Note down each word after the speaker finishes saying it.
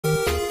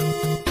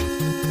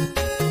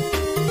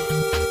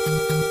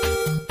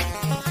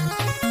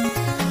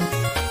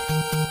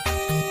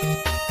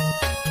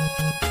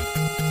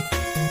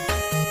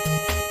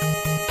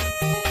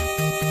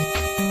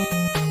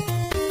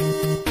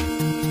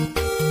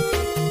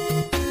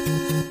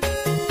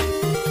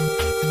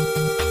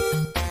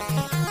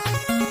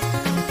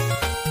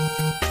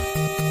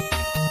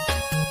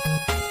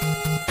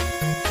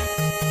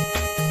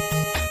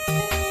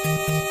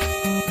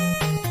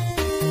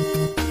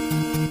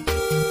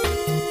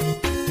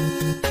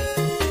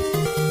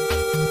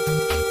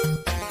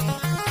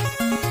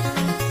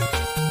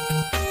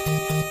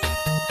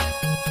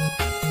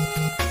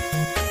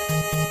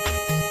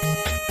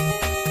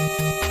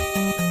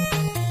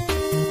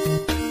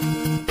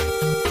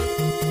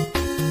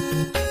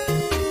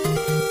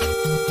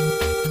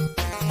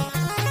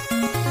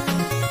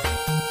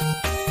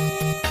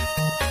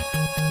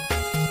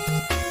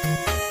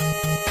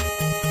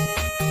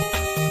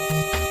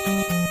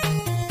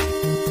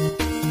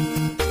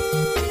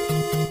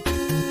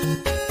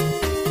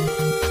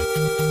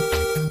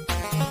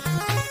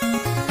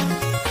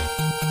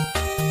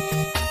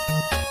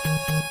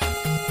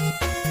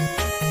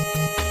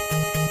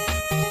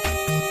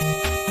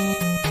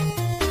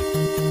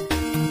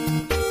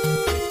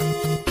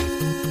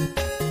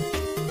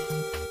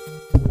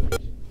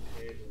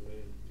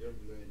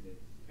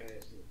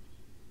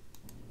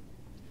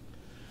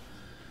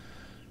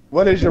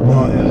What is your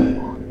volume?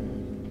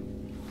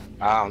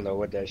 I don't know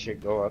what that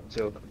shit go up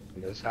to.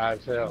 It's high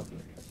as hell.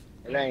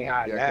 It ain't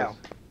hot Yeah, now. cause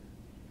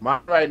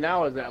mine right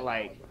now is at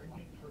like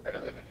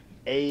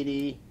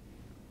 80.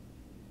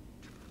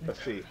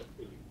 Let's see.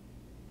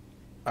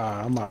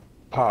 I'm not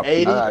pop.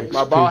 80. I got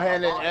My ball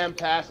handling and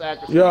pass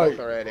accuracy Yo, both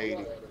are at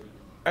 80.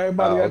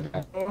 everybody oh, at okay.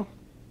 the door.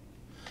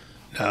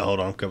 Nah, hold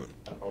on, I'm coming.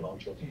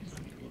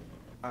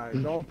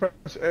 Alright, don't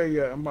press A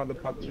yet. I'm about to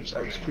pop this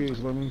XP.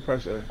 So let me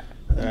press A.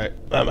 All right,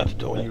 I'm at the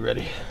door when you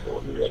ready. I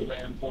got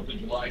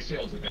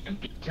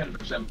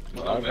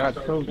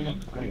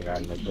COVID. I ain't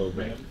got no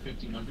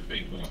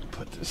COVID.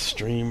 Put the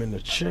stream in the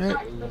chat.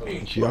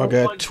 If y'all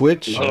got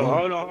Twitch, Hold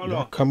on, hold y'all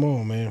on. come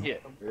on, man. Yeah.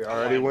 We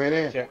already went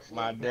in. Check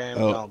my damn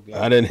Oh, donkey.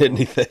 I didn't hit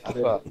anything.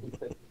 Fuck.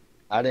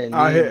 I didn't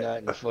I need hit.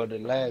 nothing for the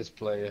last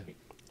player.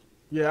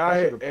 Yeah, I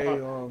hit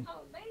A.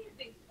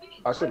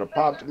 I should have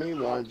popped me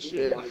one.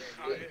 Shit.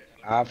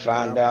 I'll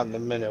find out in a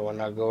minute when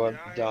I go up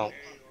the dunk.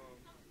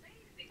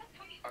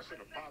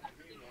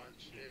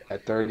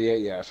 At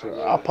 38, yeah,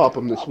 sure. I'll pop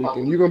him this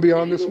weekend. You gonna be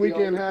on this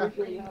weekend, huh?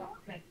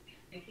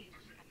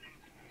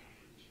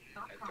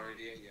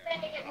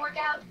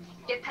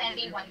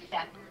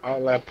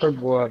 All that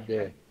purple up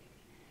there.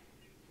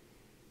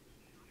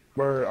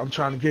 Word, I'm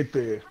trying to get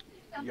there.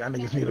 Y'all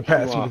niggas need to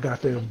pass me the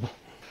goddamn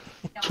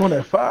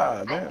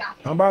 25, man.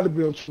 I'm about to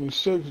be on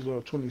 26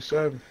 or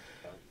 27.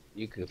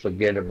 You can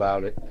forget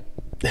about it.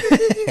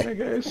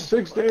 Nigga, it's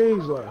 6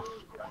 days left.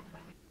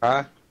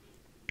 Huh?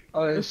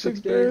 Oh, there's It's 6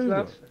 6 days days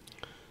left?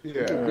 You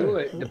can Yeah. do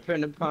it,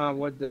 depending upon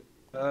what the,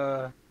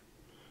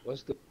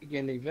 what's the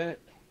weekend event?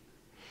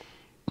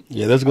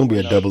 Yeah, there's gonna be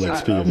a double I-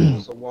 XP I- event.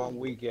 It's a one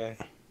weekend.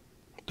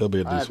 There'll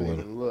be a I decent haven't one.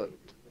 even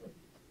looked.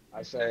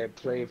 I say I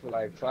played for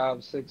like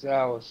 5, 6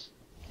 hours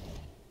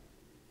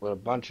with a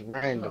bunch of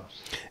randoms.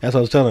 That's what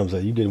I was telling him. So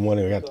you did one.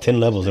 I got 10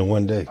 levels in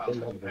one day.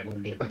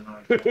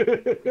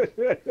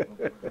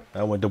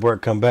 I went to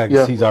work, come back,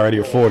 Yeah. he's already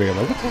at 40. I'm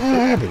like, what the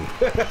hell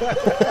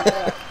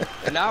happened?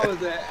 And I was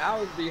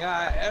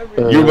behind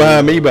every. You were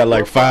behind me by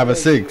like 5 or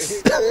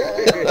 6.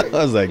 I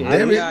was like,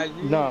 damn it. Behind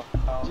you, No,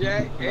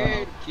 Jack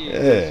and Kid.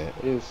 Yeah,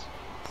 it's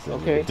it's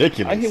okay.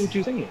 ridiculous. I hear what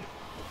you're saying,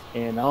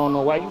 and I don't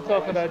know why you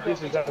talking about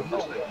this is out of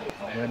nowhere.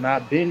 And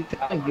I've been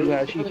telling you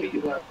how she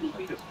feels,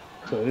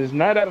 so it's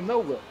not out of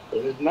nowhere.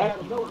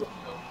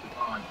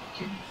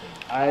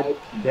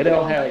 That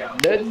don't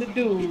have nothing to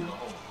do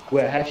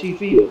with how she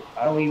feels.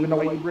 I don't even know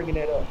why you bringing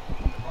that up.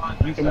 I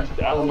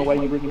don't know why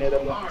you bringing that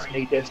up. You just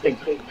made that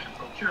statement.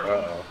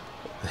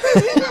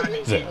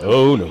 He's like,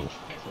 oh no.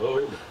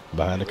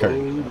 Behind the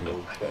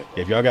curtain.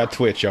 If y'all got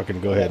Twitch, y'all can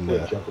go ahead and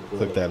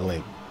click that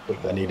link.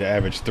 I need to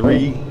average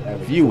 3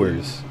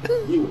 viewers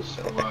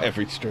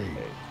every stream.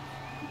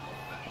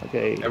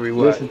 Okay, Every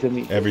what? listen to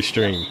me. Every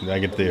stream, I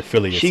get the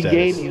affiliate She status.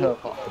 gave me her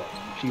phone.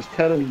 She's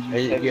telling you,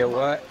 And you get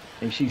what?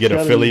 and she's Get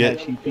telling affiliate? me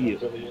how she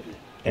feels.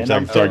 And so I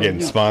can start telling getting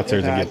you,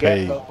 sponsors and that's get how I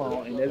paid. got her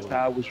phone, and that's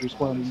how I was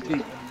responding to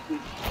you.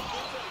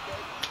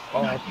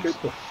 Oh,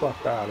 get the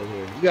fuck out of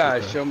here. You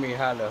gotta show me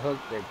how to hook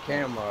the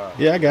camera up.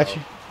 Yeah, I got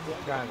you.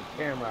 What kind of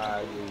camera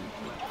I use?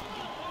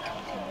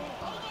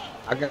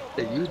 I got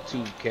the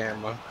YouTube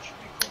camera.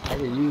 I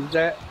can use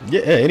that.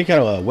 Yeah, any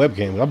kind of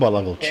webcam. I bought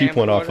like a little cheap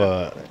one off.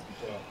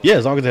 Yeah,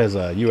 as long as it has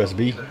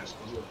USB.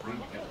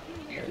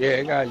 Yeah,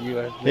 it got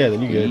USB. Yeah,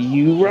 then you good.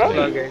 You Plug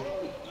right. it.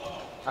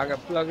 I can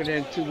plug it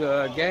into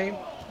the game.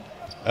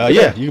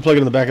 Yeah, you can plug it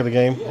in the back of the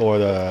game, or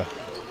the.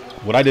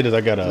 What I did is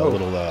I got a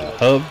little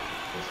hub,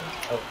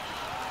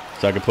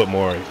 so I can put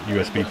more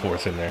USB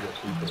ports in there.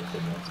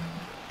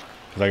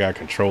 Cause I got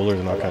controllers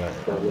and all kind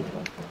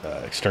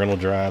of external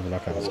drive and all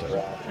kind of stuff.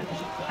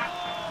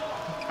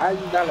 How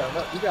you got a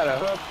hub? You got a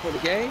hub for the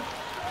game?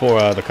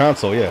 For the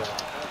console, yeah.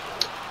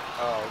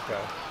 Oh,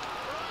 okay.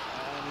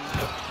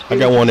 I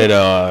got one at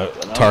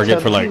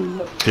Target for like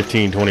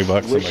 15, 20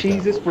 bucks. What Something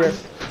she's like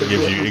expressed. that.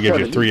 It gives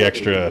you 3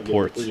 extra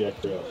ports.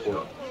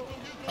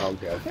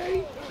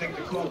 Okay.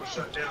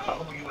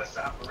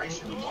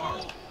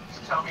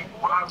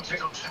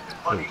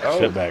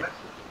 Step back.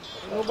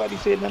 Nobody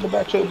said nothing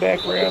about your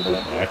background.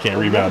 I can't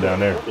rebound down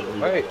there.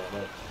 Wait.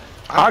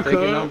 I I'm thinking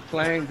could. I'm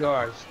playing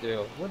guard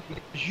still. What the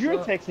You're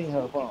fuck? texting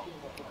her phone.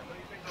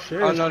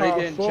 Oh no, they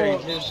didn't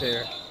change his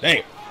hair.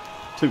 Dang.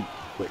 2.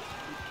 Quick.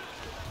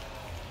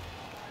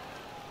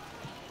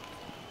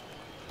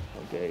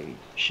 Okay.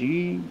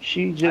 She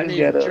I just need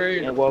got to up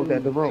trade and walked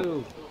out the room.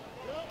 too.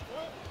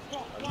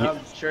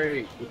 Another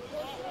trade.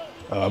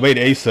 I made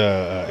Ace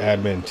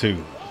admin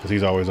too, because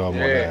he's always on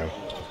one Yeah. now.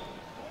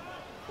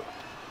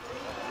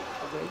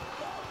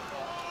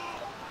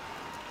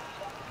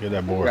 Get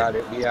that board. Got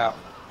it. We out.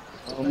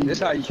 This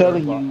how you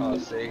telling feel you. about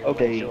us, see?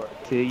 Okay. Sure.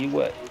 Tell you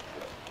what.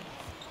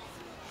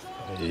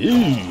 Ew.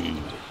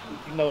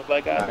 You know,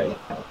 like I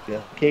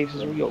the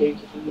cases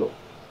reopened.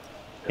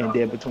 And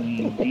then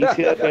between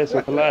DTFS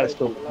and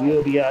Kaleidoscope,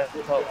 we'll be out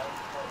to talk.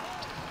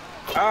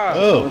 Ah,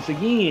 Oh. Once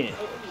again,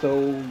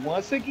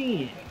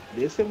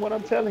 listen what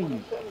I'm telling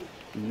you.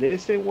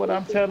 Listen, what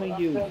I'm telling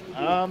you,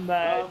 I'm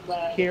not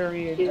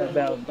caring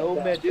about no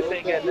man. This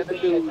ain't got nothing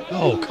to do.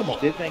 Oh, come on.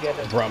 This ain't got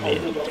nothing. Brought me Oh,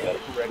 in. you got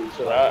it correct.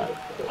 So I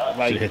Should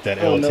like. have hit that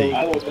I don't know.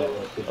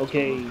 LT.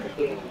 Okay,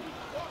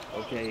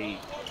 okay.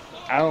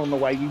 I don't know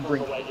why you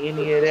bring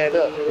any of that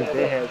up because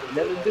that has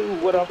nothing to do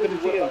with what I'm gonna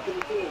tell you.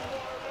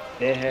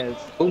 That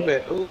has.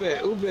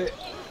 Ube.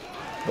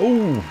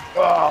 Ooh.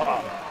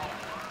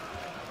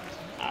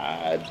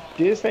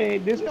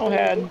 This don't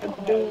have nothing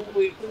to do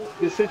with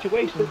the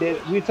situation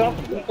that we're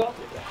talking about.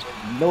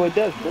 No, it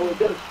doesn't. No,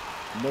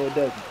 it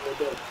doesn't.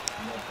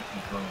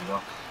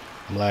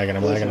 I'm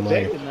lagging. What's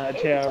affecting our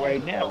child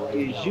right now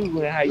is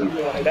you and how you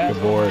come back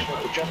Good and board. show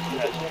the woman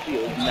how she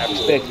feels. You're not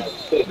respecting her.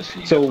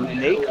 So when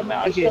they come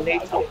out here and they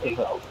talk to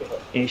her,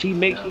 and she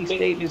make these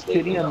statements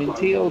to them and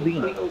tell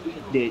them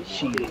that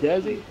she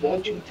doesn't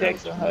want you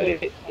texting her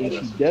that, and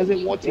she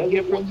doesn't want to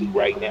hear from you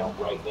right now,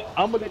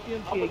 I'm gonna let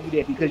them tell you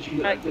that because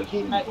you're not gonna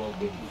hear me.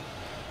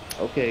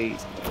 Okay,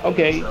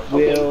 okay.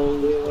 Well,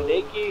 when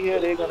they get here,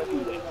 they're gonna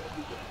do that.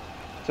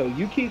 So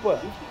you keep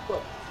up.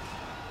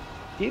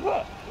 Keep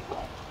up.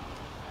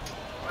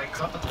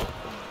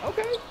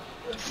 Okay.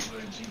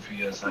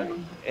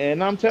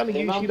 And I'm telling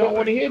you, she don't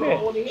want to hear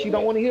that. She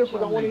don't want to hear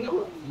from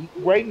you.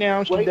 Right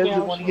now, she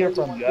doesn't want to hear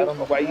from you. I don't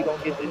know why you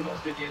don't get this.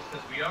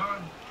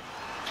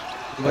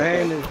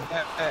 Man,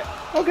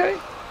 Okay.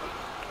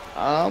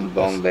 I'm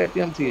gonna let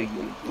them tell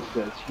you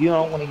because you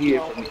don't want to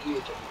hear from me.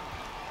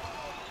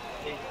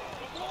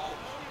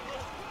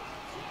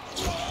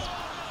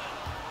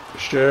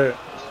 Sure.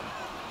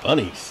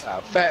 Bunnies.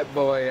 fat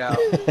boy out.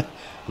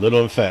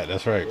 Little and fat.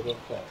 That's right.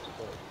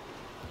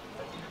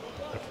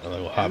 A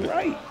little hobbit.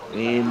 Right.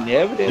 And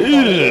evidence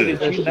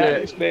that you're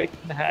not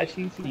respecting how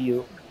she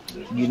feels.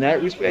 You're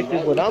not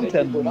respecting what I'm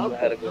telling you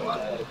how to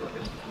go.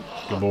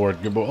 Good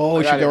board. Good board.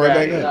 Oh, she got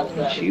right back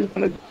up. She's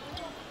gonna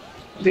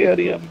tell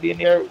them, then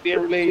they're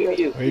related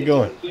to you. Where you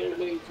going?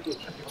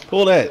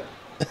 Pull that.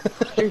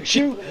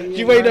 Shoot.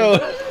 You wait on.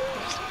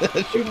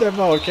 Shoot that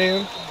ball,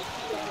 Cam.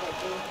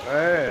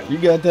 Man. You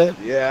got that?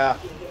 Yeah.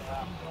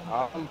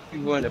 I'm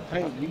people in the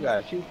paint. You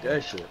gotta shoot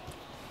that shit.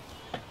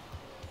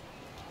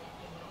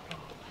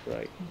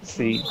 Right.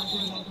 See,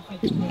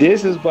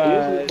 this is why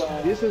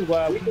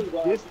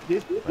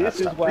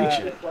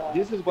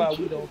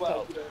we don't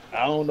talk.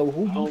 I don't know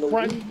who you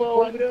fronting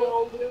for over there,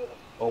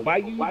 or why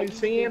you even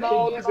saying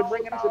all this and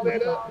bringing all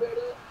that up.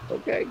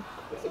 Okay.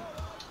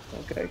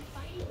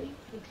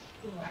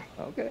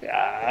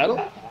 I don't.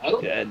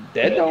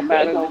 That don't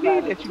matter to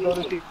me that you go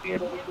to the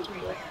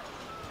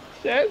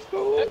That's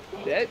cool.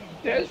 That's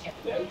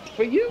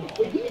for you.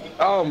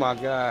 Oh my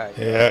God.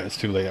 Yeah, it's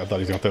too late. I thought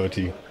he was gonna throw it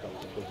to you.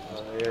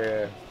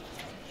 Yeah.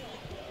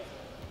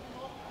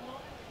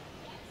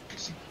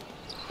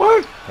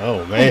 What?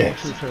 Oh man.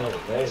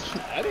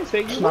 I didn't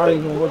say you. It's not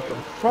even what the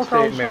fuck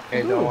I was Man,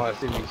 doing. don't want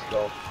to see me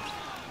score.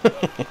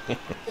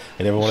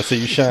 I never want to see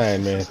you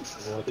shine, man.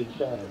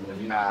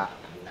 Nah,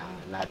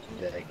 not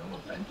today.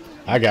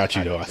 I got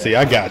you though.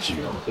 I got you.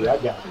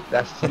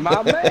 That's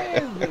my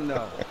man's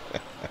enough.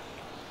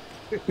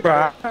 Bro,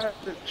 I had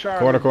to try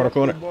Corner, to corner, get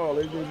corner. the ball.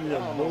 They gave me a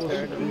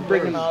bullshit. You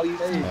bringing all these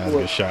things That's a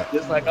good shot.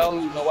 just like I don't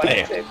even know why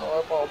they say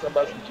no phone talking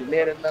about some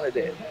Jeanette and none of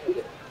that.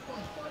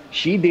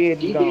 She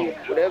did and gone.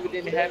 Whatever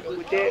didn't happen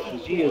with that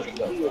was years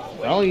ago.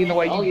 I don't even know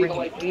why you bring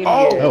any of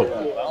that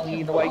up. I don't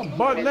even know why you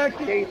Butt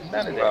naked.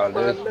 none of Bro, that.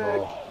 this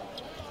ball.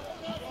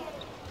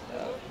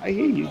 I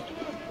hear you.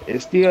 It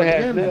still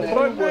has Again, nothing to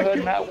butt do with her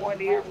naked. not wanting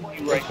to hear from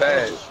you right now.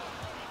 Fast.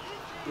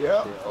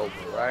 Yep. Shit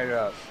open right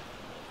up.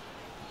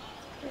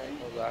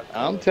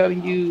 I'm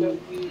telling you,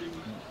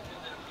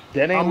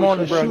 that ain't I'm what on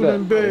she a brought shooting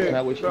up. bed, That's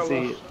not what she fellas.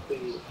 said.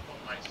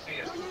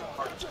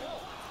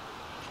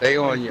 They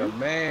on your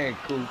man,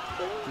 Coop.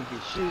 You can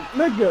shoot.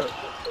 Nigga,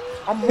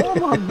 I'm on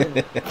my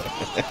man.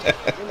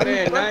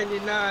 Man,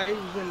 99, he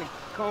was in the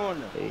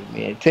corner. Hey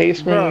man, take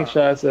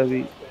screenshots of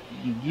it.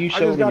 You I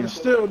show just got them. to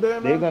steal,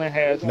 damn They're it. gonna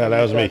have No,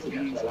 that was me.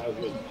 screenshots of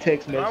these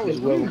text That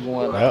messages, was what was me.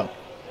 going on, Well,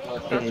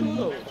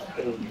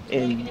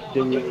 and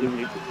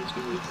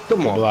the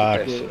Come on. block.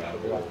 Put that shit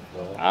out, bro.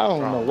 I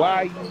don't know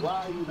why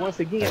you once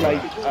again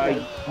like you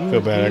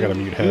Feel bad. I gotta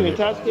mute you Heather.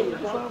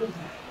 intoxicated or something.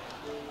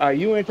 Are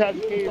you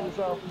intoxicated or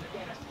something?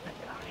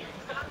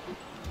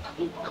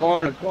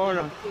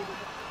 Corner.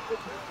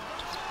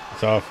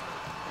 It's off.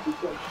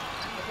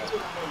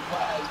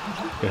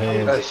 Good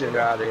That hands. shit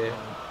out of here.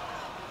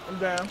 I'm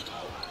down.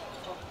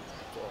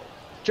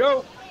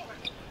 Choke.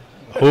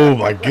 Oh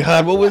my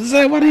God! What was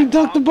that? Why did he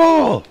dunk the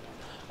ball?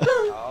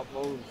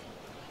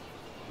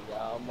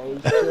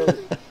 Almost choked.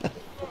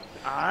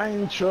 I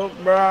ain't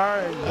choked, bro.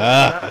 I ain't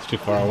That's too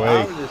far I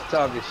away. was just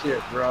talking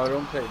shit, bro.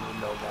 Don't pay me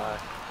no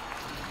mind.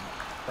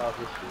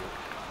 Talking shit.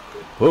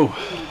 Whoa.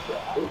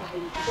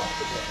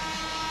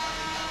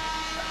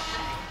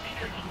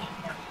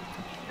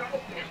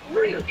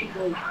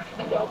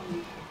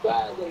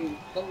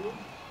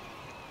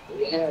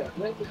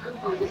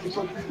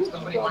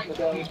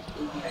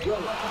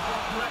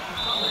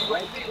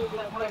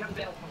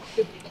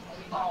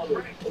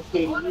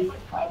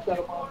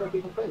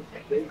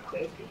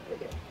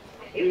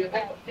 Ooh,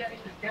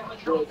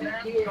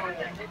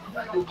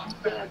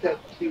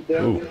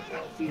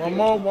 One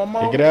more, one kick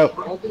more. it out.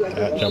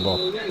 Jump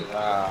on.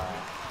 Ah,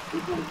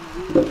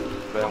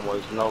 that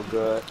was no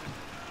good.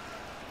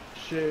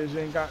 Shiz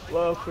ain't got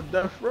love for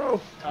death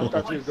row. I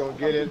thought you was gonna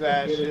get his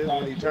ass shit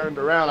when he turned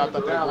around. I thought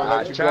they were gonna I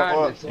let you go tried to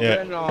up.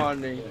 spin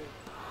on him.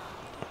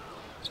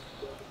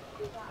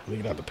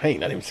 Leaking out the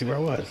paint. I didn't even see where I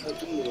was.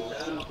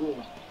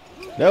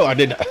 No, I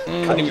didn't. I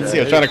didn't even see.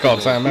 I was trying to call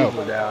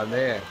timeout. Down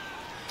there.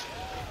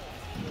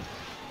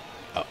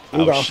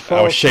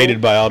 I was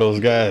shaded by all those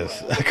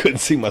guys. I couldn't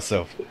see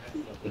myself.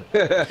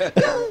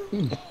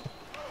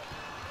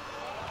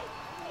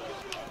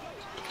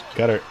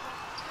 Got her.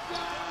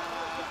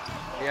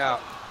 Yeah.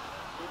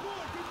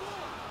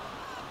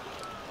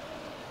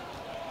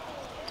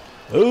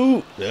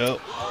 Ooh, no.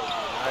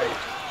 Right.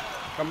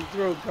 Coming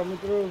through, coming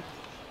through.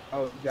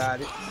 Oh, got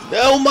it.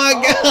 Oh my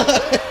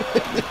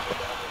God!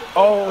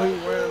 Oh, he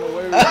ran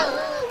away with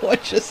it.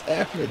 What just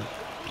happened?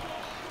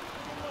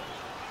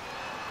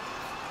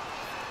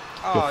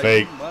 Oh,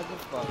 fake. you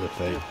motherfucker. Good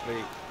fake. Good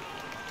fake.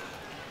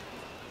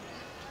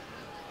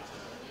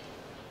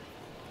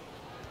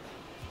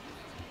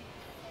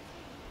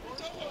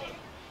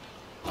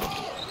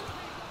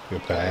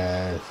 Good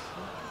pass.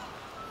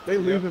 They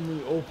leaving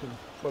me open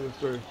for the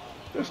three.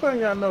 This thing,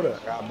 y'all know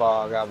that. Got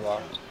ball, got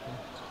ball.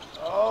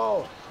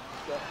 Oh,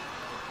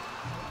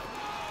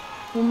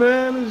 The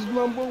man is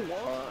number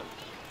one.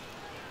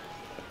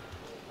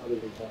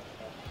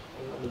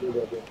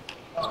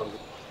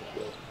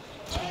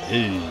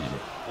 Hey.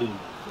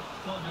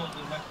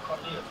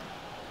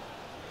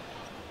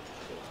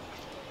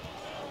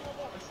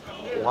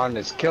 One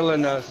is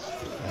killing us.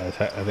 I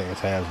think it's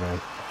hands, man.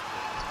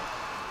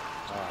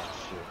 Oh,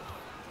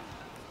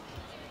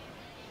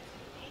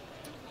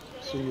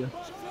 shit. See ya.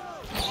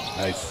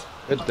 Nice.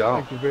 Good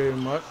dunk. Thank you very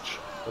much.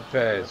 Good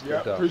pass. yeah.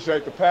 Good dunk.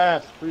 Appreciate the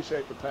pass.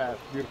 Appreciate the pass.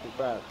 Beautiful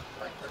pass.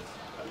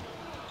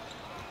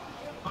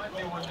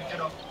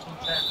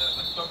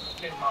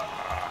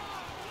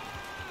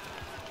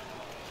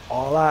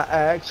 All I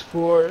ask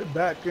for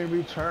back in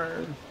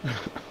return.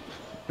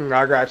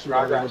 I got you.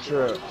 I got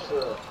you.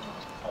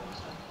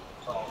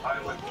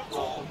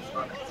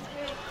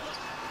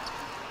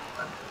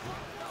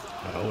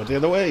 Oh, went the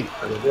other way.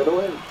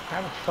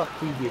 How the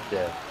fuck we get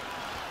there?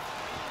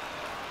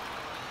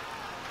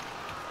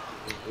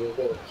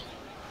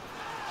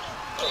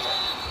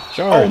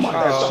 Charge. Get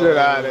that shit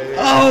out of here.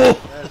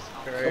 Oh! That's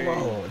Come crazy.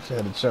 on. She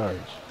had a charge.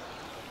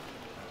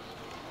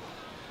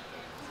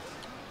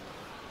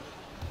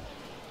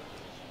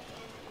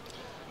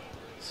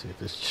 See if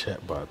this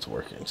chat bot's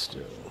working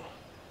still.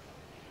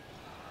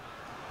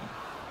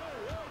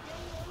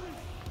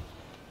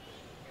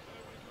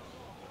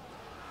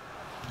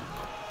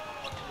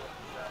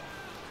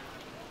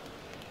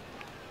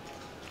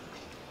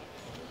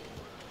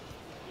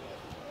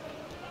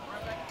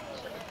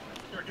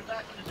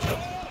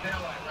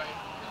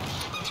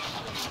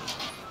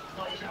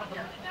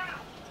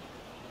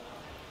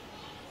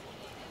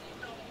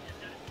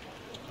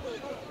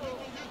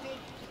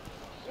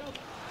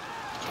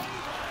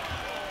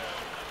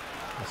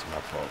 That's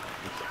my fault.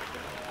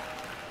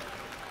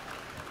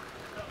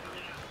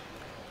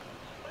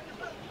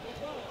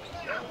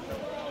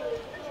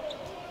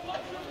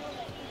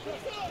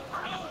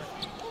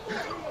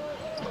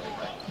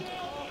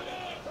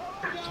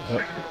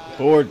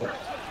 Forward.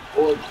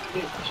 Oh,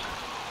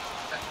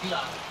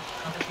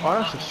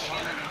 that's a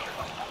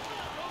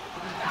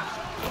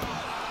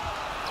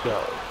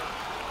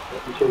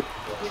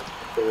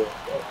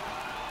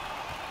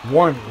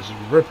one is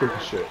ripping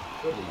shit.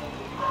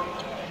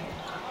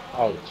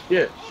 Oh,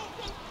 shit.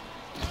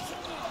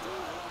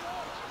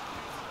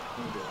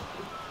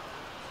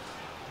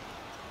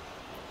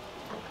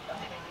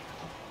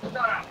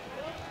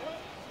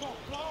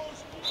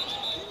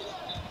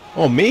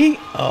 Oh, me?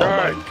 Oh,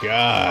 my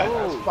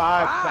God. That's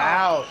 5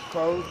 fouls,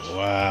 coach.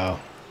 Wow.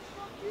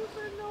 What you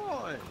been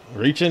doing?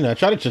 Reaching. I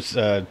tried to just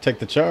take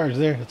the charge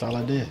there. That's all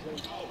I did.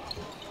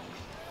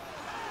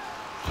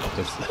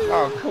 Just,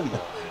 Oh, come on.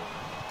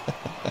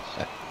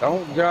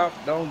 Don't jump.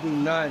 Don't do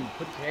nothing.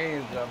 Put your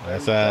hands up.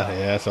 that's every yeah, time.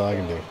 that's all I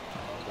can do.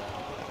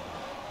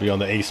 Be on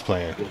the ace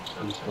plan.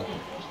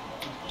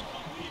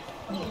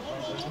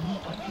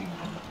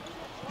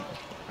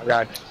 I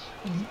got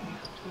you.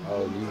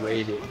 Oh, you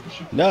waited.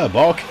 No,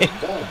 ball came.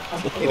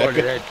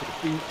 Ordered at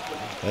your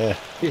Yeah.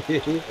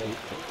 feet.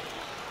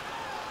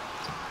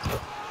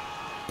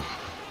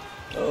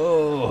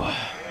 Oh.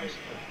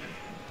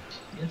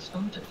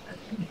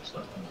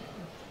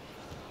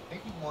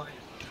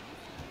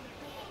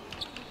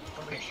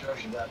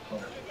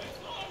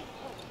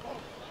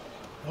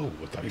 Oh,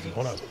 I thought he was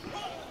going up.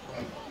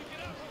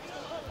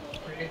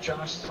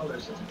 Josh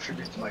Sellers is a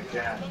tribute to my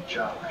dad,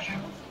 Josh.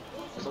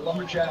 As a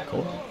lumberjack,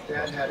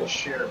 Dad had his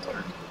share of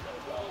her.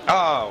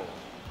 Oh.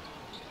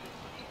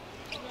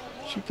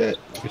 Shoot that.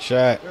 Good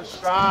shot. Good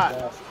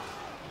shot.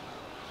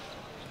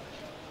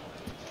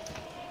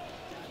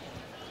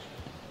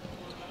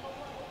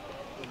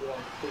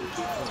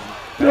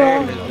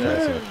 Damn,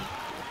 That's man. it.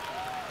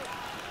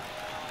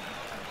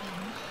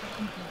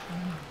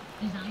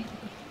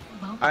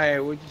 Hey,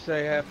 what'd you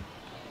say happened?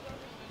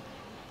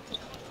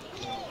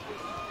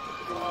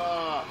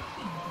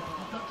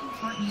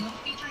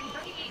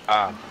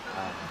 Ah,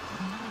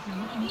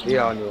 he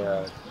on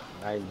the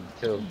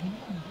 92.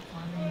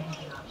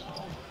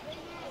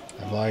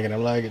 I'm liking.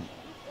 I'm liking.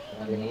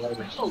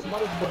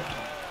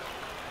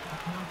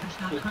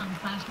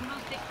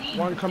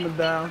 One coming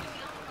down.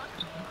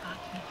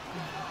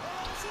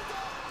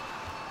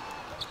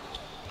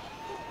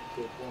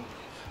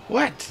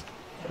 What?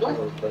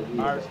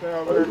 Alright, stay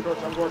over there, coach.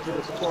 I'm going to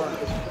this corner.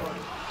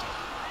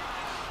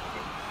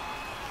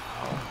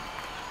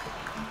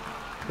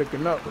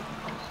 Picking up.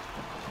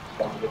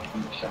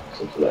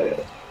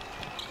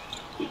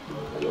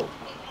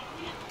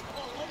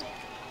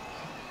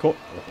 Cool.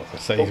 I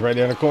say he's right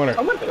there in the corner.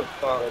 What the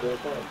fuck?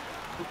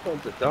 He's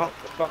supposed to dunk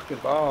the fucking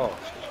ball.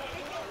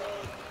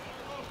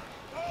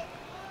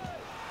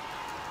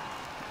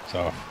 It's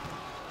off.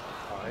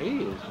 Oh,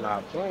 he is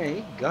not playing.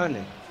 He's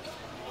gunning.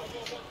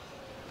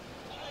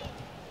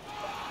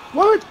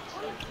 What?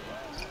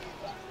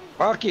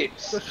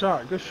 Buckets. Good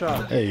shot. Good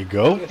shot. There you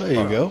go. There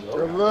you go.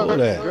 Good luck. Pull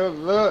that. Good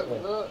luck.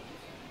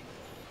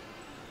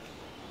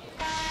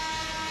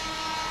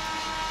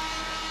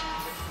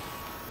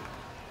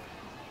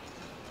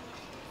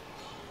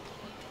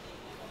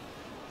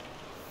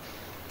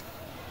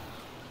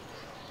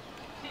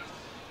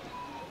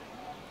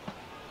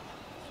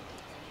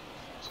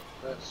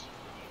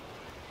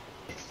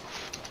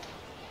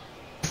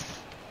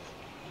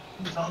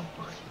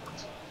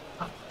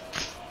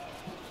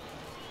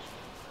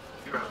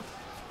 You're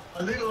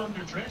a little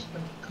underdressed,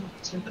 but good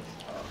sympathy.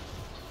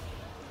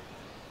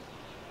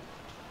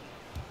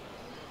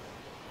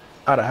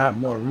 I'd have had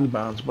more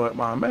rebounds, but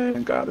my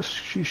man got us.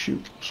 She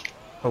shoots.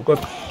 Oh, good.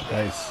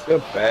 Nice.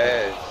 Good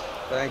pass.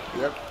 Thank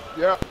you. Yep.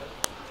 Yep.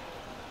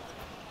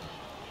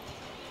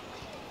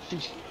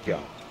 She's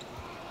young.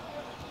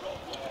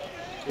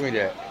 Give me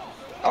that.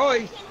 Oh,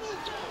 he's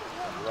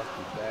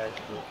lucky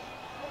bastard.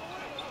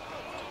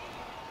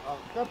 Oh,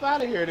 jump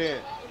out of here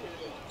then.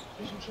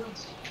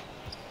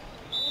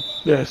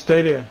 Yeah,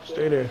 stay there.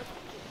 Stay there.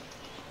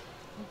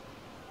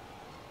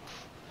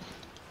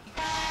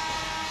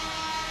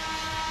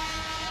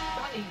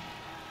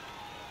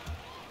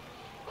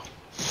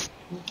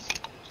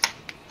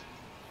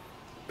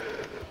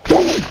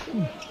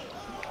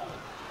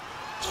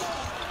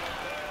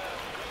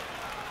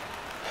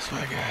 That's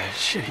my guy.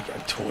 Shit, he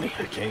got 20.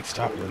 I can't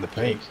stop him in the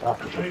paint.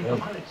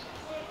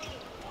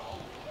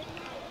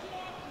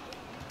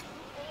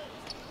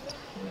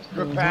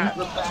 Good pass.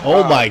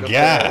 Oh my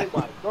god.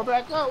 Go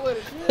back up with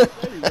it.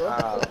 Shit. There you go.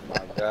 Oh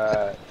my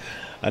god.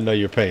 I know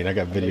your pain. I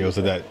got videos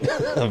of that,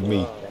 of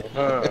me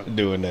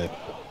doing that.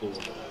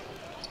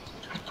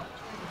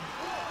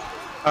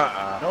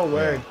 No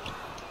way.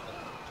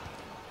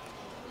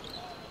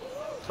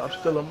 Stop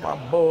stealing my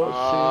bullshit.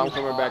 I'm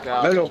coming back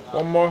out. Middle.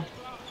 One more.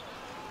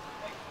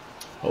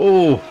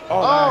 Oh,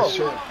 Oh, that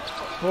shit.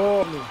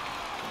 For me.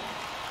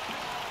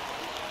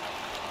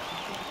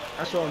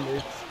 That's on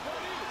me.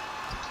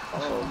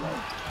 Oh,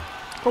 man.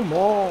 Come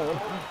on.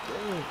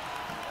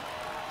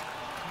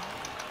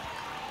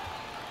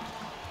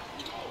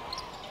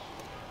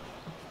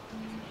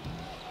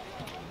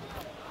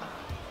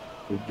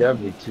 He's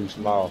definitely too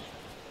small.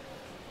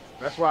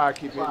 That's why I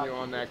keep hitting you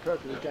on that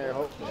cut, because you can't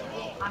hope.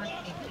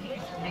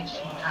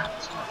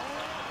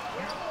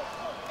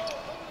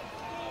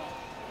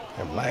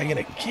 I'm lagging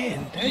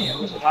again.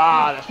 Damn.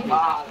 Ah, that's me.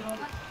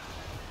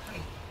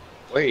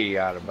 Way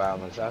out of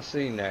balance. I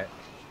seen that,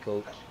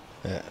 coach.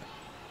 Yeah.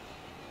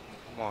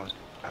 Come on.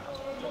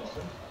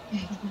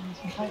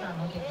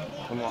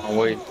 Come on,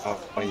 wait on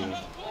you.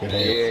 Good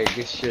hand. Yeah,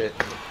 good shit.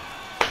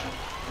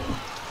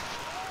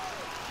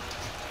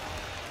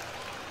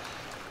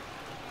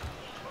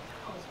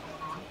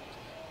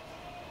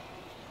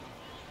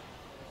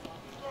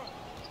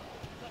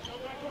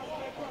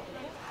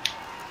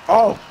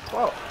 Oh,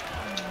 fuck.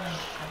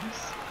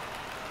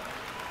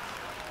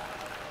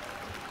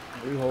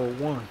 We hold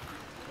one.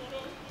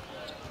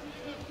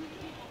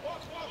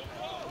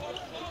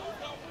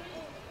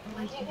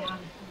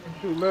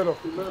 Too little.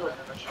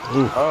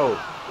 Oh,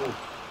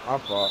 my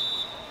fault.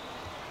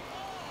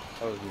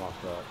 That was my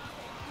fault.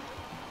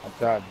 I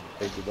tried to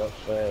pick it up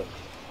fast.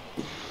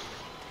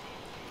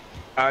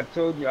 I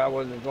told you I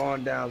wasn't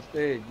going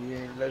downstairs. You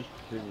ain't listening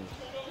to me.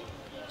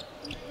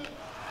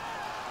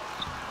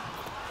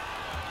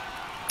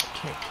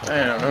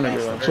 Damn, that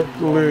nigga took the 30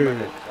 more lead.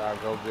 minutes, I'll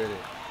go get it.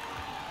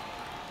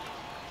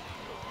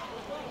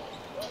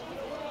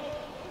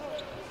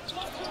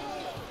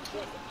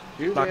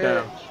 You Knock there?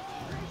 down.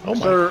 Oh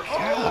my Sir.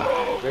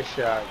 god. Good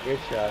shot, good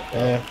shot.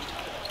 Yeah.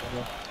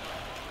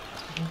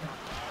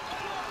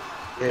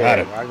 Yeah, Got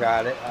it. I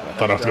got it. I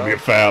thought it was gonna be a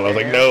foul. I was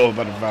like, no, I'm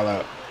about to foul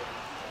out.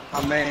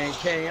 My man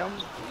Cam.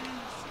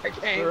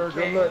 Sir,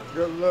 good luck.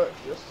 Good luck.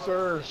 Yes,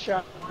 sir.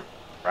 Shot.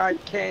 Right,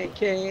 Cam.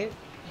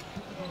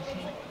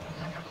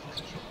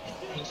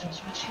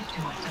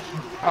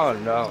 Oh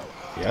no.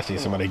 Yeah, I see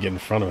somebody get in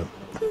front of him.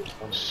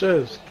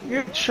 Sis,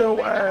 get your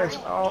ass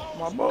off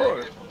my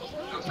board.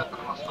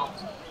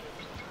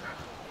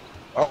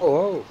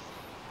 Oh,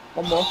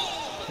 One more.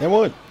 And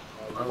one.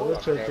 Oh, we'll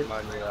take it.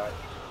 money right.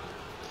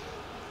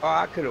 Oh,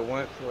 I could have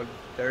went for the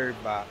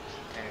third box.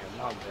 Damn,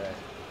 my bad.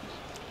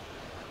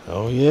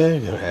 Oh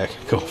yeah, I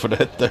can go for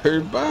that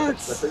third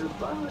box.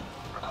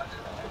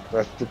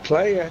 That's the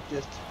player.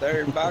 This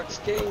third box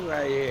king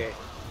right here.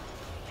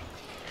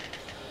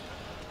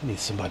 I need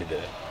somebody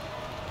to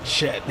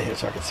chat in here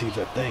so I can see if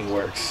that thing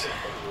works.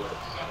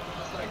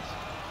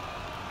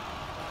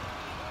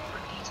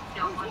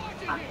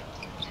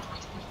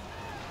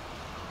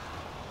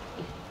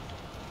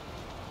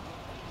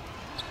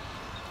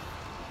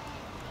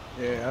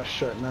 Yeah, I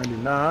shut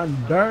 99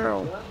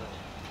 down.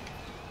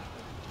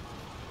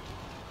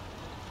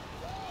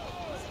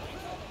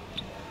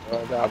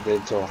 Well, I've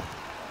been to him.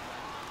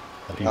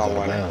 He's out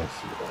of bounds.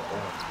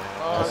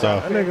 That's all.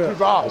 That nigga,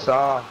 He's off. That's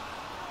all.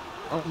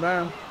 I'm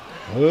down.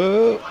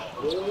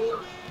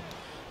 Oh,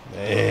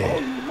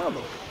 man.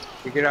 Mother.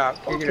 Kick it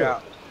out. Kick it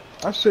out.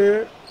 I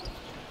said,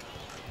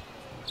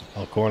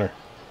 Oh, corner.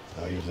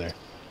 Oh, he was there.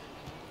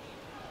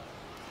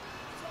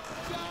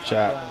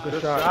 Shot. good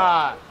Good shot.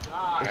 shot.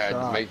 I had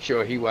to make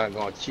sure he wasn't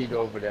going to cheat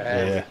over the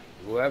half. Yeah.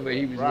 Whoever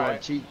he was going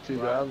Right. to cheat to,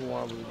 the other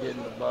one was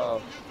getting the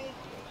ball.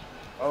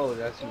 Oh,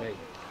 that's me.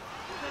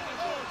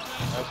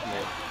 That's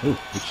me. Ooh,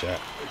 good shot.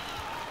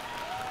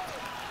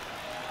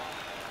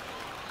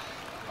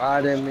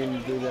 I didn't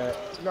mean to do that.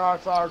 No,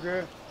 it's all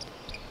good.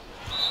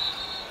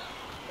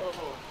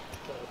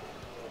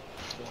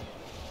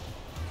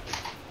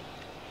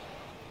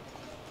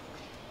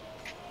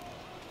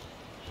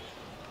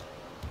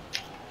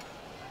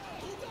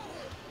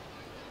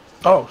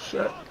 Oh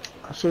shit!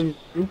 I see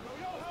you.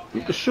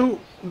 You can shoot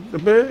the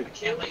big.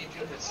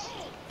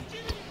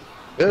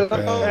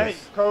 Hey,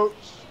 coach.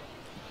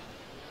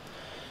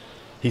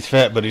 He's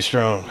fat, but he's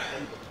strong.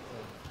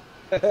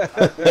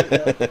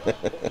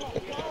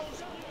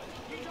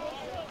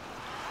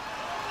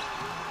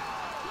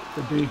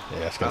 The D. Yeah,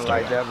 that's I gonna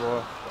like start. that,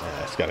 boy. Yeah,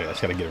 that's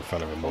gotta get in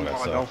front of him more. Come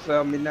That's on, all. don't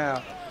fail me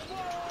now.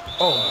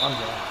 Oh, I'm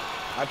down.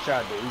 I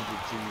tried to eat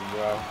it to you,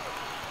 bro.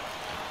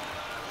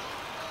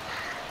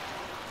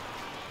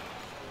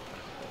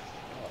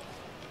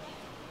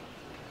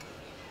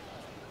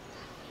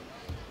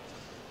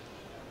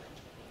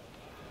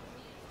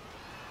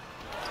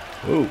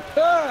 Ooh,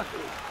 Ah!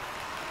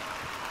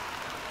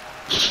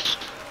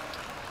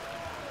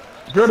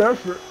 Good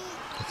effort.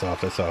 that's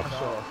off. That's off.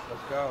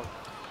 Let's go.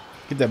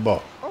 Get that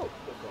ball. Oh,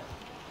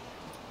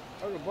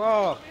 the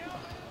ball.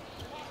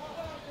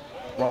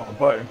 Wrong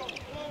button.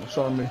 It's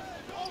on me.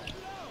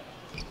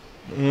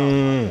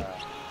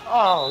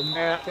 Oh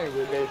man, I can't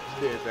believe they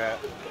did that.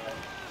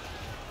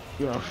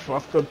 You know,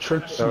 fucked up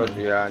church. Told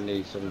you I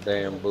need some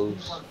damn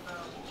boost.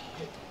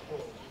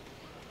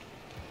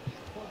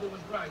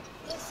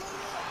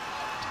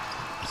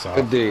 It's off.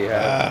 Good D,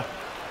 Ah.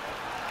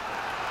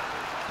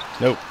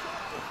 Nope.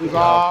 He's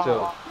off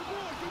off.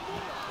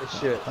 Good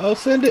shit. Oh,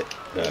 send it.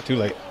 Nah, too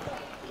late.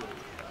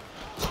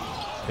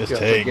 Good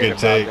take. Good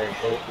take.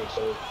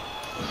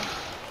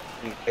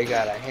 They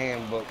got a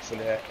handbook for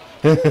that.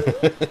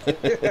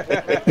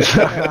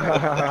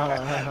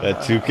 That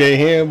 2K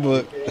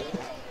handbook.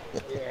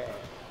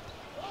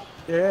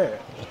 Yeah.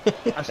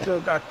 I still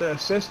got the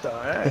assist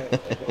though. Hey.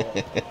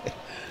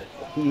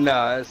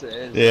 No, it's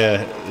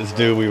Yeah, this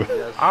dude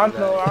I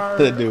know.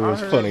 that dude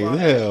was I heard funny as about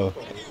hell.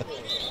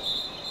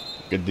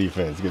 Good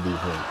defense. Good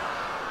defense.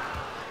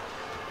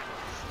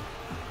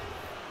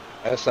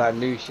 That's our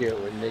new shit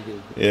with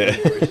niggas.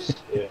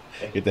 Yeah.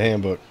 Get the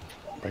handbook.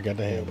 I got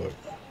the handbook.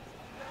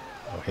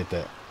 Oh, hit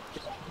that.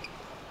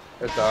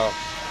 That's all.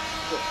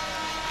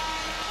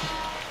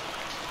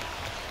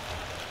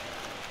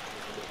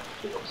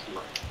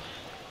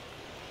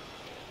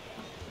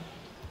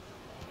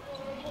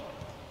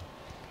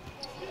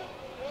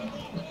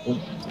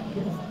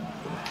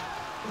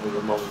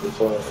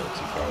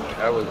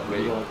 That was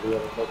me.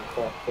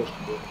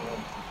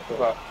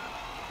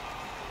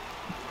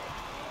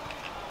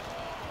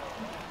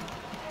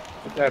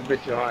 Put that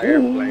bitch on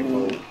airplane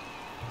mode.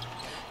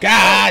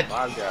 God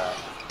My God.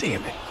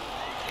 damn it.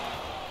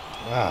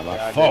 Wow,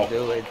 my I fault.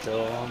 didn't do it to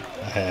him.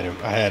 I had him.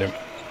 I had him.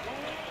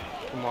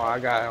 Come on, I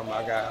got him.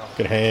 I got him.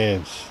 Good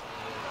hands.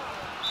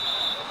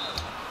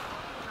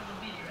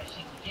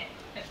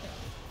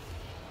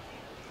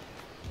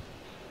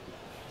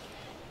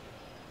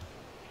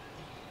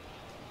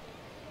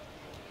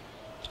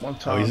 One Oh,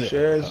 time he's it.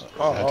 shares.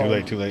 Too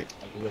late. Too late.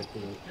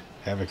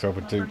 Havoc's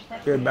open too.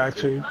 Get back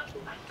to you.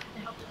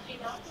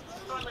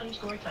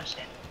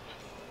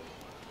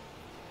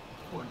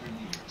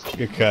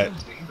 Good cut.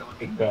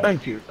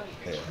 Thank you.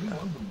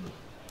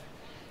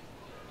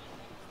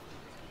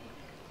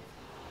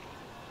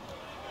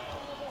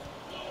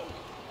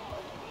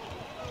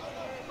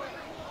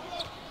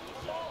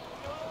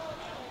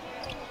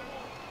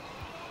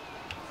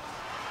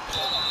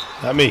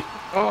 Not me.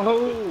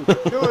 Oh,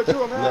 Do it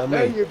to him, Not man.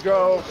 There me. you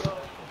go. it's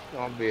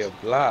gonna be a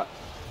block.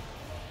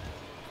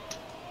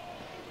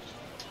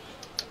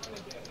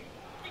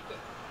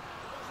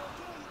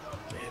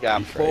 Got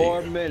Defense.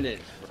 4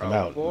 minutes, bro. I'm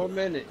out. 4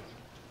 minutes.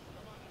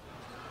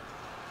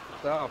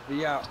 Pass off.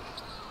 Be out.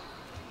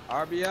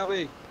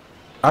 RBLE.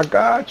 I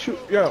got you,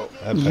 yo.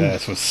 That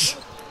pass was.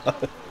 I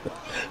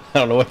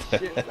don't know what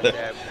Shit that. with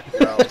that,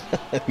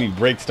 bro. Need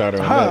brake starter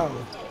on How? that.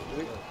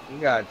 We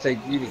gotta take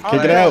you to I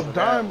Kick it got out.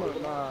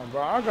 Diamond, nah,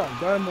 bro. I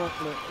got diamond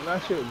on it, and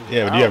that shit was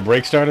Yeah, but do out. you have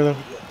brake starter though?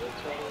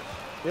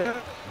 Yeah.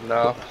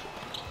 No.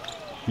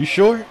 You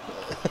sure?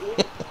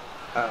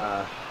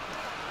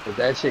 If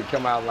that shit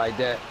come out like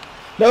that.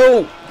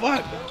 No.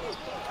 What?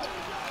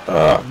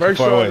 Break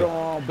far away. starter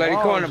on Play the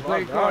bombs, corner, I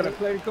play the got corner, it.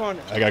 play the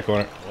corner. I got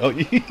corner. Oh,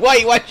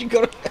 why'd you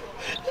go?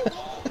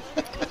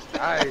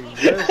 I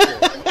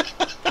listen.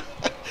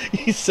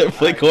 He said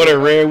play corner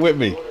and ran with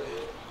me.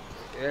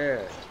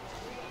 Yeah.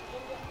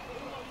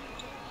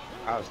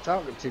 I was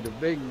talking to the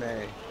big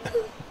man.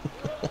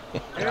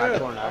 I got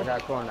corner, I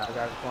got corner, I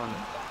got corner.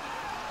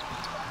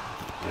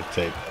 Good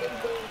tape.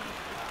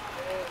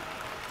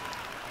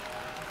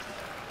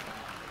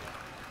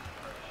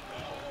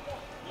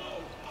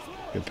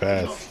 Good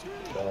pass.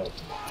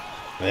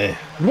 Man.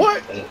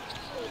 What?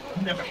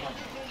 Never mind.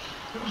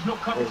 There was no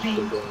cover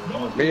team.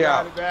 No Be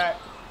Got out. it back.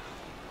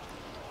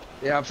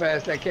 Yeah, how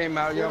fast that came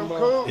out, young boy.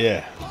 Cool.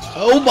 Yeah.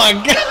 Oh my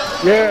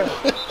God. Yeah.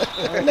 What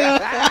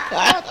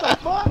the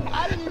fuck?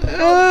 I didn't even know.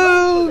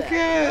 Oh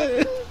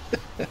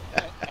God.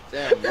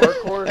 Damn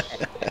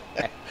workhorse.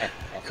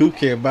 Coop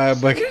can't buy a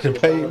bucket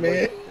of paint,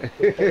 man.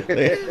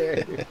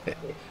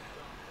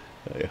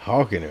 They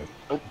hawking him.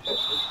 That's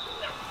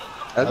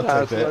I'll how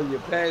take slow that. your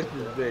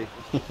passes be.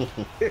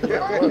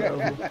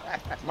 Whatever.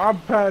 My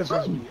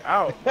passes be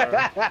out, bro.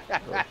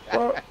 The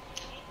fuck?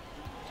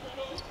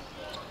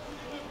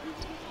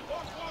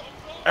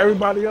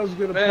 Everybody else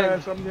get a Man.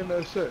 pass, I'm getting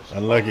an assist.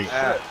 Unlucky.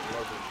 Ah,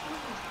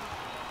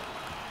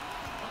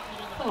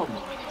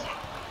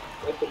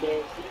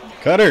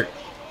 Cutter.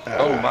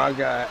 oh my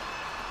God.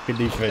 Good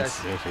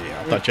defense. I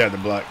thought you had the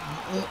block.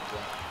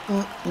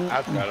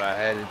 I thought I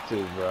had it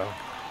too, bro.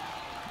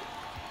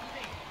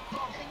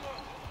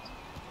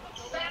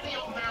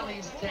 Samuel Valley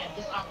is dead.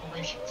 This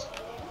operations.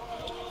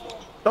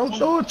 Don't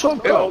throw it to him,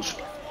 coach.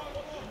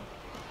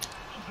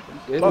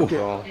 It's Fuck it.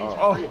 gone.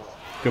 Oh,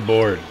 Good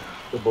board.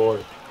 Good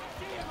board.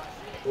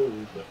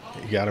 You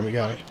got him. You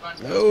got him.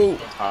 No.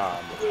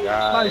 Oh my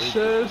God. nice,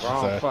 Shiz.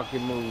 Wrong Sorry.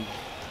 fucking move.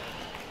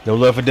 No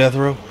love for death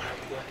row.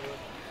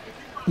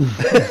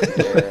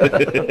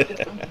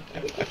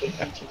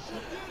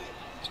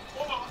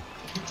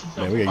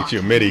 Man, we gotta get you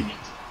a midi.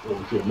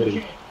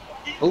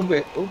 Oop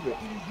it, oop it.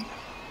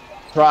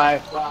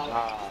 Try.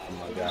 Oh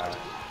my God.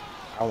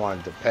 I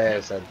wanted to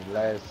pass at the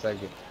last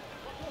second.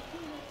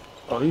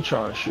 Oh, he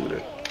trying to shoot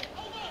it.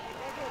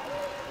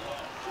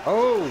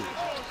 Oh,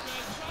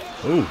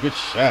 Ooh, good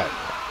shot.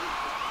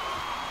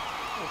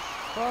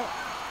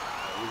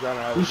 we're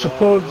gonna have You to go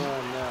supposed- on the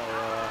run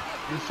now,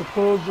 You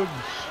supposed to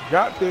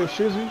got there,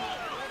 Shizzy?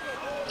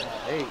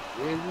 Hey,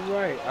 yeah, you're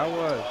right. I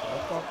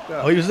fucked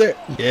up. Oh, he was there.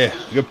 Yeah,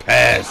 good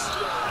pass.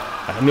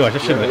 I knew I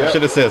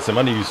should have said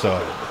something. I knew you saw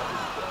it.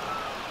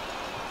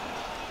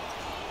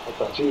 I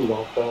thought you was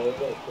gonna foul it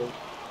up, bro.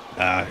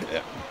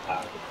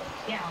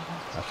 Yeah.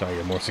 I'm trying to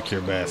get a more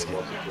secure basket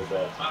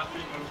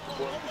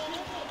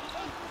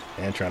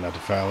and try not to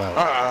foul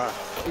out.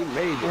 He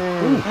made it.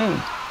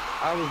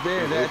 I was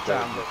there that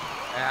time, but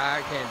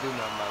I can't do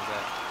nothing about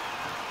that.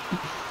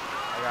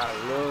 I got a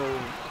little.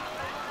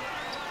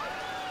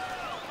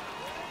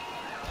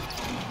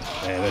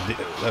 Man,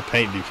 that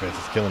paint defense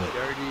is killing it.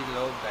 Dirty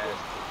low basket.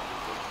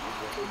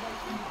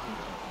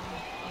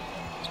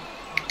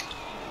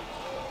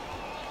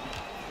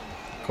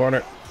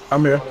 Corner.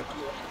 I'm here.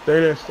 Stay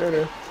there, stay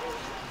there.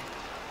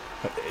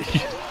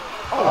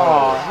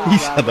 Oh,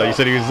 I thought you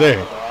said he was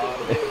there.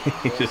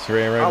 He just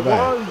ran I right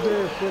by. was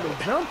there for the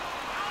jump.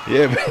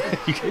 Yeah, man.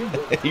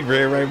 He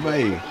ran right by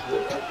you.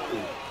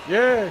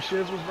 Yeah,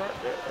 Shiz was right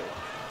there.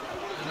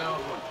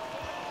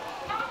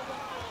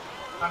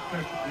 Not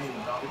clear for me,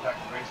 but I'll be back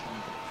to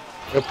racing.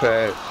 Good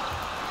pass.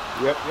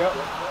 Yep.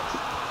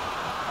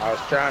 I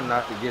was trying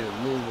not to get a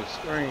moving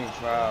screen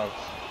fouls.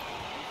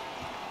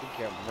 He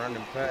kept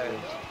running past.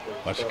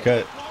 Watch the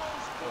cut.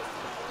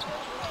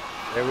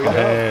 There we go.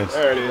 Hands.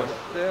 There it is.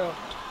 Still.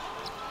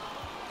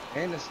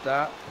 And the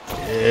stop.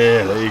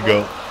 Yeah, there you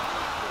go.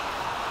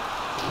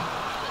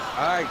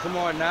 All right, come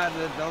on now.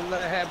 Don't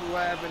let it happen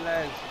what happened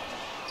last year.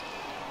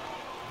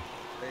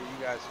 Hey, you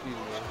got speed,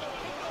 man.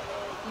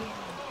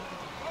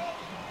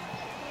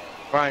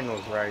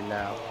 Finals right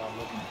now.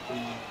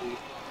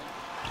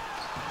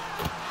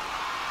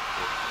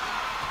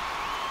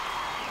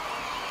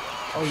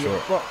 Oh, Sure. yeah,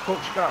 fuck,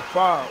 coach got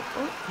fouled.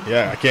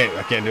 Yeah, I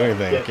can't do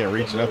anything. I can't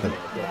reach nothing.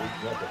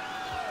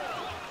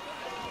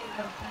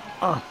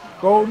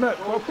 Go net,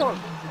 go front.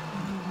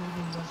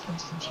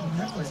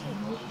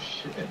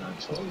 Shit, I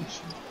told you.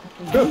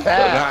 Good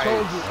pass.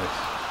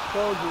 Nice.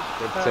 Told you.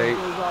 Good Pass tape.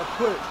 goes out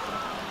quick.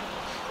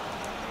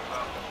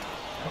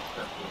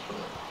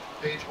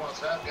 Page wants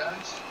that,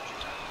 guys.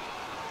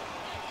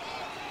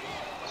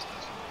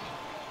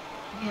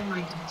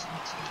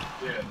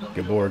 Yeah, no.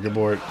 Good board. Good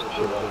board.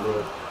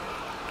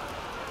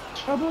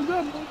 Double,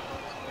 double.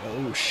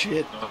 Oh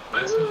shit. I'm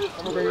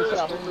gonna bring this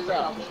out. Bring this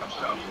out.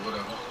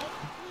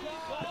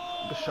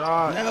 The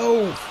shot.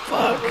 No,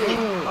 fuck.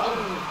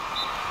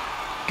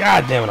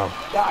 God damn it. Oh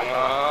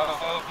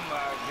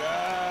my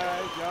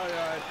God. Y'all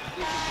are addicted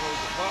to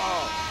the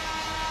ball.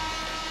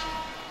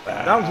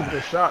 That was a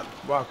good shot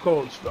by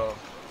Coach, though.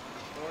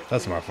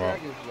 That's my fault.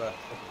 Seconds left.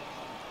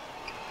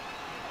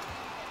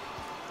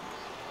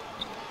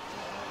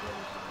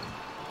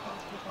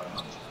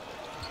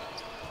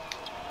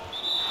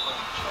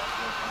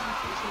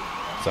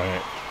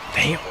 Sorry.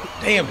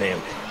 Damn.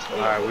 All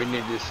right, we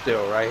need this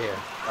still right here.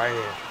 Right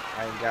here.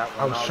 I ain't got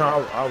one.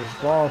 I was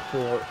going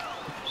for it.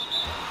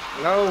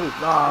 No.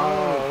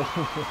 No.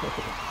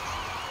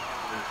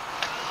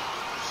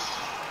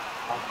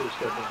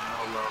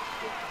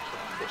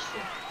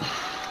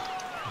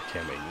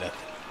 Can't make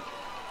nothing.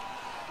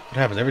 What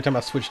happens every time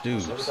I switch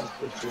dudes?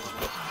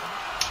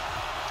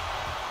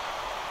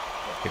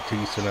 Get too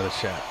used to another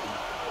shot.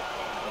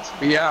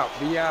 Be out,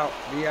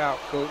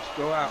 coach.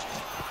 Go out.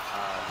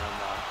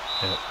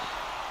 Yep.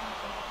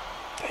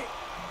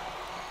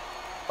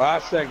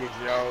 5 seconds,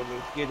 y'all.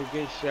 Let's get a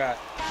good shot.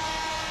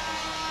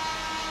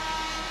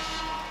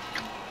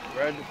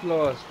 Spread the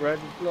floor,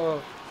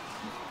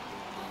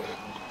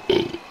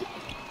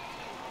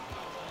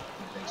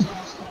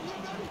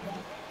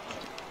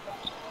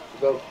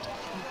 Go.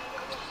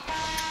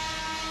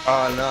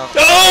 Oh, no.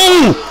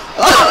 Oh!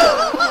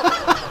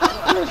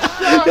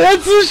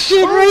 That's the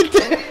shit right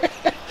there.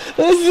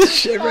 That's the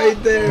shit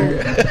right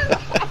there.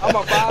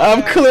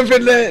 I'm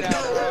clipping that.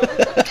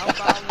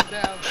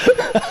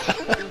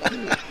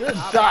 Good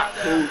shot,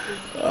 dude.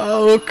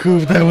 Oh,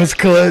 Coop, that was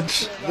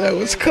clutch. That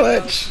was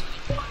clutch.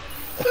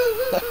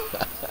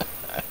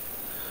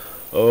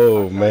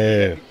 Oh,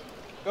 man.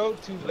 Go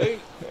too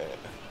late.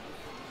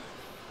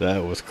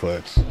 That was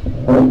clutch.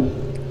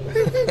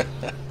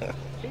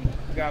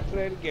 You gotta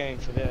play the game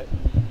for that.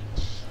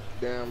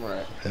 Damn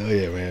right. Hell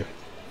yeah, man.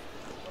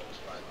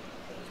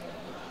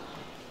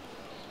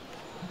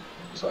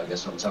 So I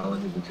guess I'm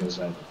telling you because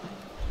I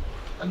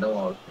know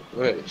I'll.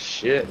 What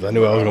shit? I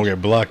knew I was going to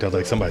get blocked. I was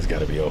like, somebody's got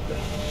to be open.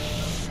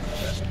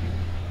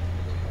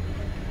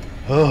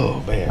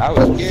 Oh, man. I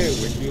was scared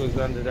when you was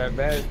under that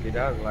basket.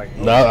 I was like,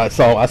 oh. No, I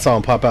saw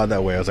him pop out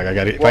that way. I was like, I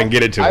got it. If I can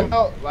get it to him. I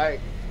know,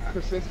 like,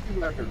 since he's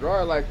like a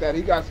guard like that,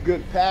 he got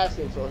good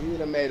passing, so he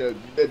would have made a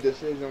good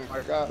decision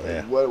like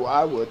what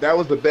I would. That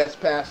was the best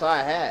pass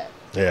I had.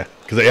 Yeah,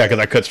 because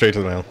I cut straight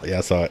to the man. Yeah,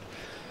 I saw it.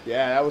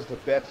 Yeah, that was the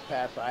best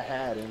pass I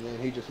had, and then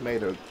he just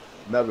made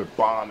another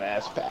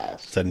bomb-ass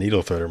pass. It's that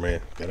needle thrower, man.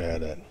 Gotta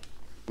have that.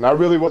 And I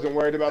really wasn't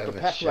worried about the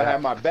That pass. was I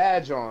had my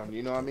badge on,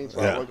 you know what I mean? So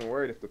Yeah. I wasn't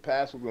worried if the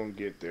pass was going to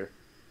get there.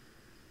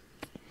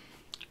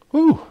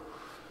 Woo!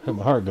 Had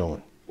my heart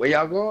going. Where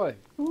y'all going?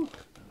 Who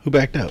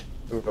backed out?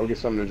 Go get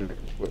something to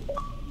drink.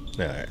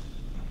 Yeah, all right.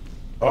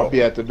 I'll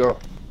be at the door.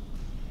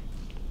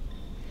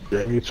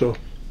 Yeah, me too.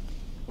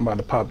 I'm about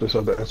to pop this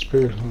other SP.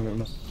 I don't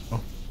know.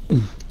 The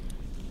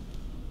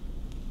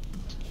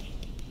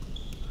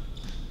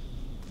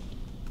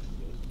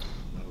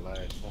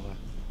last one.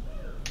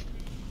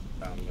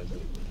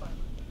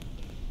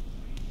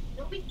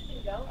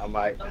 I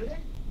might.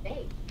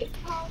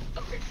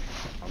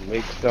 I'll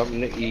make something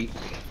to eat,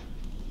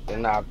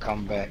 then I'll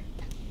come back.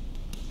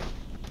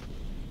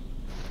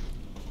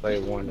 Play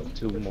 1 or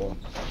 2 more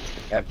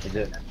after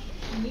this.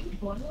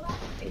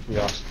 If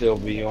y'all still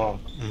be on.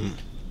 Mhm.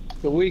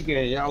 The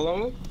weekend, y'all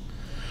on?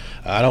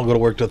 I don't go to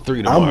work till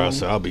 3 tomorrow,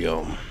 so I'll be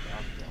home.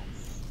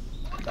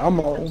 I'm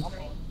on.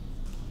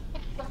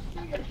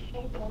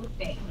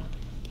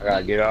 I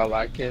gotta get all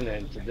I can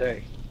in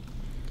today.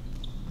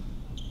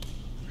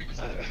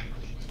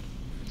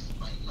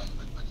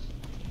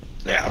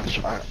 Yeah,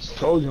 I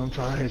told you I'm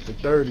trying to hit the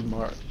 30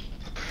 mark.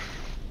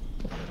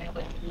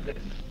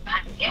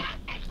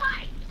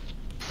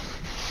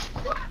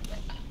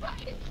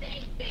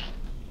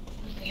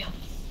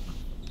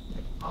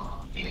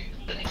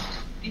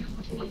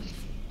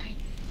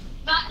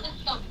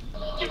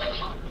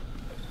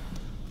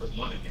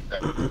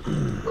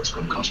 What's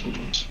going to cost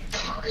me?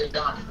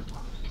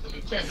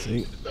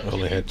 See, I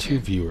only had 2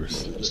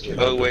 viewers.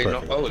 Oh wait,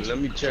 no. Oh, let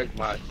me check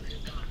my.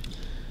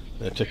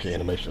 Yeah, check your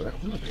animation.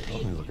 Let me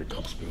look at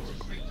Coop's bill real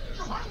quick.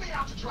 Oh,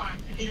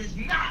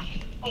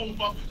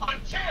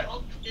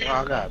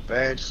 I got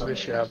bad. Where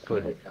should I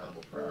put it?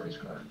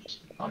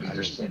 I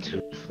just did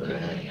 2 for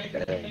that.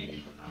 That ain't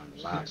even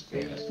unlocked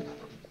yet.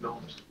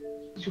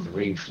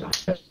 3 for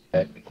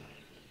that.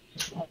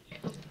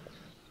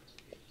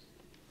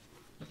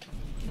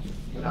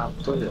 I'll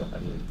put it. I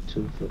mean,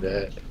 2 for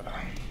that.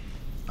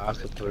 I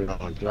could put it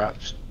on drop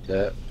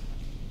step.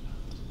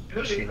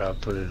 Or should I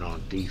put it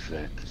on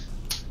defense?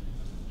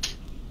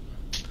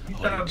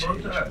 Let me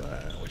change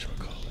which one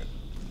call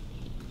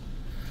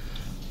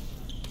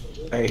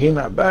it. Hey, he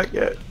not back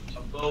yet.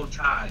 A bow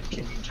tie.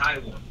 Can you tie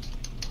one?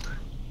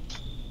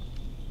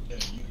 Yeah,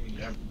 you need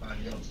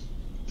everybody else.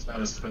 It's not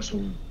a special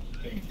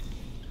thing.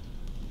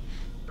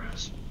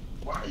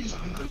 Why are you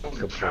sleeping on the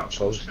Could put couch?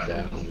 post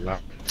down,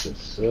 lock to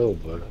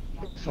silver.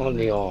 It's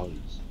only on.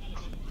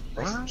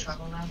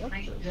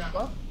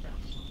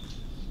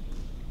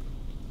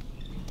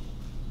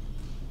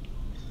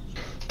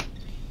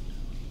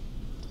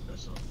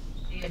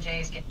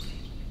 Yeah,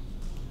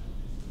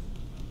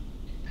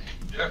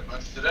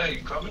 that's today.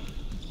 You coming?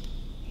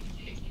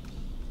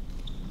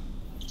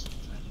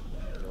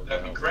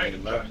 That'd be great.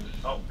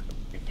 Oh.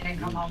 Didn't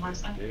come home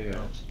last night?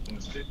 Yeah.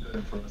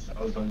 For us,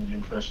 I was under the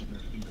impression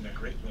that even that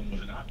great one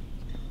was not.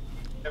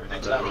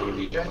 Everything's out with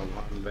DJ.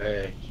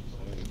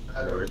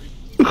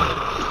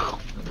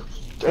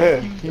 Yeah,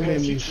 he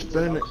made me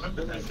spin it.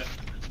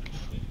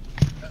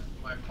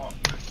 My fault.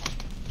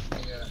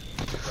 Yeah.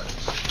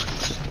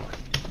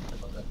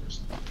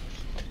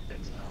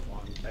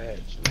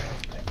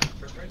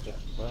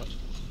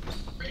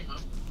 Great, huh?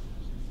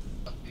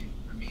 The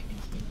remaining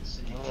in the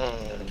city.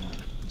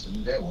 It's a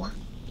new day, Warren.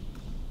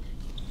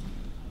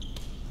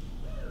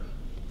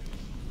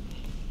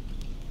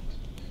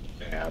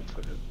 Yeah, I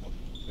put it.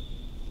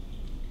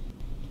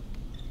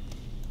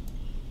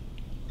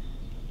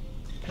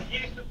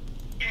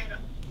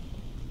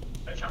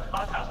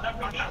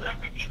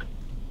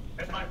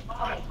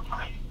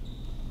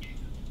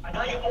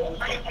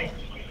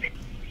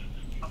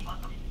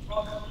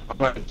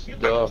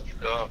 Duh.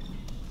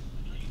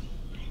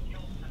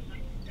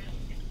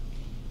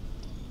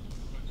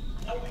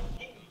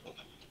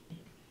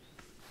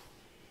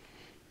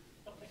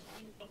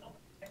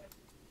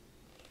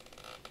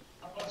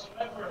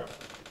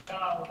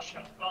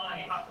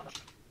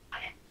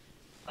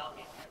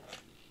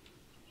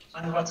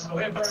 And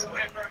whatsoever,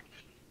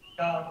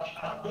 God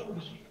shall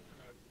lose.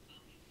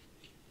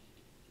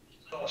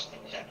 Lost in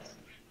death.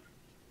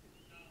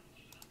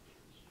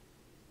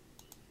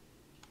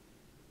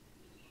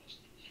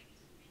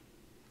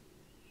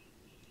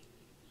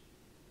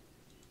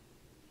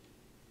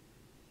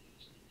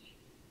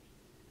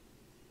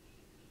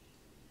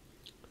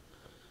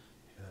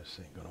 This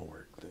ain't gonna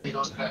work. He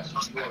goes back to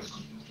yours.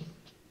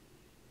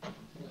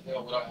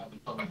 What I have in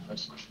front of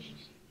me.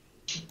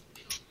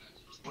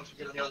 Once you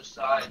get on the other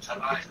side, it's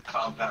time to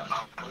compound.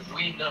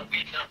 We know.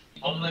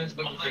 Homeland's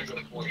looking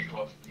for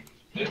you.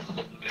 This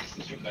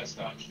is your best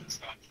option.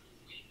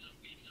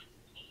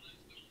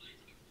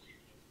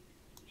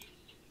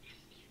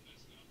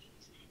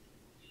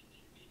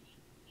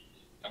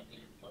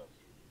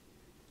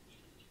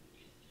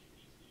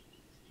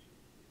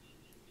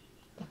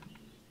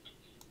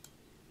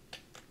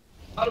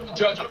 How do we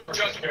judge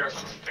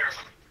Harrison?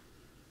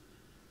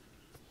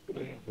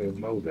 We'll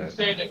know that.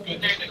 Say that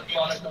good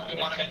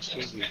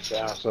intentions. You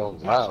sound so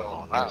loud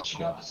on that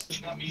shit.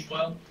 Not me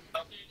well.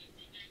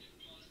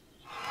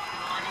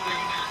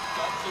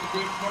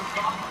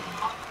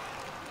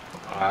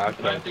 I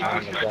can't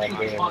find the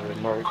goddamn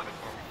remote.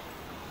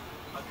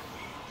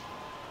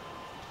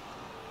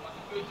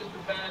 Good is the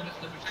bad,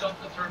 there's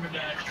self-determined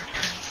action.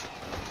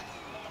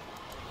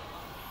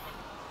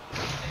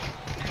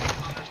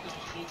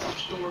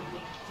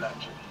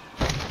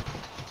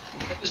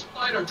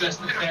 Despite our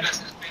best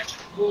intentions,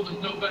 the world is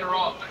no better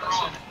off.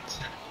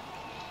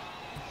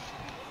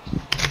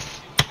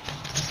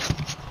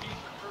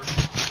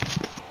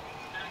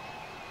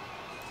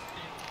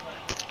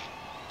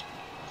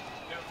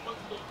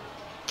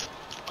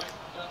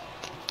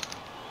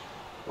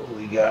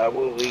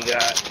 What we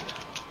got?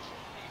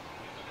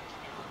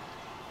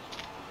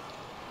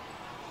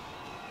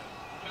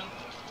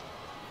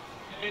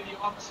 Today, the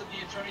Office of the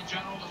Attorney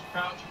General is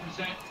proud to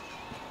present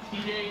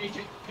DA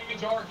Agent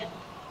Page Arkin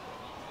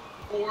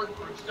Award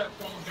for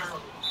exceptional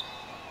heroism.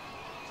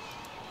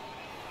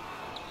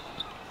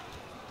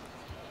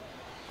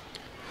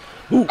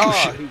 Ooh,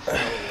 shit. He's so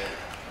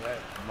that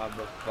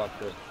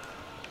motherfucker.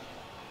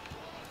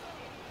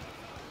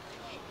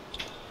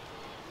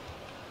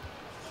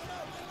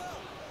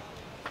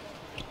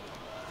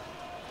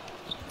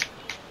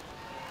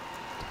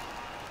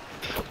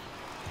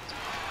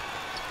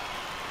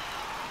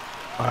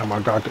 I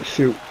got to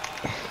shoot.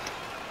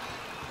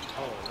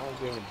 Oh, don't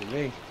give it to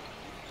me.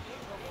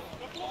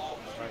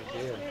 Right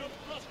there.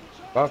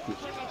 Bucket.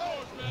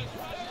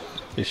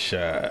 Good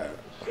shot.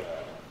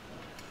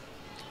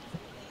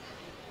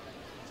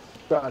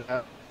 Good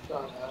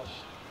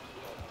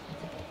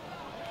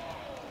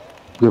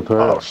pass.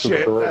 Oh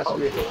shit, that's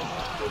it.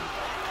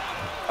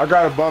 I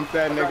gotta bump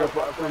that nigga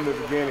from the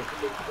beginning.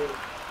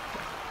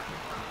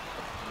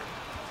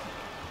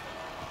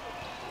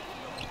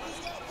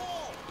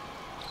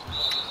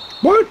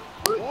 What?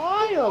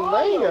 Why a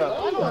layup?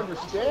 I don't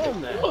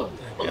understand that.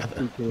 Yeah,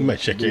 you might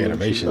check your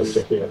animations.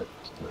 I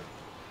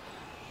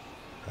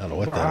don't know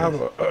what I that have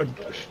is.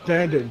 a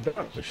standard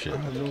dunk. Oh, shit. I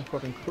have no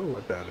fucking clue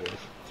what that is.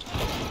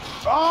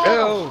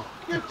 Oh,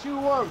 get you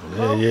one,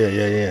 bro.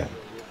 Yeah.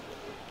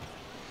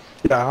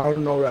 Yeah, I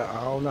don't know that.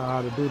 I don't know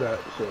how to do that.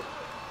 So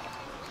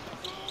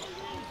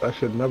that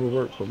should never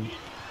work for me.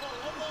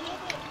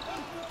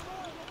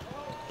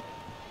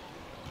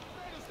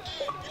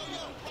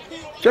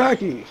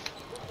 Jackie.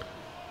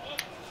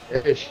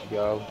 There she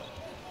go.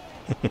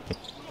 The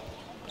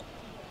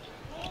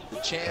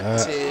champ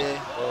is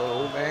here.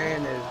 Oh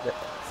man, is that?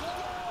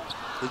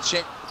 The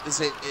champ is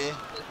here.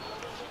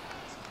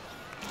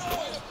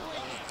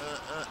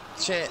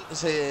 Champ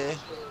is here.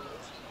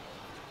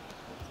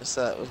 What's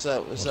up?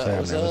 What's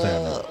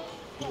happening?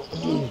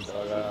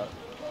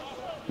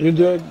 You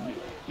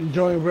You're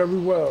doing very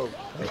well.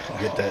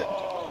 Get that.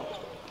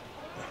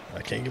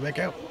 I can't get back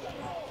out.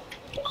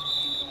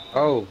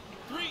 Oh,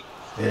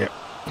 Yeah.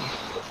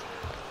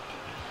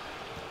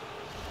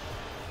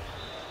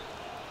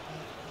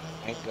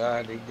 thank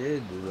God they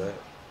did do that.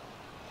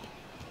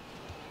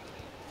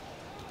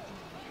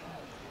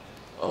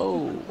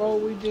 Oh. Oh,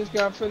 we just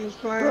got finished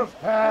playing.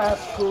 Good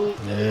pass, cool.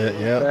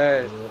 Yeah.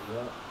 Bad.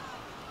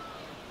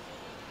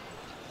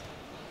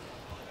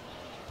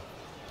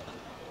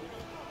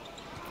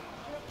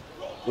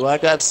 Do I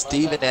got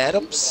Steven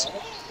Adams?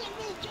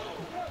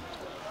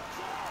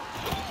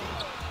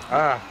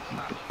 Ah,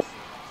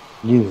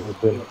 You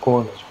have been the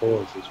corners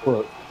fast as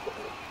fuck.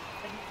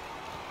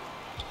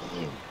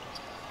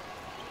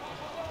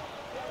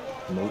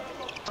 Nope.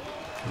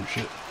 Oh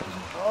shit.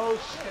 Oh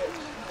shit.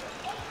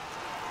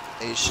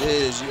 Hey,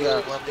 Shiz, you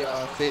gotta run me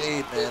my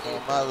fade, man,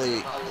 on my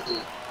league.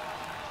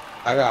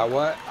 I got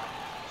what?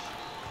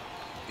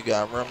 You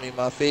gotta run me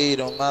my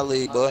fade on my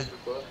league, boy.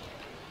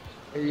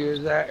 Where you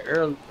was at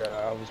earlier?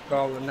 I was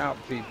calling out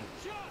people.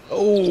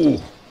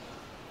 Oh.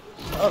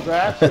 That was an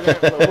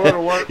accident, but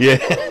it'll work. Yeah.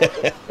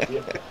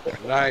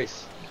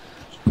 Nice.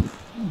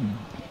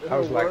 I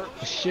was like,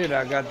 shit,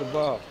 I got the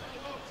ball.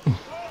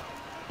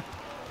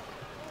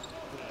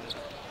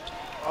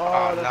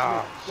 Oh, that's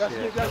nah, me. That's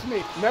shit. me. That's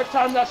me. Next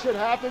time that shit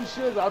happens,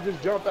 shit, I'll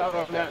just jump out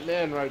on that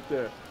man right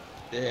there.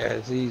 Yeah,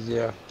 it's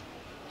easier.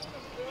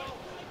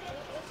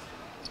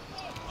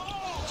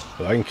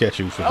 Well, I can catch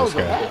you for That this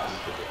was a guy.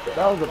 pass.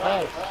 That was a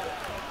pass.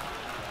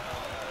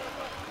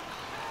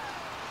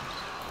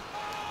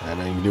 I had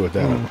nothing to do with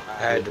that one. I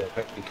had to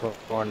pick the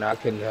corner. I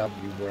couldn't help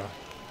you, bro.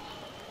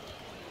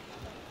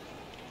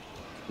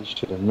 You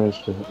should have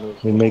missed it.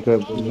 We make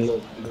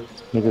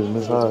niggas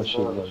miss our shit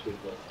like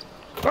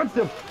Punch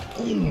him.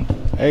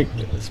 Hey,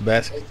 it's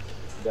basket.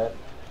 That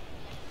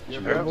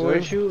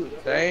boy shoot.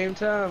 Same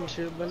time.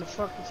 Should have been a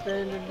fucking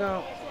standing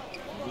dunk.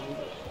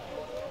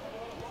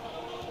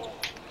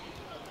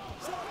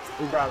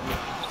 He got me.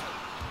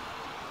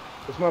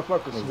 This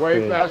motherfucker's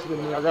way faster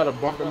than me. I gotta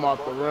bump him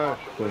off the run.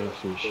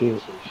 fast as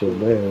shit. So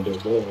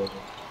bad.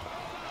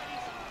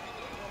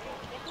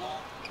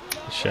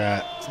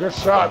 Shot. Good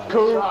shot,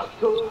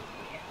 cool.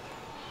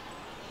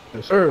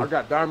 Yes, sir. I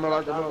got diamond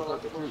like a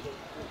motherfucker too.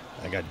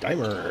 I got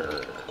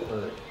Dimer.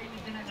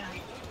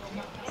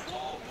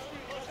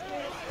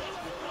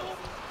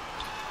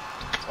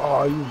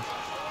 Oh, you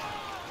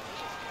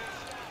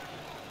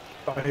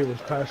thought he was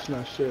passing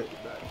that shit.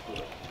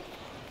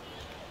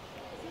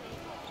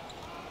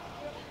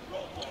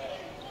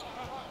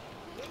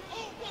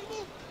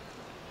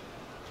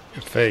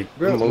 You're fake.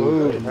 Good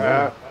move,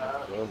 man.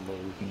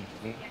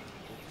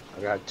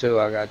 I got two.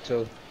 I got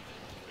two.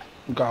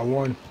 Got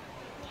one.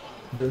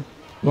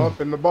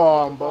 Bumping the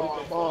ball,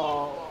 bump the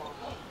ball.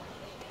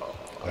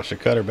 I should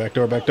cut her. Back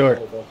door, back door.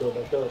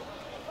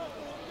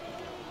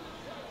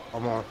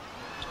 Come on.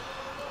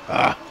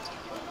 Ah.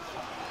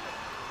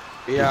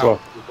 Yeah.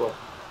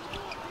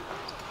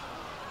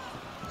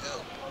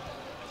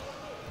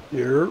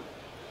 Here.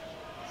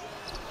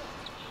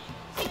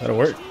 That'll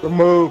work. Good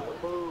move.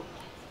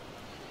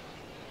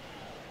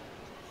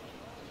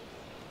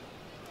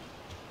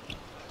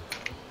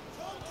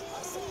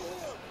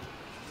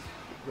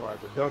 You'll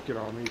have to dunk it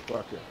on me,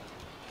 fuck it.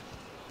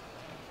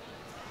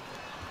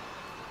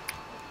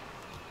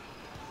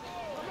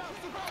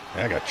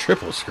 I got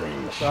triple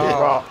screen. Shit.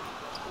 Oh.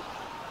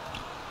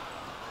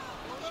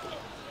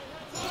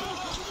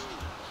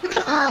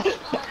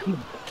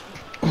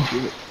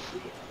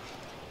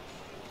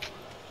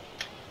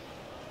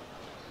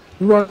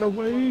 Run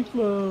away,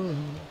 love.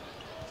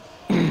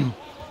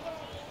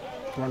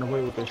 Run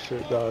away with that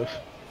shit, guys.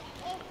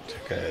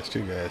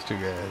 Two guys.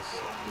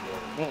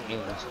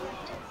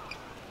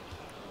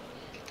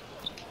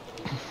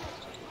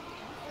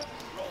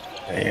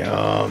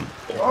 Damn.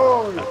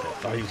 Oh, I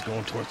thought he was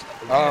going towards the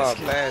Oh,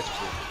 basket.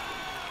 basket.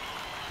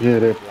 Yeah,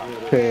 that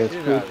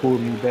pass pulled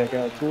me back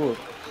out to it.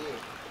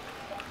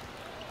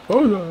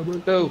 Hold on, bro.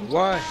 2,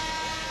 1.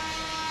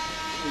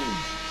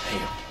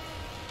 Damn.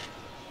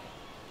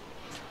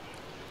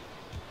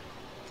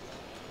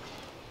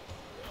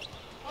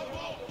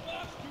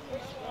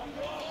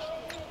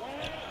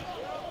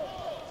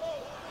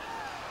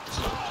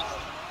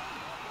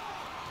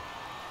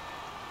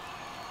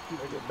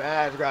 nigga,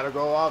 badge gotta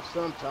go off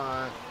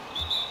sometime.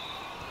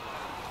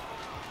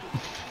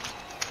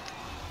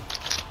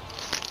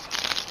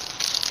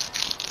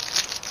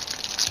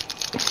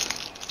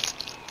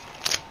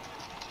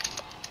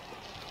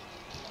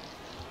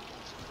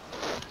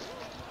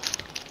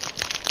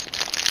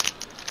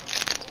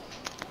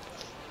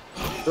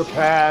 Good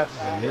pass.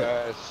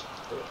 Guys,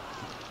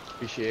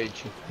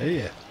 appreciate you. Hey,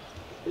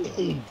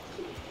 yeah.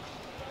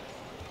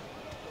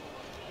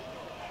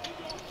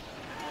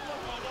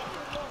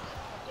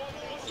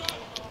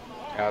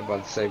 I was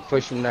about to say,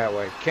 push him that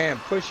way. Cam,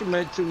 push him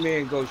into me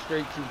and go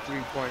straight to the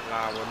 3-point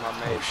line with my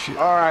man. Oh, shit.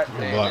 All right,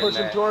 Good block. push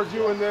him towards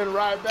you and then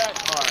right back.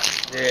 All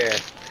right. Yeah.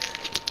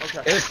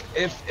 Okay.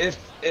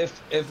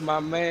 If my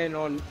man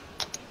on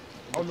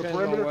On the depends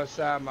perimeter? on what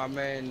side my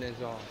man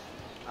is on.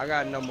 I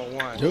got number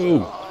 1.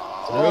 Dude.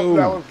 Oh,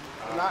 that was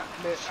not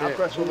meant. I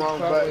pressed the wrong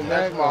button.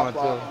 That's my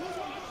fault.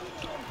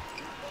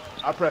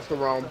 I pressed the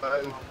wrong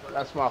button.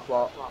 That's my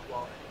fault.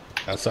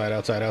 Outside,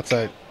 outside,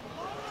 outside.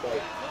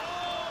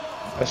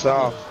 That's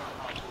off.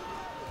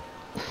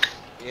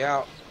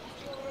 Yeah.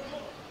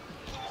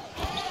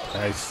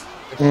 Nice.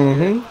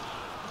 Mm-hmm.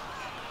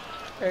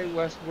 Hey,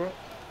 Westbrook.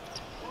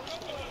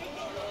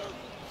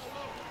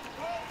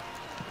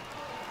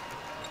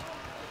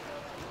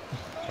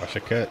 Watch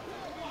the cut.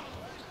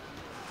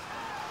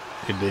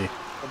 Good D.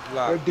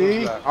 Good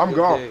D. I'm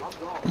gone.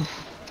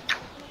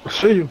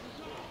 See you.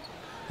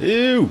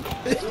 Ew.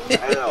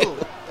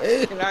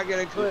 Can I get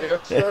a clip?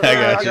 Yes, sir. I got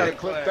I you. gotta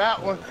clip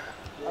that one.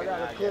 I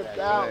gotta clip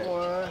that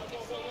one.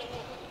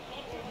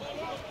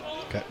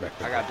 Cut back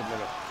I there. got the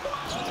middle.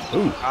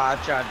 Ooh. I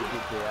tried to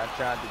get there. I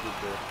tried to get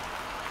there.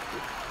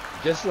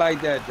 Just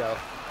like that, though.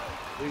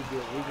 We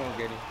good. We gonna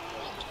get him.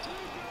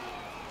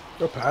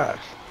 Good pass.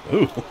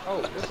 Ooh.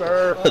 Oh, Yes,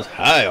 sir. That's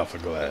high off the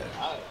glass.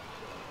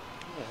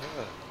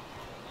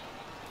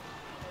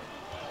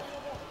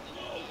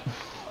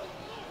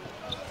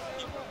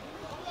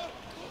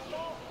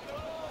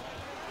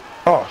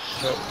 Oh,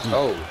 shit.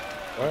 Oh,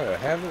 where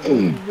haven't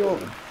we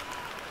doing?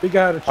 We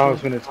got it. I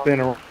was gonna spin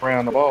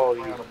around the ball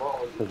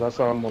because I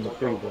saw him on the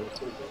free,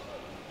 but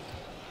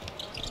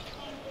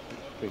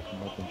pick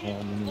him up in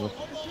time anyway.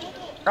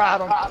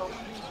 Got him.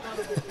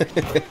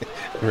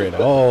 Ran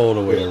all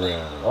the way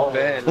around.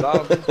 Bad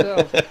lost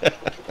himself.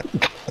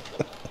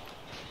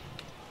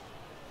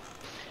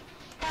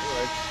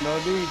 No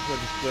need for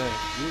the spin.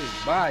 You was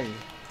buying.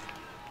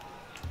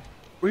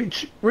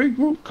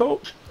 Regroup,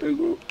 coach.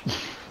 Regroup.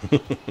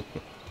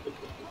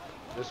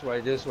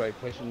 This way.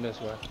 Push him this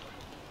way.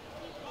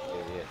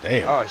 Yeah.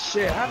 Damn. Oh,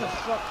 shit. How the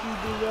fuck you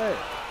do that?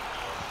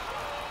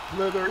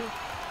 Slithery.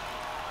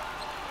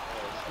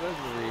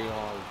 Slithery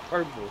on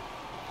purple.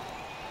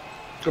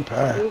 Good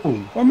pass.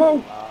 One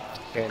more.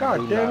 Can't God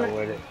do damn nothing it.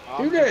 with it.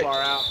 I'm Do too that.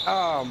 far out.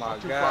 Oh, my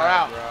Too God, far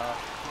out.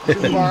 bro.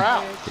 Too far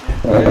out.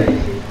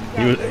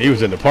 He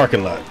was in the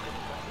parking lot.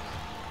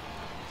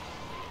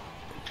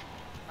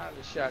 I'd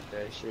have shot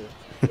that shit.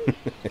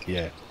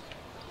 Yeah.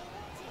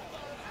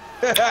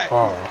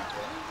 Oh.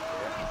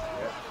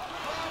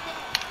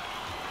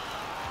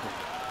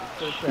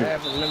 Supposed to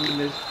have a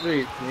limited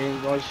street. You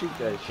ain't gonna shoot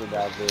that shit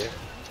out there.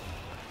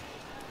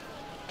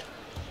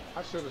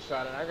 I should have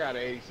shot it. I got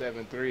an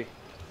 87.3.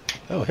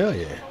 Oh, hell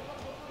yeah.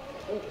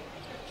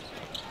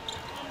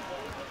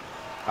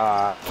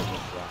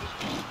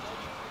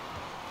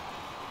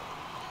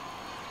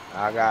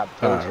 I got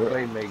post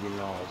playmaking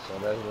on, so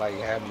that's like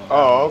having.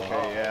 Oh,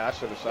 okay. Yeah, I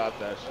should have shot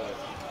that shit.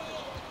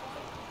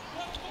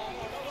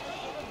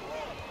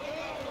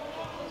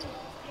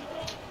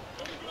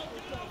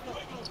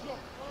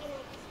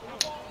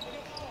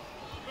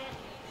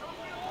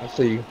 I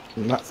see you.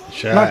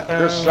 Shot.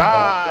 Good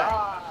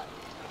shot.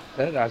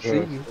 That I see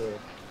you.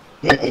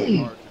 We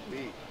hard to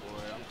beat,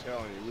 boy. I'm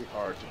telling you, we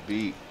hard to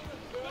beat.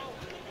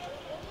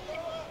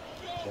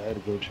 I had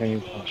to go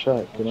change my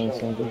shot. Get on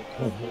something.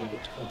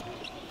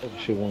 That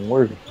shit wasn't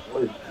working.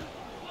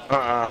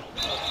 Oh,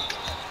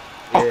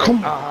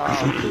 come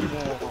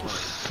on.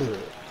 Bullshit.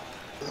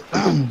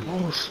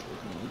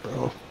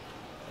 Bro.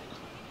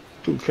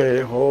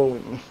 2K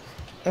hold.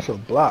 That's a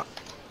block.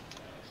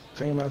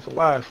 Same as the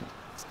last one.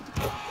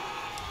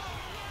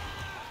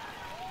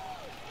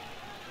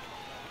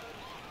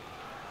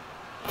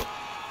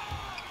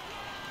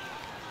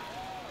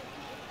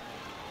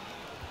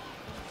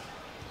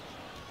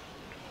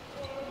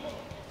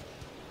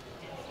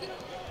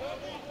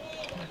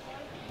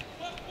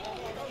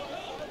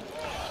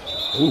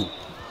 Ooh.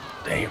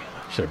 Damn.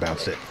 Should have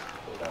bounced it.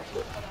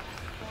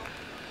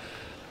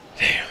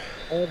 Damn.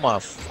 Oh my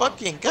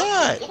fucking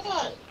god!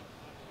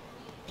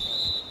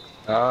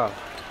 Ah.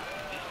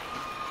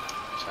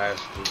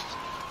 That's good.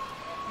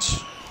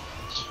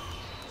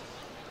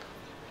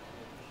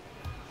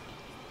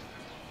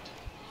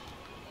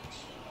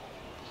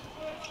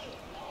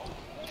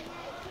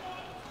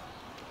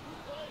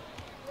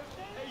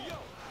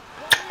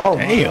 Oh,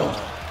 Damn.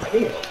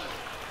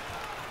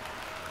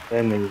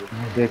 That nigga,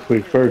 that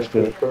quick first.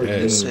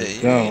 Yeah. Say,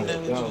 you ain't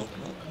never Down.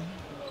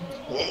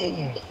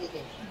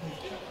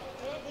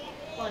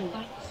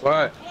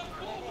 What?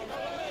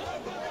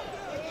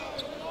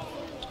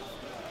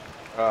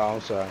 Oh,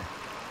 I'm sorry.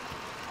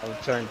 I'll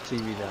turn the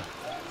TV down.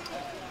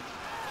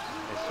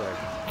 That's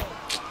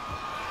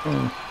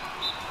right.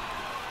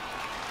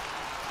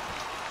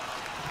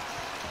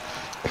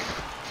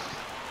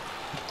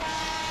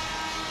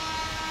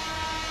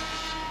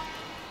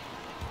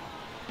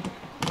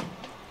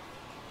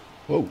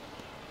 Whoa.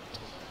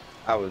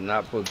 I was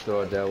not supposed to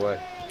throw it that way.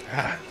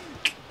 Ah.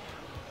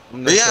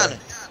 I'm not Rihanna.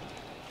 sorry.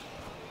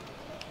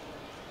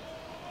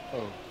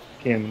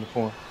 Cam in the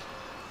corner.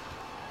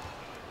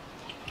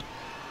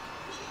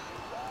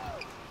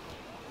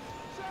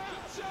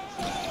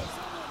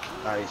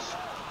 Nice.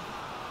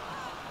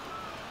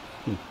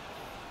 You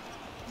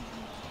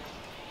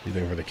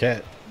looking for the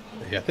cat?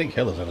 Yeah, I think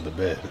Hella's under the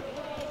bed.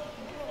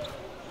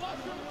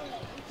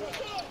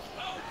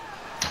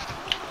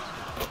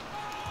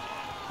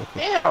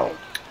 Damn.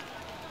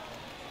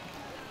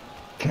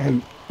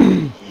 Can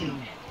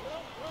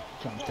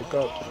trying to pick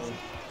up.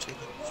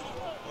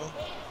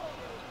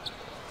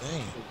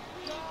 Dang.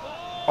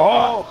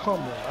 Oh, come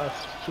on.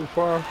 That's too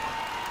far.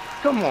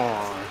 Come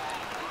on.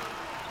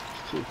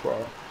 It's too far.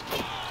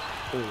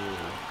 Ooh.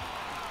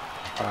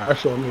 Alright,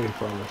 that's on me,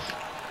 fellas.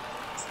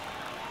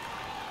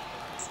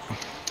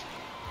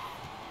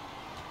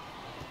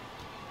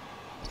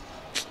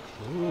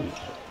 Ooh.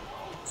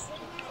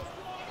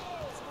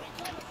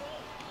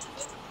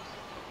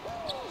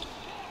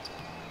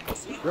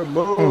 Good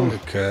move.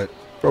 Good cut.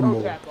 Good Toe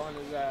move. tap on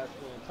his ass,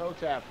 man. Toe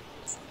tap.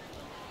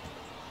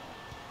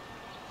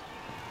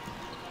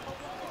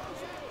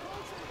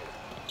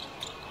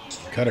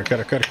 Cutter,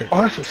 cutter, cutter, cutter.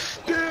 Oh, that's a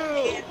steal.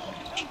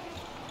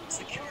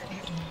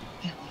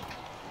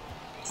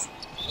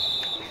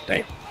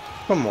 Damn.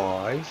 Come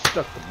on. He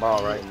stuck the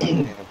ball right in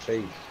my damn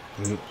face.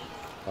 Mhm.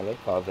 Oh, they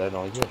called that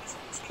on you.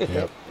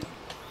 Yep.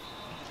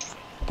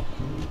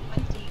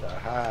 The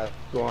high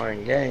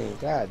scoring game.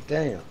 God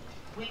damn.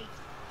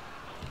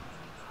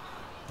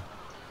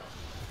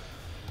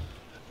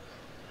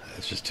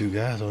 That's just two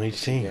guys on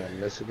each team. Yeah,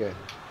 miss again.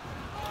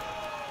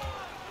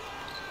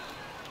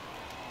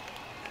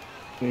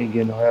 We ain't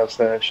getting no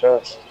outside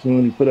shots. We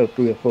only put up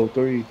 3 or 4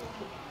 threes.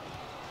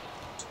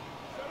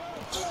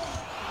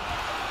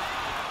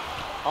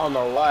 I don't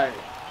know why.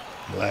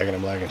 I'm lagging,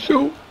 I'm lagging.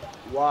 Shoot.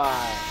 Why?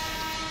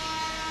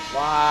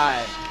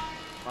 Why?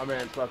 My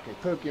man fucking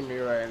cooking me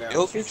right now.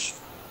 Jokic?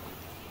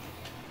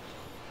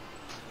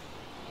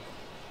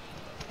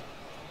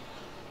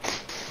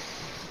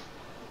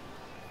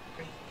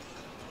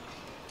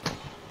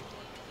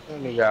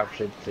 Only got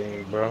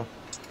 15, bro.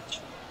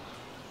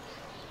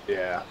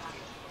 Yeah.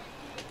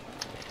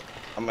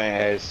 My man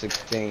had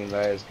 16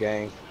 last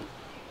game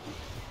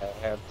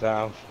at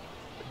halftime.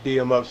 D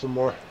him up some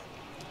more.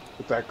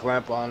 Put that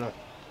clamp on him.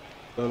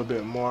 A little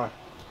bit more.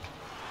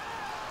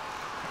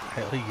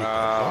 Hell, he get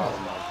Oh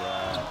my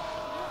god.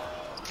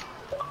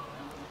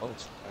 Oh, Man,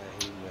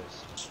 he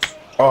missed.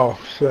 Oh,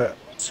 shit.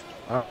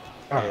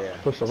 Yeah.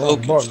 Push the wrong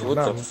Jokic, button what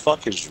now. the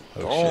fuck is you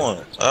Oh,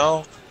 doing,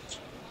 Al?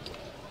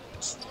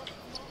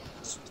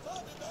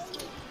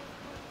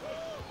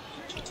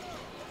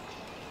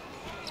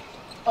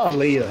 Oh,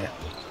 Leah,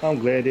 I'm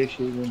glad this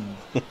shit went.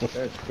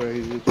 That's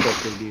crazy.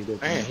 Fuck they did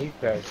that. Man, he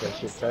passed that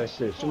shit. That's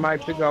it.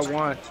 Somebody pick up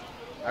one.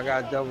 I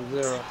got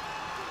 0-0.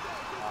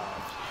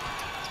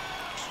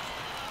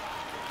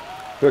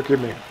 Look at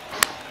me.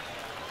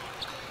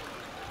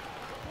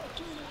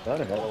 All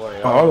the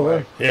way. all the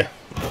way. Yeah.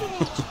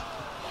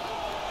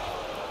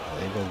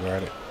 They ain't gonna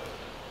guard it.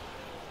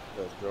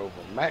 Just drove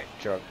a Mack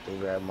truck through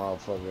that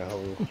motherfucking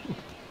hole.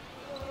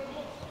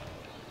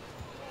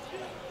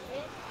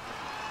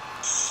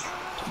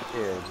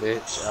 Yeah,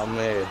 bitch, I'm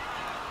mad.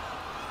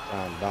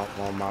 Trying to dunk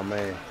on my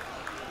man.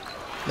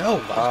 No,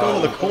 let's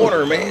go to the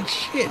corner, man.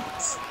 Shit.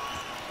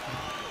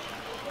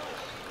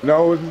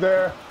 No, it's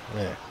there.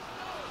 Yeah.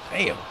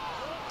 Damn.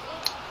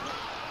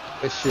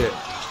 Good shit.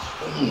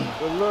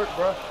 Good look,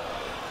 bro.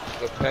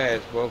 Good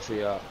pass, both of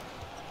y'all.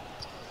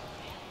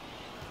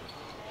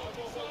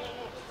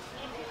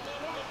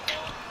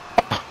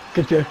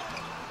 Get there.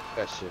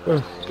 That shit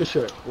right there. Good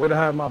shit. Where the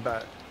hell am I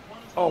back?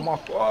 Oh, my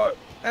fault.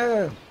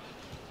 Damn.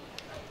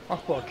 My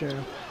fault,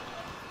 Cam.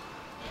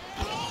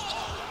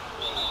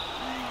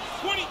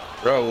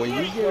 Bro, when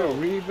you get a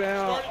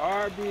rebound,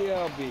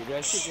 RBLB,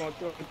 that shit gonna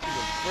throw it to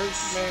the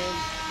first man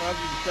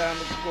probably the time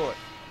of the court.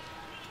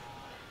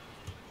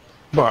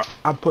 But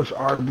I push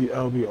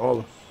RBLB all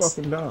the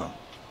fucking down.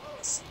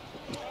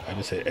 I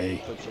just hit A.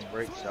 Put your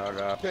brakes out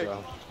up, Pick.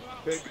 so.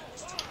 Pick.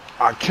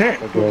 I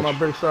can't I put got my you.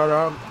 brakes out.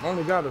 I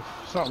only got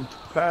something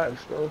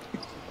past, though.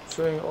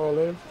 Saying all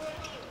in.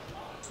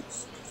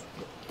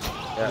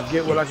 Yeah.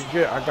 Get what I can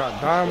get. I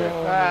got diamond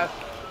on. Pass.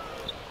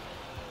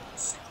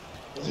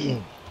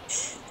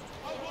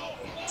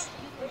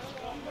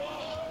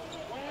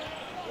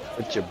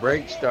 Put your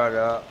brake start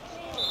up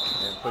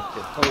and put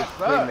your post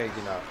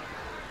playmaking up.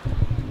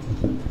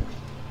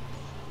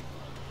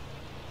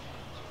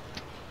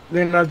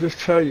 Then I just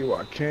tell you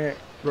I can't,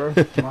 bro.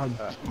 My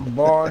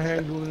ball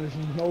handling is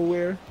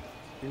nowhere.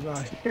 You're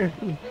not hearing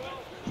me.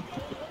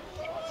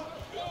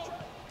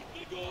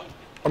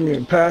 I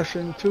mean,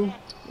 passing too.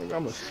 Nigga,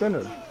 I'm a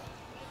center.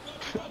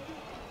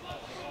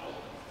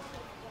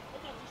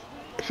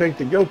 This ain't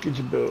the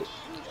Jokic build.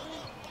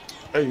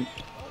 Hey,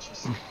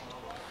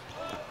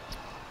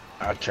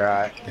 I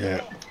tried.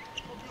 Yeah.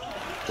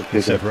 Pick He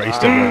up. stepped right in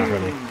front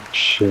of me.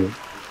 Shit.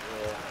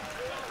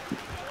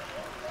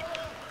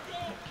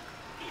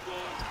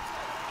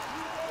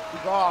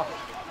 He's off.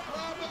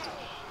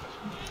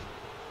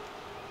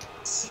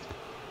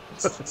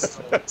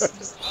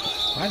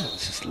 Why is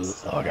it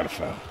just... Oh, I got a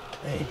foul.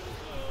 Hey.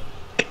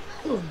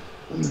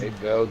 They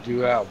bailed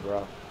you out,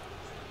 bro.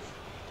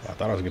 I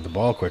thought I was going to get the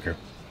ball quicker.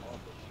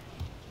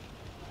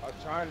 I was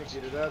trying to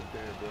get it up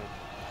there, bro.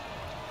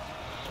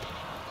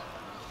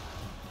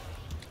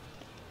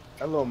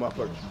 That little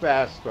motherfucker's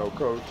fast, though,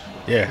 coach.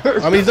 Yeah.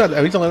 I mean, he's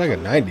only like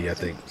a 90, I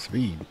think,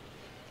 speed.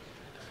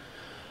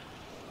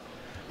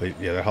 But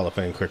yeah, that Hall of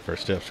Fame quick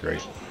first step's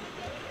great.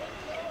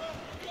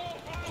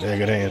 Yeah,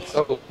 good hands.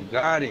 Oh,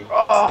 got him.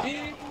 Oh,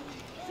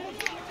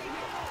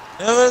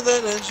 Never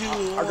let you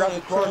I got the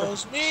wanna corner.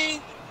 cross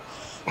me.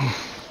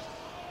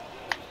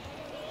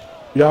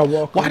 Y'all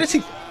welcome. Why does he?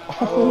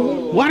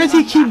 Oh. Why does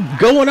he keep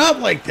going up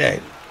like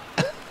that?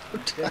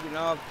 Taking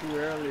off too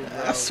early,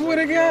 bro. I swear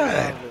to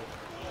God.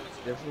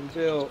 Different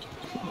build.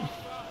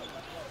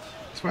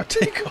 That's why I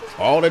take off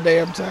all the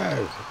damn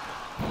time.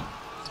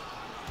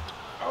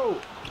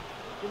 Oh,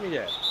 give me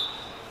that.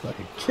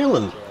 Fucking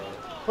killing.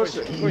 Push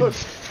it.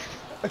 Push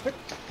it.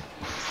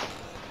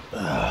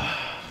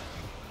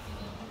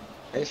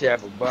 They should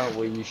have a button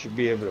where you should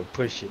be able to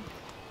push it.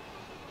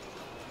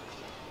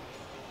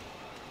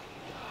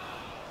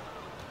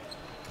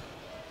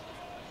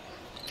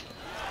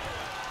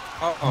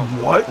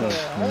 What? What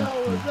the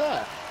hell was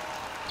that?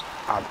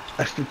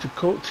 That's the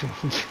coach.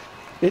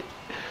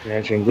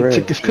 Catching He grass.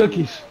 took his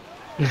cookies.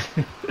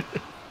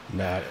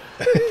 Nah,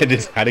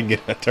 I didn't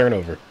get a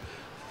turnover.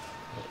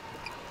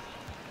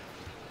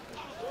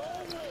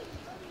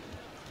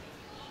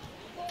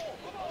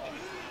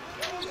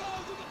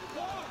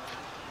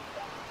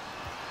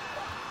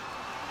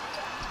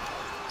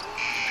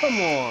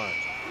 Come on.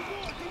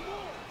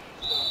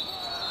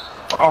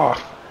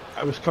 Oh,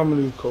 I was coming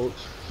to you, coach.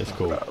 It's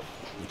cool.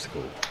 It's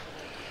cool.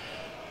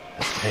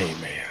 Hey,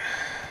 man.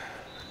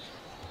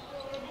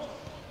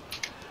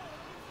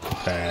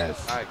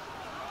 Pass. Nice.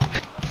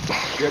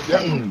 Yep,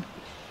 yep.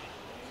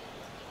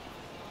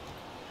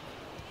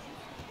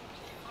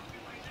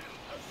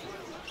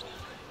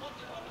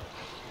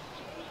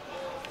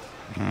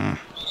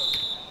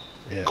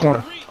 Yeah.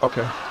 Corner.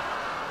 Okay.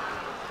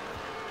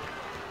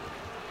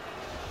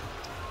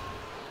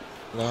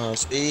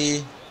 Lost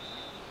me.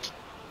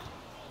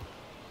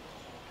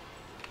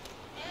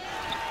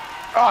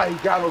 Oh, he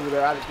got over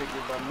there. I didn't think he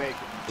was gonna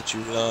make it. But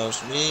you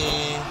lost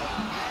me.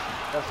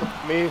 That's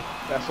on me.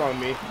 That's on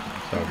me.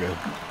 It's all good.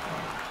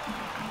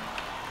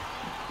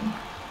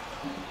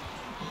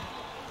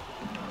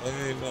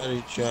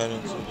 Everybody tried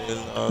until they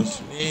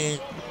lost me.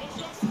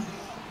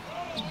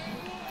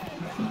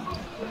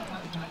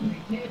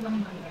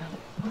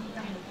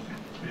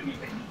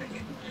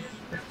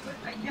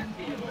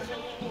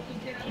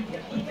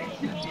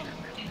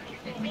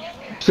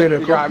 Say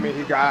that, He coach. got me.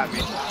 He got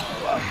me.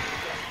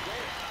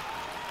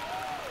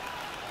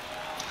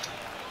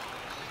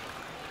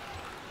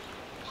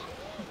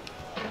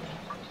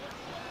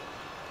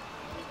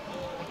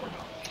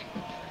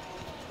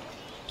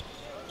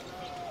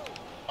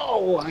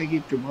 Oh, I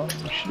get the wrong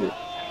shit.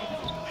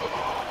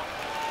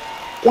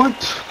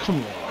 What? Come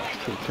on.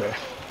 Okay.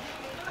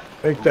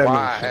 Make that Why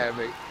make sense. have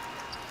it?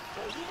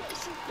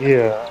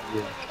 Yeah,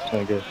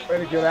 I guess. Way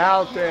to get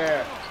out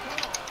there.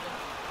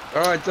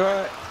 All right, all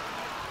right.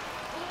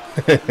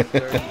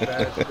 Dirty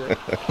bastard.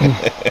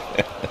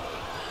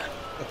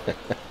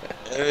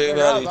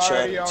 Everybody I was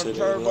tried already on until they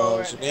turbo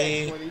lost and me.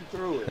 X when he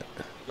threw it.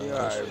 You Lost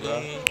alright,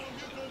 bro. me.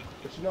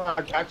 But you know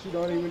I got you.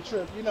 Don't even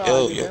trip. You know Yo,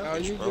 I do. yo, Oh,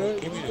 you bro, good?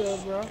 give You me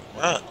good, the bro?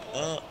 rock.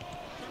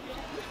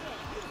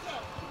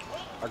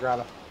 I got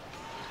her.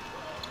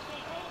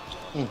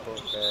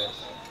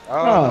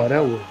 Oh, that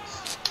was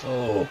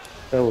Oh,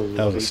 that was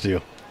that was a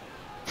steal.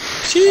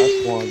 I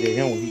swung at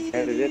him when he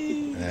had it at the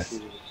Yeah.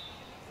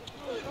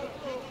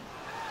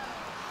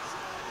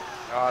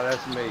 Oh,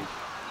 that's me.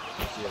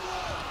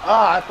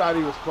 Ah, I thought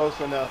he was close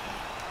enough.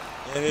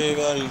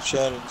 Everybody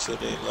tried until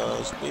they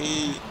lost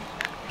me.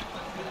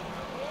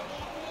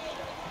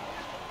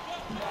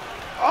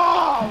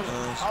 Oh,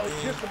 Lost I was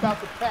me. just about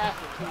to pass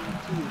it to you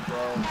too,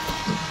 bro.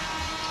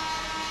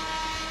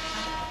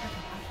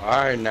 All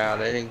right, now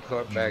they didn't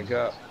cut back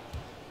up.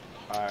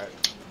 All right.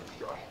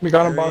 We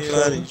got him by Everybody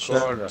 7.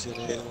 tried until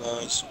they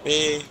lost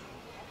me.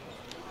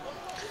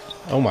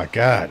 Oh my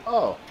God.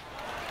 Oh,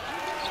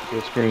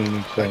 the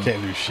screen. I So.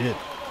 can't do shit.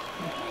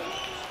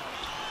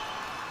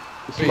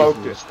 he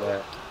smoked it. Missed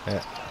that.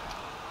 Yeah.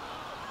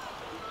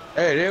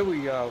 Hey, there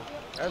we go.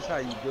 That's how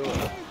you do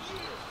it.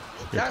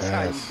 That's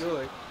how you pass. do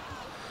it.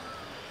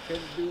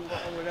 Couldn't do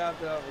one without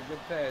the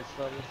good pass,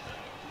 fellas.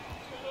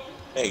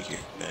 Thank you,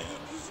 man.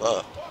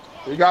 Fuck.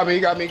 He got me. He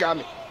got me. He got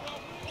me.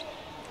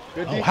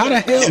 Good Oh, how the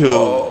defense. hell?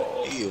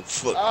 Oh, you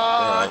fuck.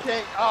 Oh, I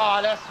can't. Oh,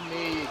 that's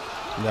me.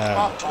 Nah.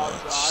 Oh,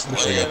 oh, I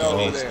Wish I played got the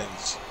over ball. there.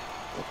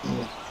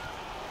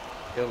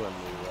 Killing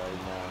me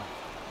right now.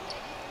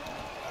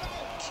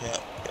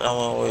 Can't get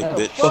on my way, Hell,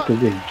 bitch. fuck. Fucker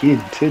just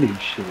getting to this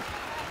shit.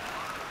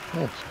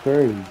 That's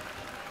crazy.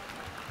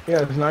 He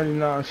has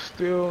 99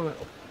 still,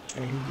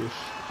 and he just,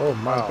 oh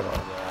my Oh,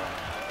 God. God.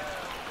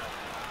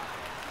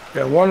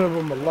 Yeah, one of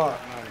them a lot.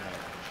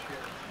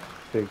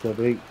 Picked up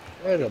 8.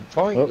 Hey, the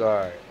point Oh.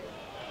 guard.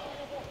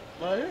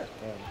 Right here.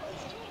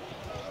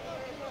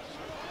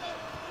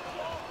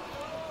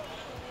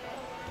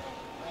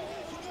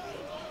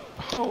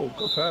 Oh,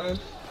 good pass.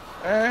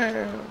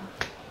 And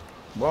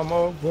one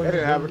more. They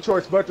didn't have a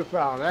choice but to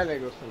foul. That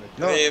nigga was from the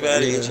dunk.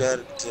 Everybody Yeah. tried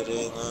until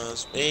they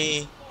lost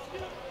me.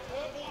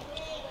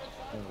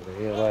 What the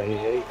hell I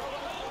hit 8.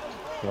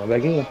 Going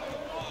back in.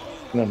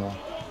 No.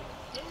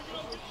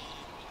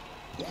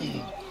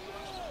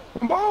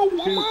 Come on,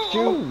 come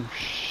Shoot, on.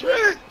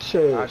 Shit, I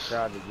chest.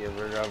 tried to get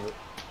rid of it.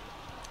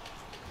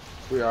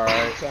 We all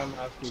right. Something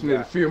else we Just need a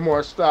got. few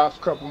more stops,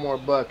 couple more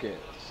buckets.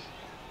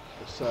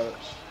 For such.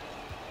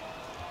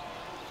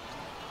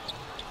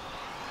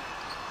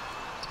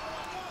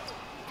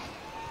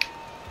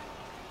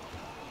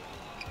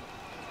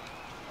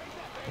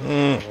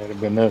 It'd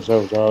have been us. That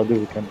was all I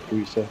did. Kind of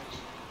 3 seconds.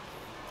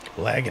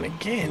 Lagging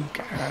again.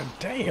 God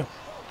damn.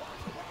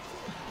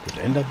 Could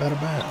end up out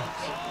of bounds.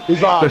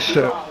 He's off. Good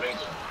shit.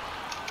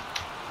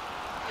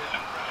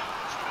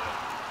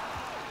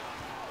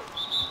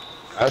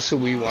 That's who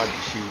we want to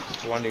shoot.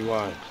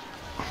 21.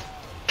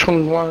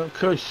 21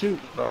 could shoot,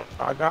 bro.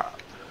 I got.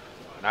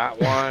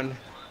 Not one.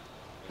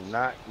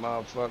 Not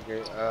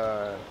motherfucking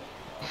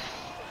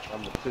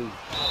number 2.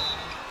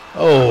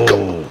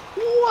 Oh.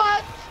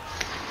 What?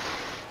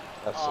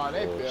 That's Oh, some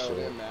they bailed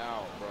bullshit. him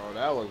out, bro.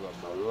 That was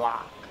a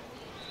block.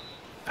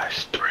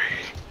 That's 3.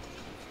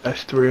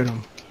 That's 3 of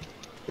them.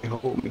 They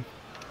hold me.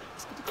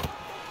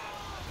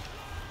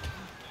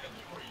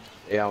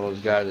 They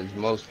almost got as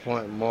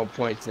more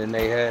points than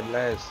they had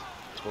last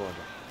quarter.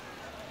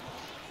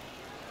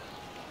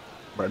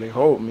 But they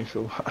hold me,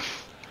 so.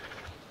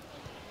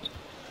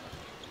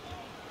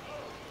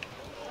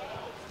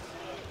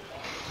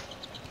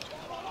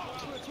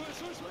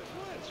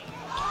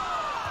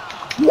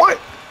 What?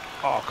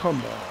 Oh, come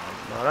on.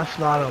 No, that's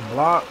not a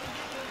block.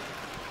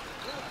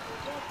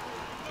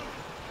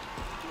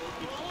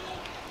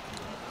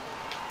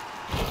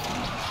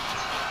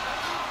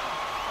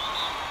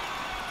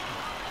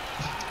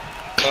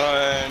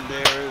 And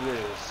there it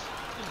is.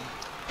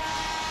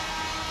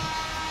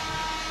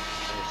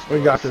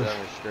 We got this.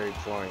 7 straight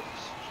points.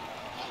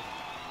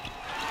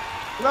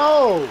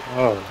 No!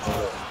 Oh,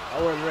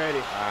 I wasn't ready.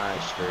 9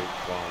 straight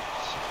points.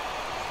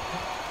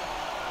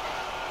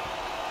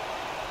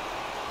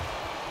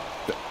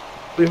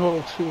 We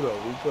hold 2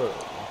 though. We good.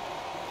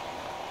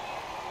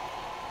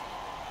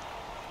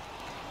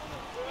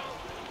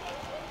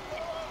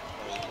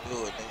 Do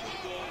it, nigga.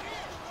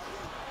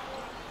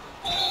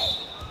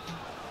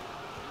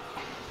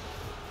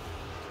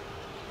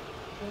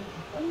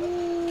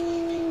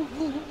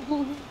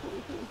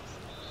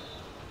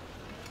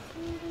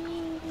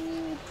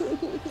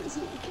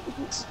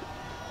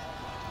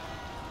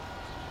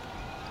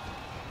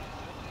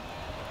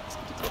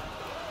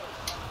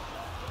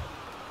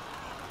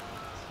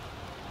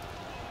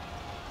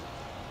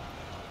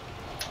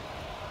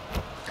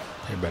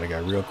 Everybody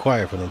got real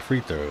quiet for them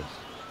free throws.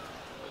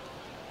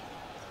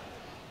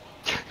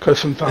 Cause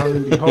sometimes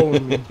they be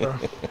holding me, bro.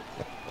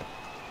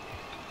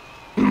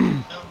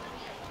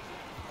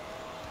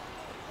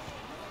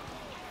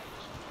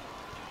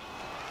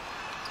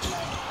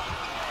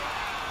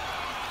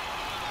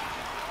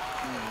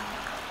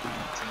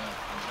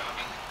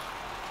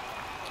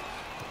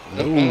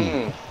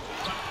 Mm-hmm.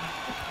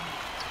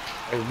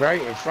 It's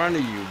right in front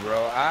of you,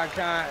 bro.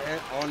 Icon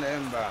on the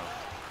inbound.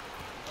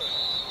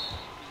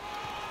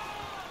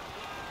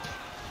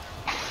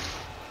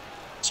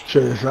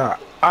 Shit, it's not.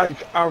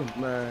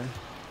 Man,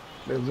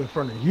 they was in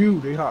front of you.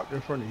 They hopped in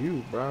front of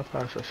you, bro. I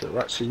passed that shit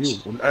right to you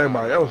when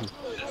everybody else is.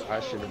 I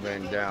should have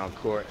been down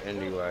court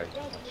anyway.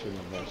 I shouldn't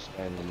have been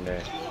standing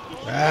there.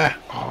 Ah.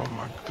 Oh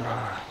my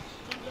god.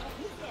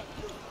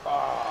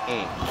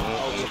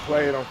 I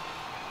overplayed him.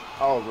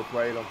 I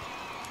overplayed him.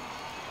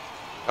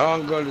 I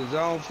want to go to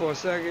zone for a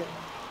second.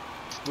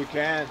 We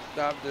can.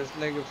 Stop this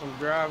nigga from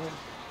driving.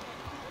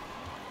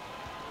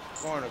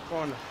 Corner.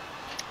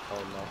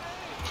 Oh no.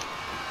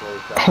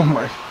 Oh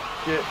my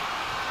shit.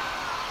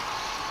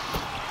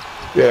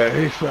 Yeah,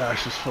 he's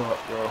fast as fuck,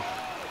 bro.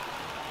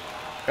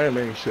 That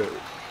ain't shit.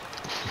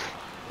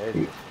 They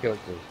just killed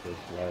us this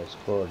last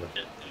quarter.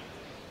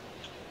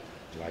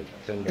 Like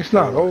 10 to It's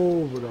not 4.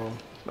 over though.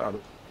 It's not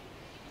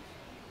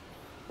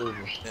over.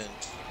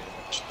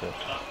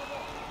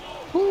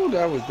 Ooh,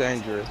 that was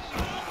dangerous.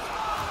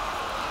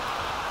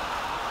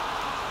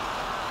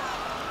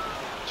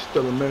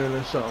 Still a minute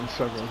and something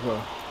seconds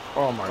left.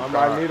 Oh my god.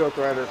 My needle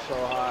thread is so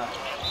high.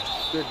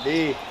 Good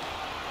D.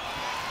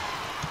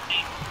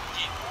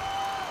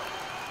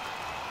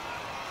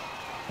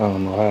 I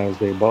don't know how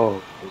they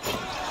ball.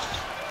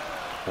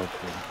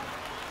 Okay.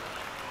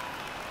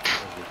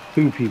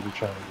 2 people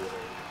trying to get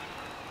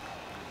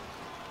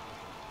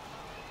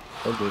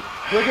over.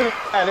 Look at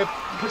that. It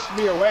pushed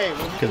me away.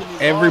 Because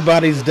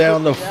everybody's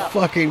down the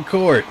fucking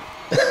court.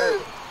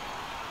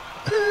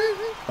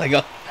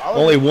 Like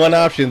only one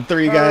option,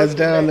 3 guys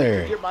down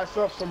there. Get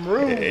myself some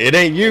room. It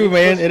ain't you,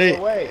 man.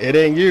 It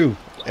ain't you.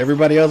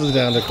 Everybody else is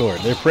down the court.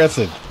 They're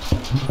pressing.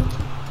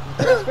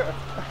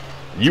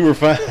 You were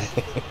fine.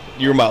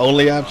 You were my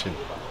only option.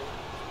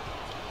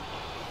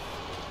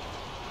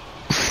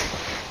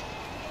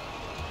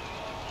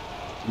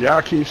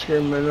 Y'all keep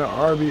screaming the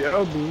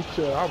RBLB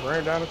shit. I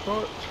ran down the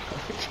court.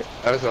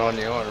 That's on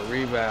the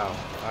rebound.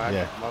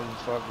 Yeah.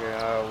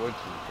 Motherfucking, what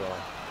you call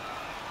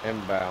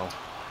inbound.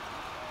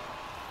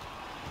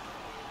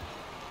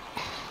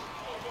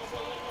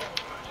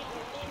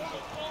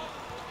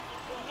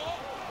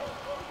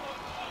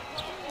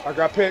 I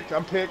got picked.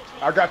 I'm picked.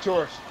 I got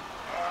yours.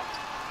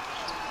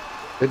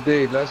 Good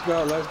D. Let's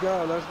go. Let's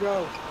go. Let's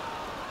go.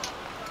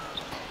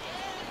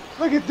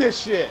 Look at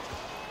this shit.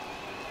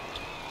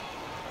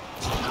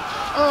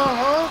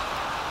 Uh-huh.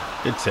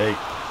 Good take.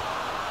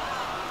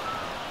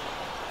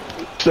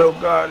 Still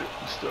got it.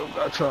 Still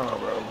got time,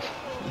 bro.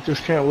 You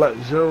just can't let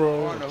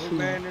zero. Corner. Who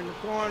man in the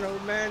corner?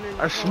 Who man in the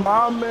corner? That's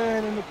my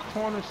man in the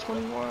corner. It's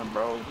 21,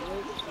 bro.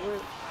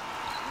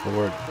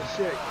 Forward. Good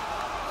shit.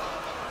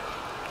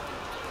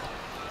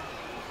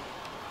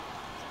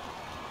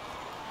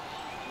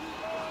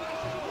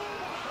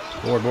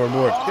 Board, board,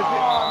 board. I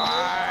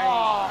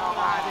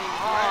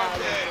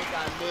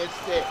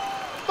missed it.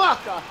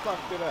 Fuck, I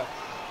fucked it up.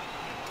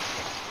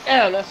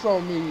 Damn, that's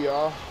on me,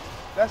 y'all.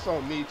 That's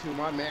on me, too.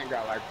 My man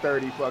got like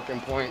 30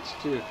 fucking points,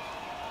 too.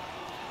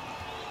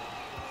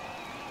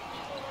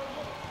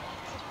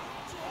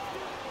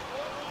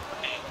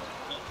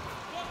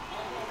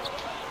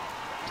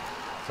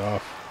 It's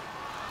off.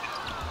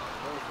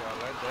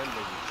 Let that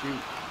nigga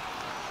shoot.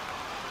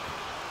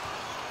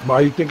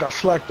 Why you think I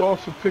slacked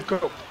off to pick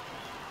up?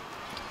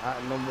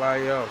 Not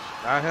nobody else.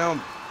 Not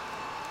him.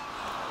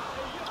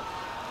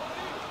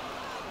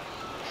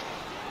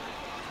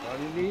 All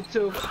you need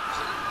to.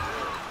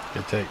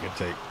 Good take, good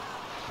take.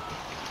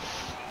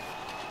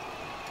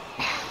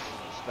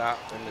 Stop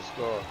in the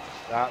score.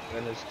 Stop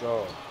in the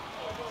score.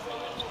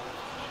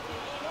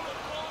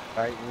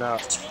 Tighten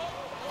up.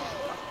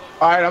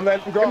 All right, I'm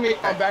letting go.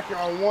 I'm back here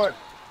on one.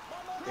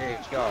 There you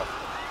go.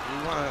 You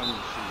want him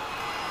to shoot.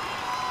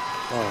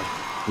 Oh,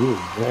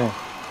 yeah.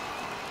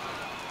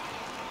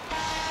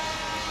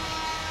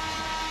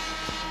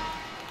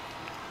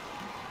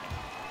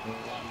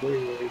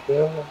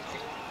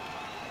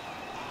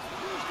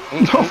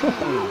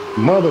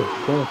 Mother,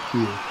 fuck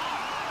you.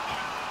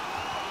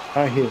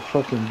 I hit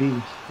fucking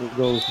beast. It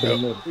goes to the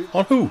middle.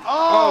 On who?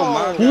 Oh,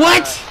 my God.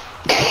 What?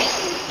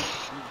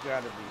 You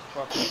gotta be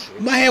fucking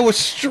kidding. My hand was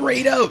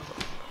straight up.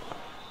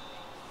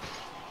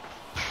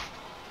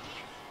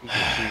 You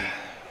can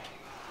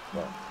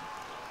see.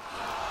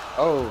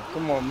 Oh,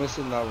 come on, miss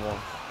another one.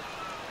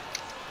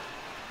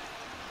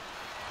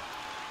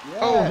 Yes.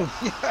 Oh,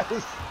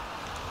 yes.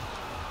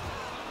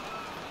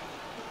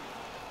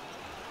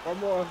 One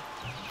more.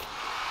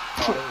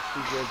 Oh, that's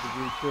too good to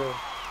be true.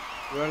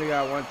 We only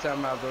got one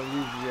time out, don't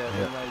use it yet.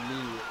 Yeah. We might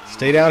need it.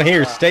 Stay down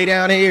here. Stay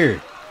down here.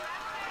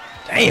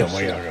 Damn,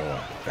 where y'all going?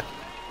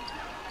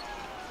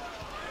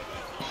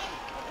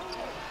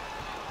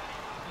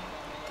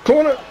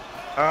 Corner.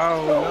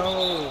 Oh,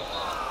 no.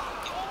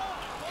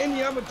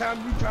 Any other time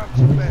you drop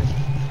too much.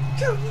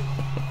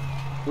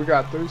 We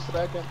got 3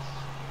 seconds.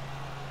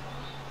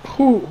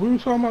 Who you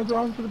talking about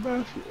driving to the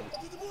basket?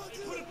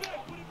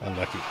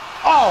 Unlucky.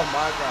 Oh,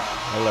 my God.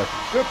 Unlucky.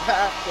 Good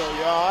pass, though,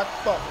 y'all. I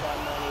fucked my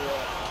money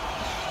up.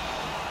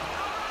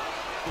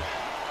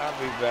 I'll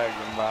be back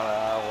in about an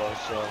hour or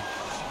so.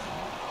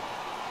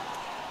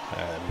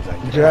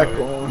 Jack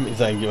on. Means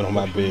I ain't giving him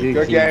my bid.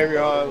 Good game,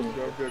 y'all. Let's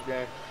go. Good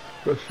game.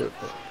 Good shit.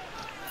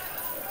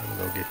 I'm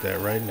gonna go get that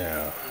right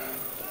now.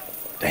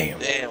 Damn.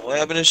 Damn, what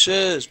happened to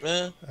Shiz,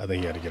 man? I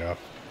think he had to get off.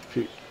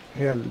 He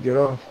had to get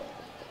off.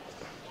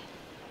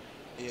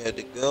 He had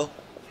to go.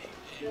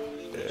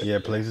 He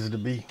had places to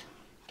be.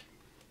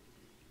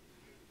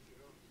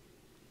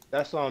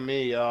 That's on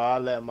me, y'all. I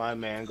let my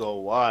man go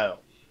wild.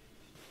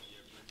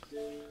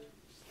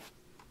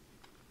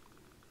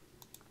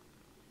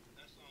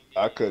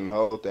 I couldn't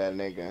hold that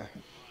nigga.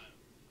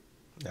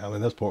 I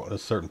mean,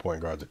 those certain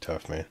point guards are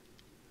tough, man.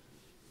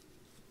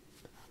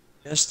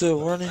 You're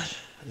still running?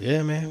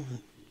 Yeah, man.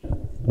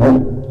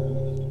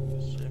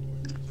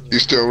 You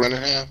still running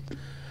half?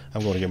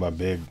 I'm going to get my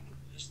big.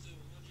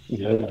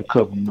 Yeah, I got a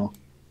couple more.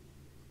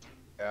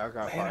 Yeah, I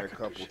got probably a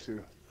couple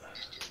too.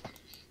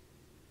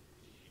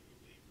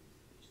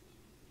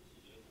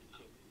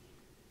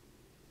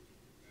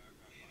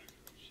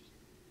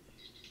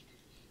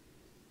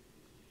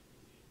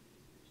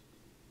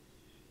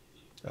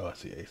 Oh, I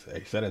see Ace.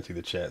 Ace, I didn't see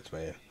the chats,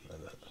 man.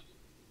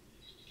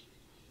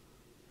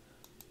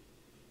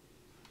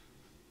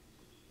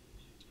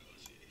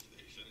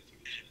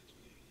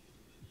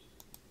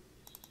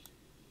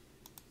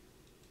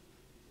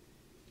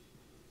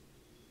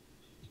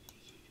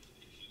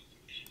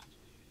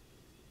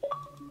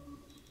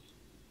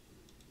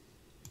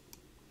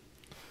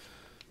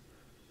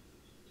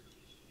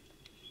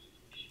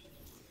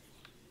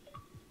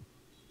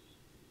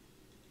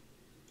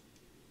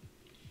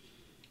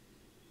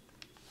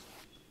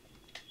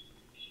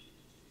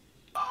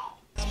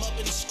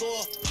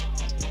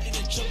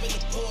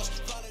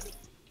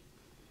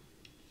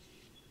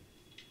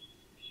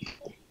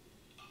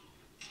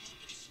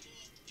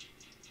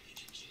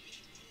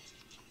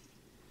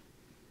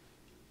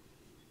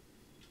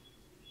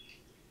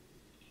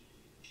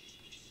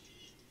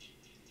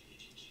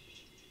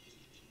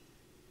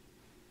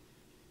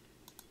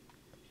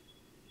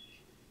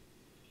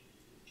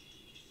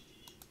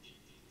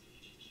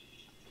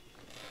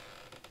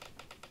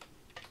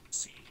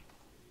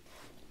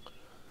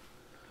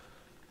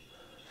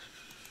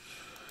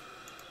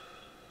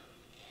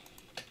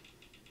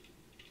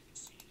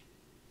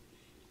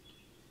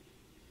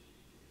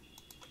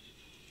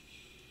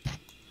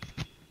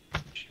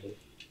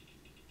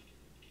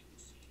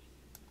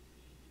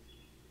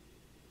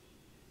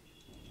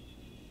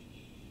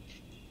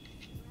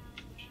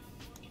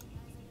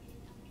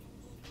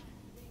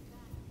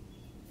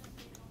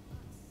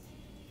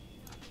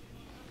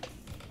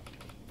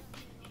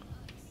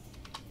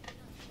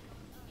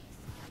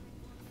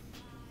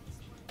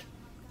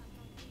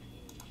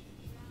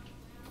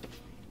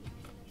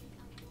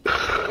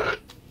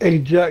 Hey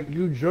Jack,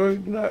 you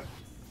joined that?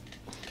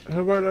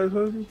 How about that,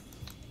 husband?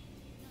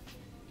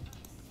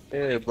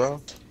 Yeah, bro.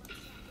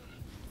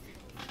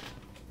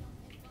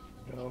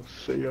 I'll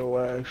see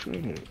your ass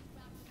in here.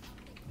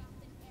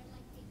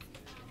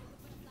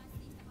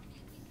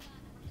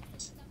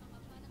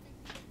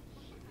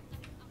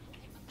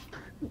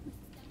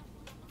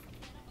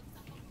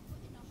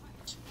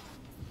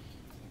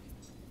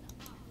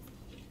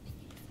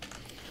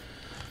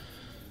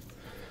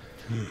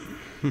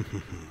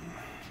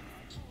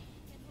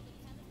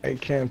 Hey,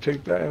 can't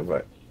take that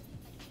invite.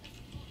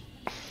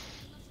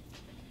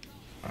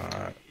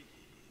 Alright.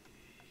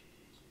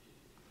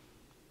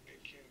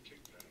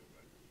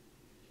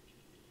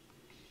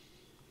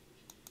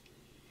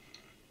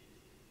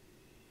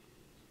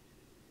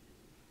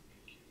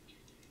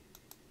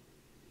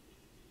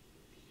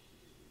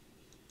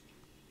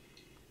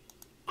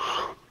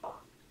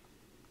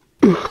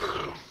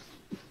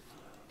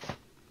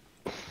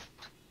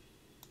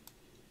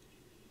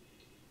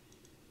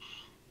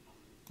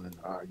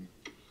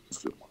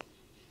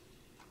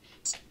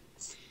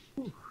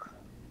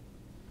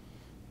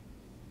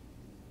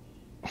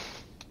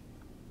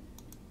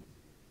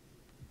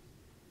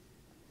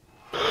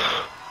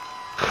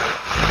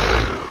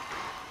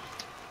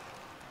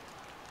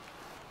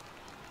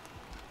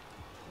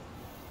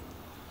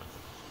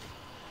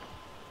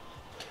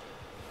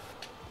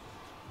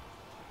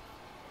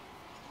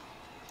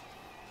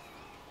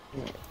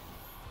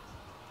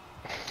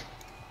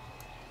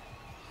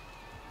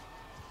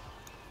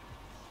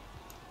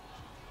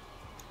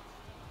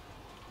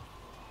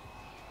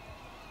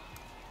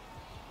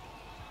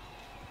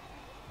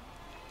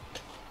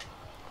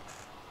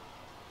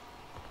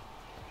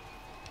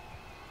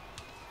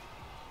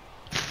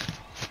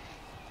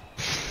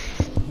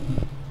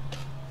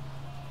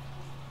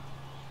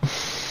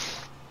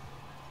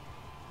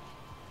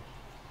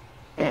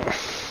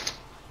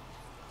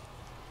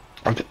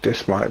 I think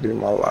this might be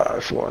my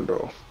last one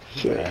though.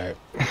 Shit.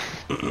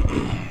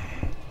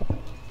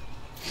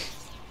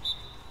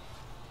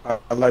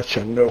 Alright. I'll let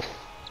you know.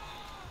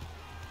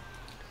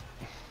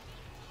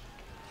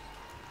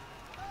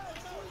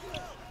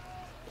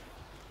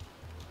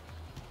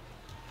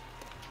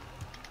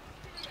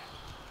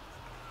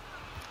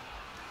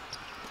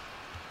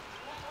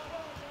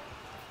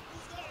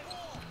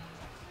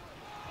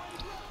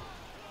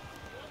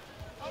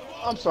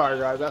 I'm sorry,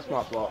 guys. That's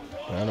my fault.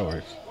 No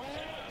worries.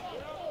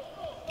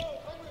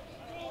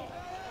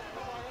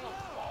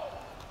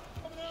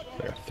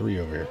 I got 3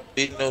 over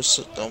here.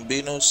 Don't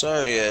be no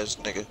sorry ass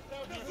nigga.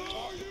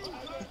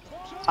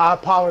 I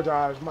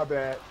apologize. My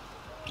bad.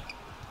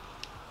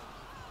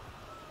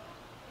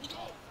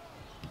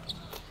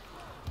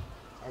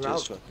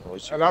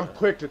 And I'm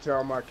quick to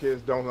tell my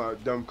kids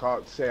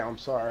don't say I'm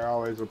sorry. I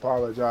always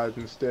apologize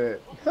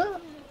instead.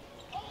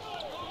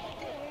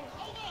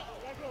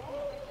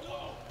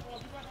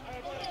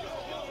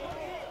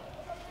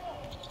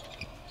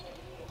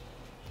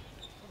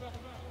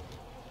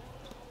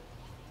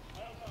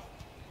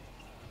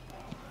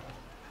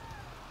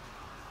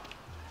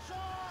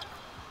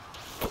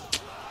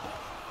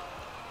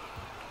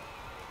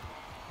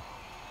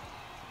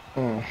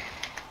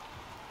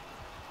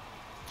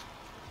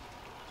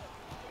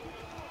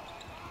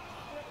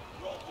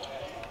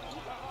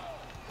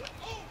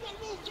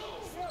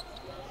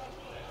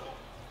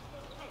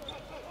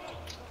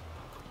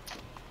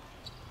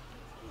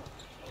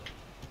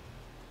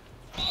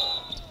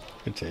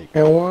 Good take.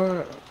 And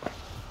what?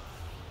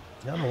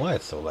 I don't know why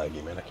it's so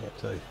laggy, man. I can't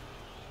tell you.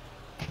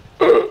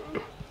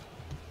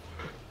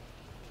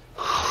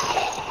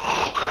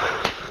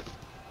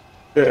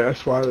 Yeah,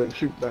 that's why I didn't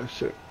shoot that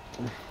shit.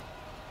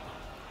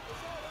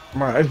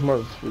 Man, it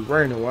must be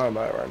raining where I'm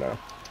at right now.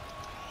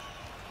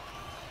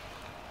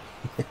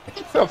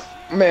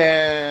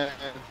 Man,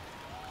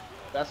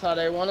 that's how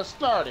they want to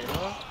start it,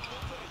 huh?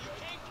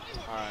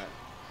 All right.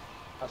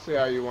 I see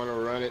how you want to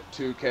run it,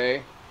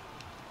 2K.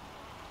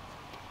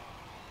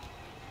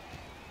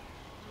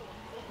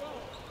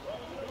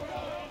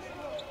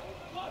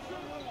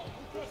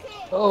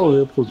 Oh,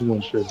 they're supposed to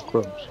want to share the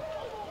crumbs.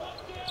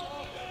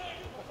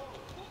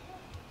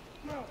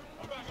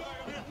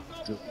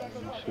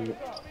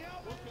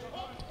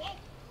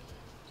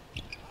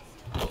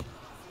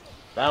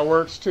 That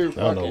works too.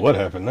 I don't know what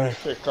happened there.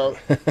 Shit, coach.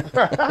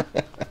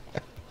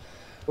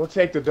 We'll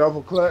take the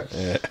double clutch.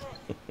 Yeah.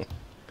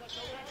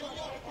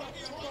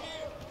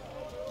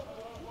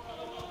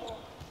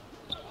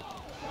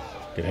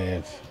 Good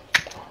hands.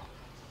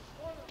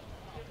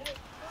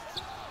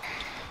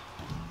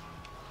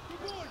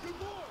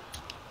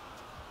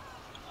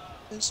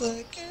 It's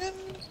again.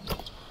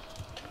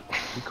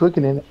 You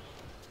cooking in it?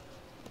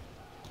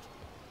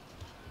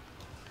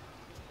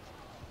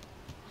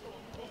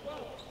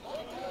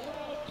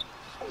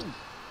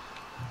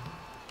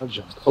 I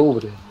jumped over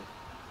there.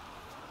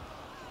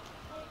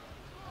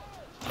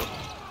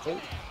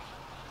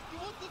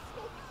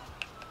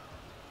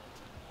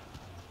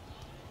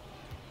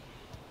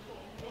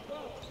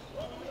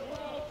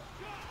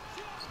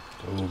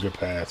 Oh, good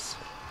pass.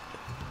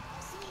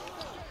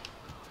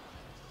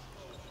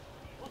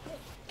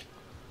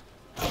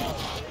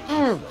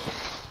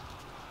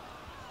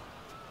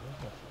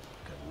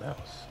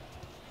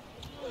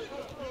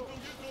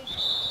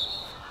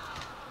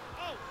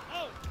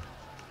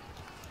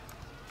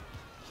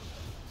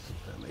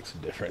 What's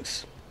the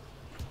difference?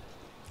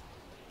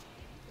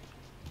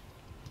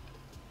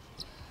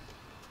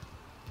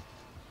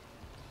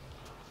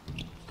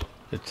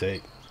 Good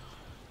take.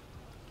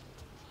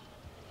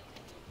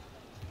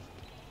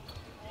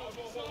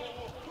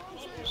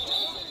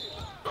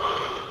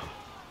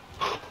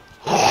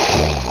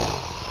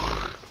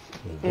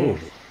 Ooh.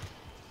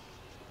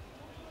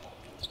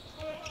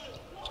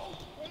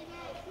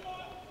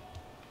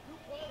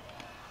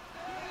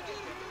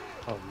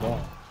 Oh,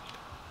 wow.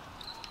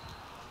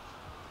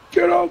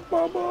 Get off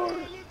my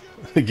board.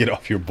 Get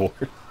off your board.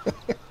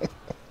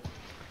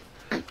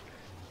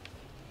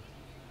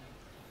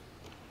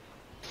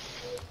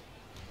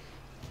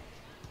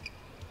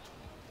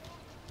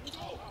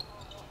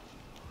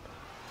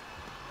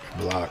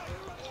 Block.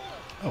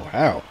 Oh,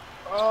 how?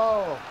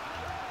 Oh.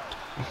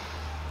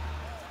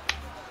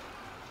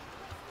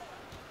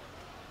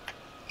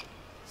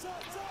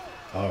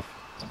 Off.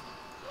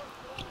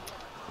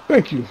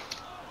 Thank you.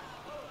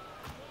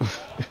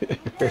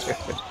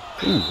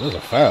 Ooh, that was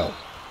a foul.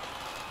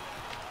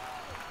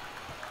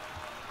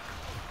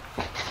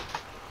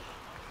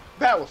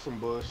 That was some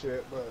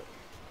bullshit, but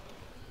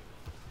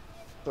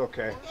it's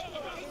okay.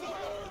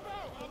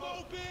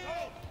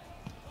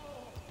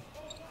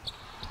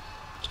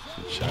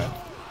 Good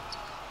shot.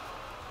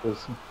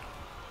 Listen,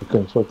 I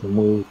couldn't fucking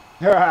move.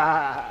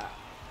 Yeah,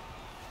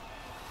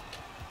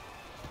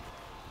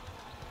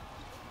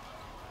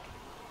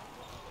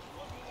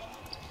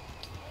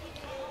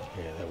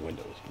 that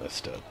window was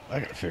messed up. I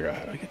gotta figure out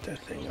how to get that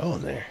thing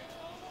on there.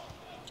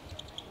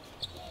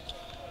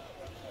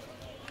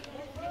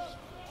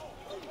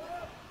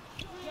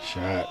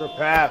 Shot. Good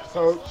pass,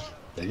 coach.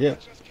 Yeah.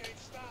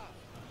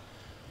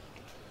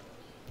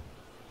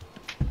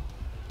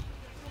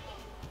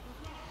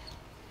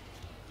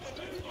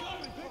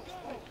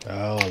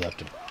 Oh, I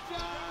left him.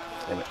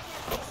 Damn it.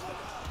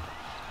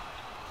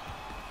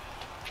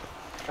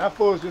 That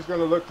fool's just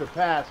gonna look to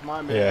pass,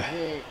 my man. Yeah. He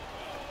ain't,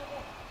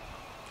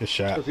 Good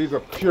shot. because he's a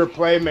pure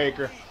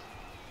playmaker.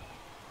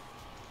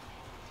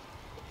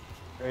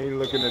 Ain't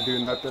looking to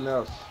do nothing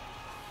else.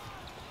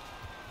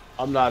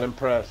 I'm not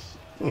impressed.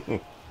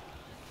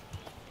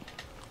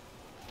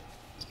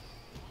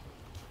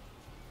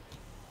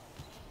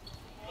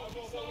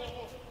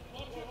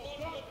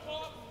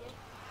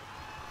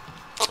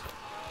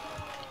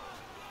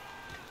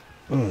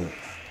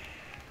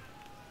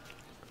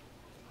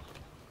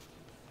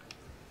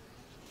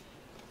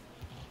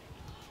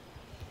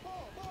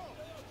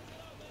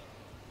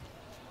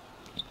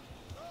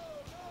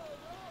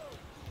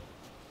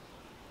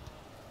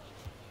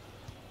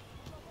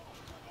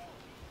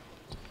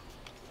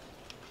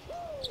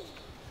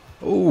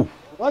 Ooh.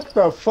 What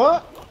the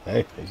fuck? Hey,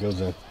 it goes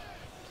in.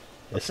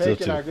 It's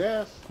Take still it, I two.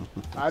 guess.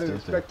 I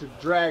didn't Still expect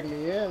to drag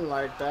me in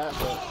like that,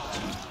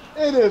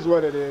 but it is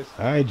what it is.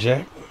 All right,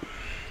 Jack.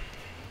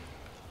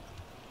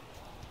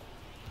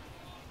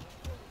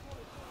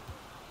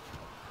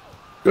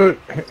 Good.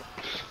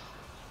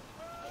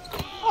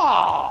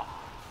 Oh!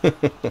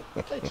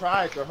 They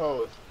tried to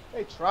hold.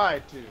 They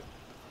tried to.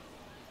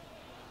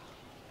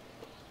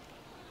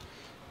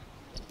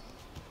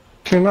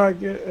 Can I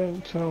get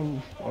into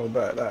of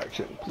that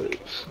action,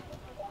 please?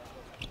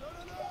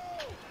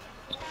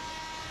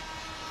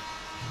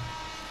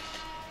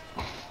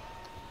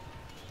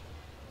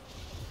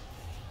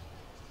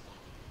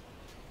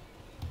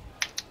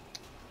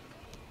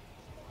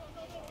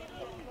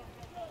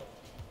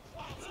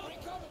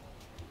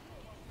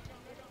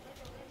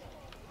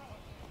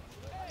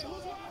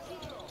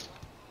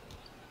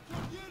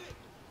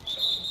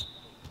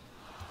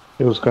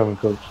 It was coming,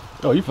 coach.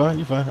 Oh, you fine.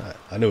 You fine.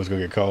 I knew it was gonna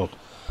get called.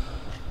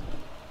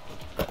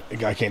 The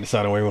guy can't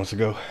decide on where he wants to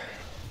go.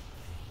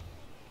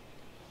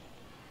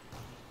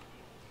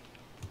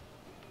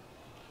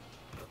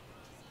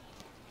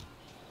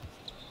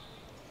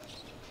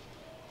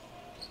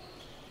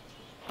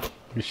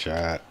 Good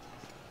shot.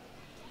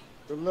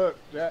 Good look,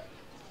 Jack.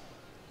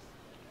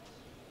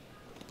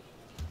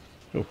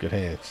 Oh, good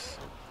hands.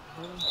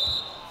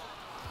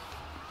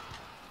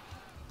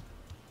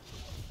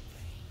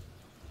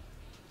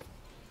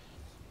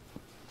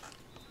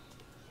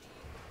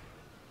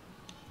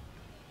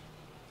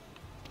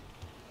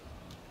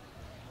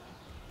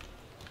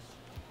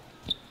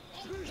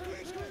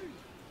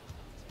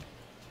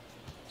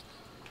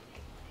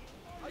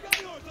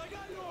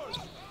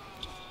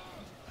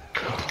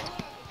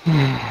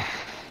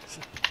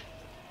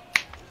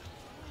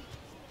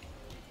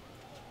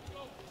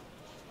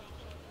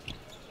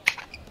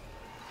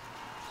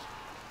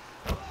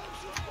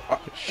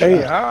 Hey,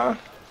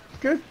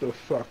 get the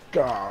fuck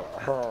out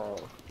of her.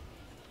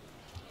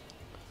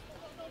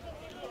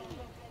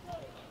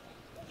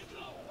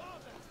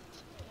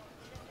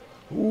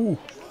 Ooh.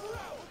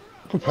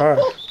 Good pass.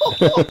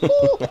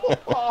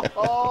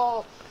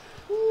 Oh,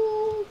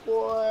 ooh,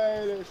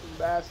 boy, there's some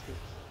bastards.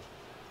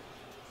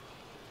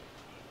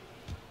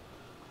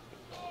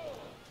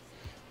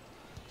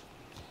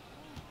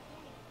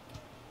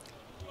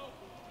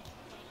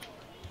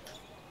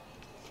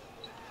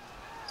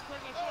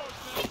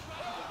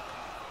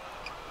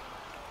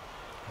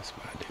 That's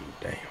my dude.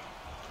 Damn.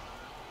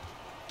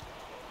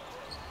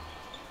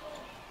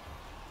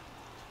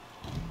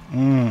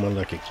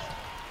 Unlucky.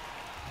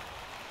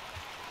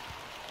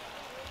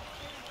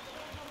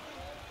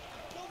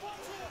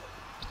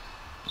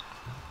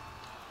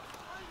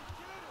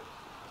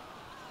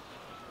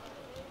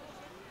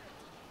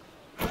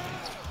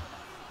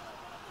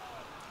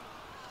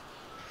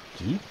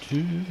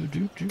 Do.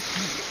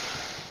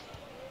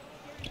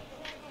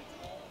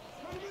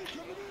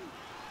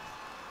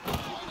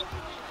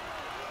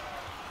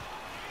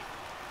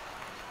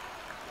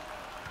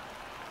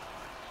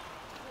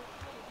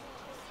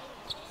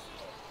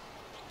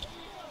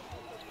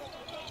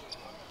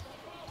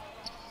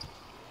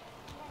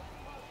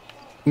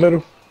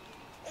 Middle.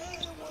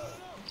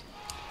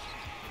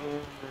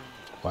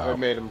 Wow. What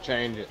made him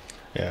change it?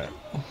 Yeah.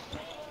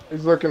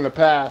 He's looking to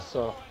pass,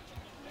 so.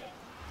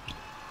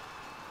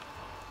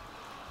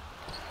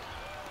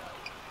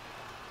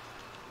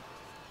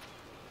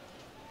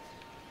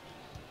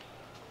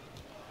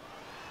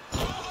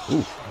 Ooh,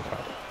 wow.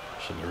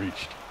 Shouldn't have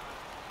reached.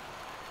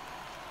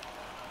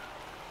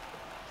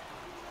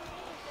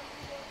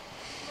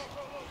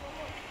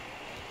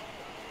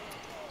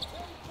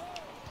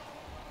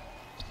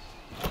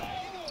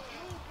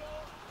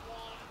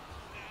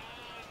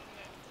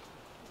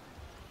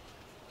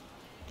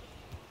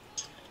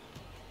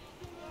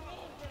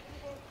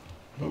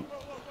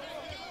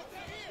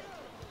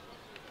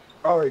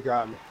 Oh, he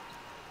got me.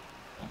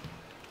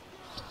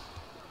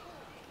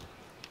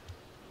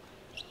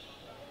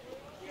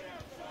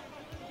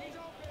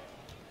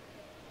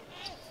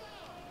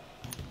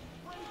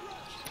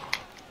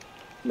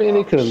 Man,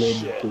 they could have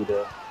let me through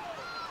there.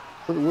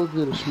 What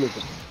good is Smith?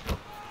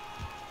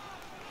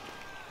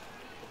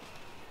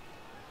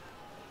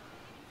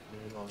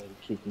 Man, don't let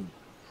it kick me.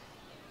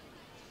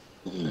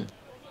 Oh,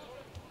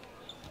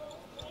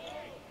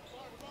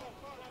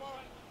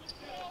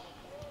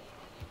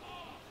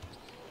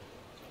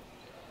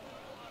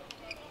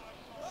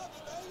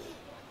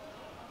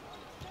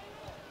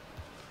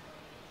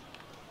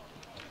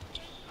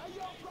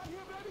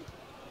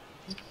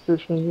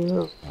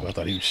 Oh, I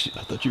thought he was.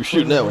 I thought you were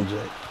shooting that one,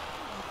 Jay.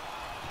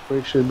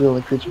 we should be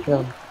only creature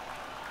counter.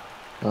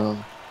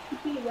 Oh.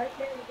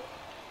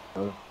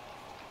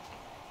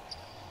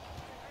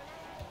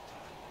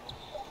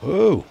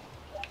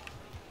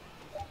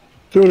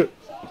 Shoot it.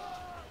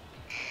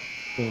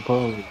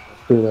 Probably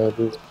good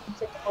idea.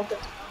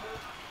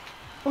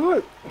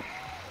 What?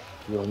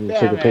 You don't need to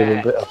take a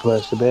paper, a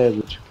plastic bag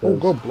with you. Oh,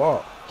 go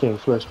block. Can't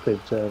flush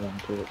paper towel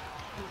onto it.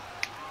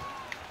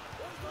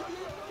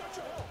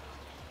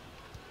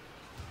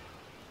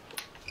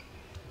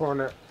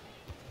 Corner.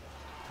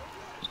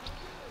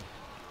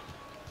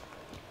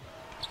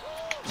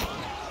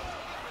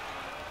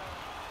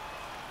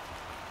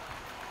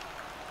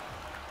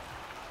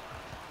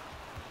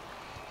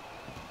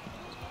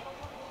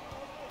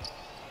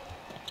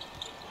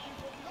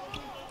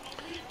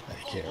 I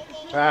can't.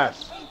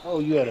 Pass. Oh,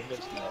 you had a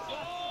mismatch.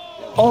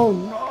 Oh,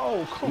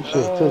 no. Come You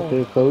should have took on.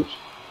 that, coach.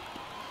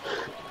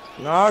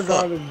 No, I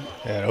got it.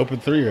 Yeah, open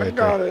three right I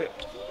got there. it.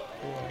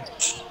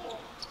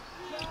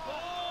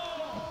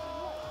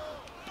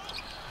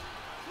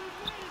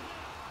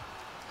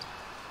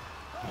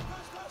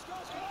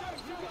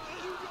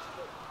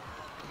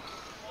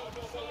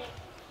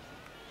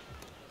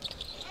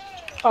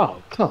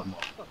 Oh, come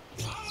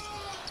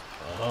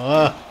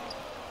on.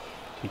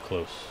 Too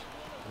close.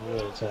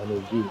 Every time they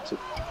give it to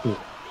me.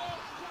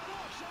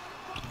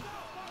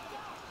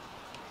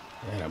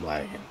 And I'm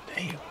lagging.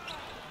 Damn.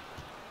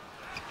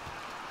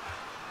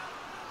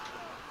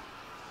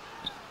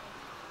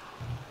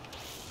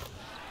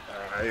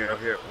 He'll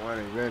hit one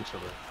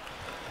eventually.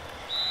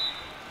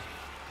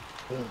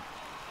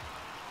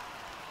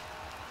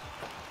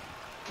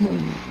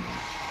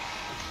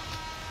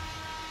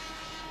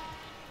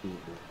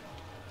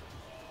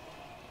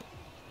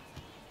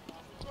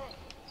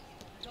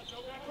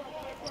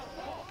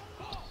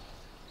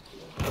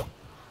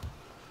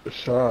 Good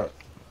shot.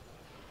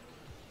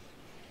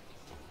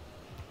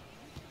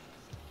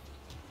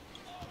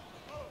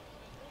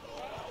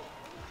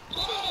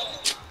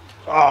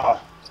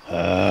 Oh.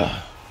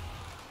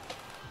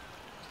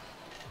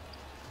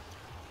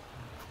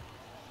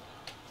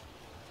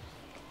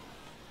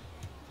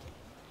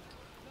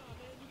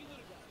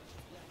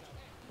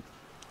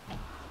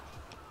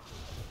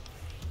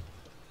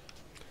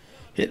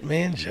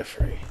 Hitman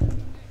Jeffrey.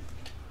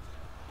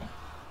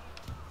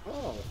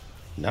 Oh.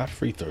 Not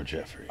free throw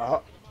Jeffrey.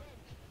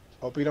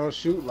 Hope he don't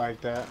shoot like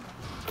that.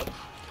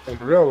 In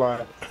real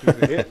life, he's a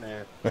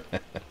hitman.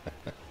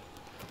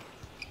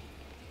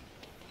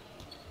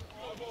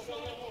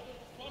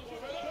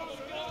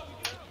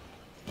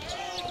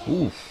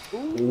 Oof.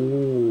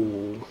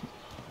 Ooh.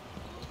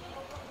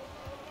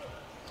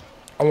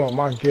 I want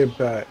my get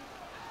back.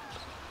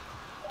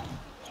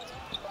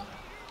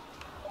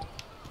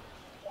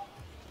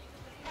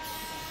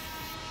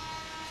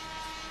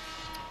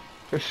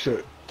 This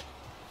shit.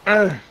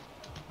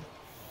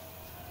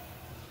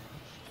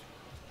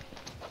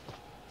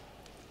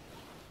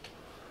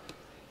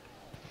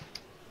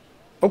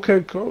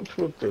 Okay, coach,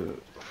 with the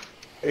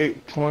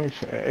 8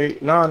 points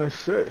and 9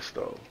 assists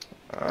though.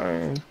 I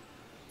ain't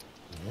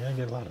Yeah, I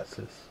get a lot of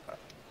assists.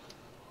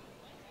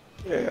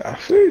 Yeah, I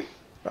see.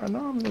 I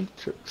know I'm in the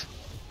chips.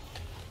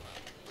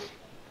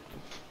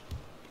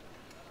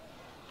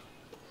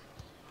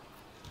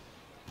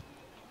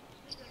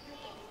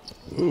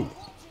 Ooh.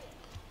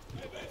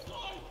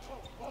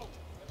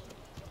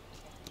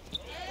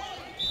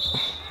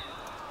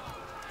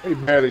 He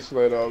barely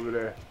slid over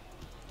there.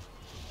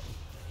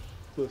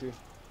 Pussy.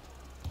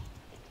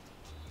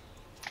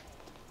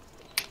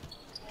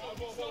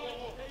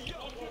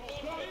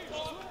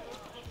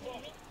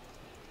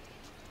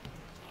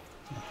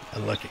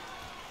 Unlucky.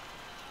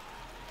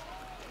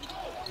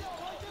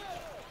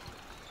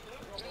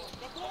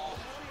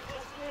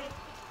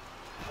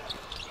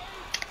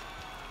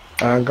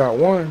 I got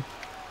one.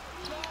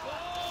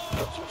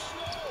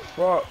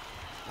 Fuck.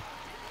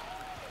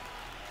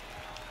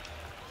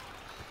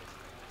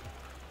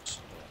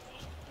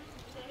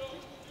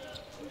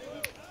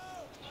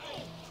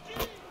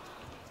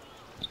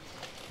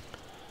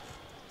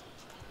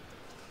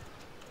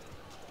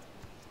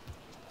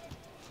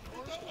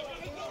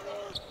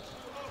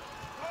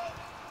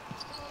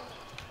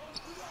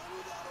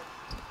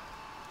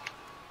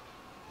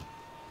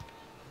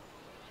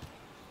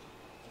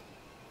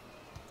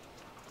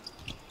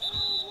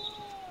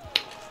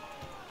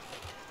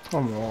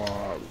 Come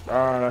on.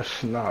 Ah,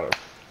 that's not a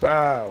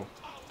foul.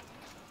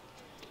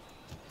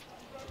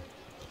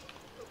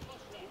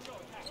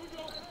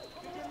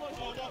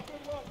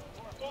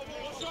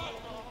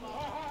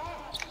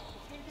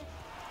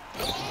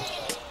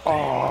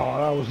 Oh,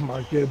 that was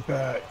my get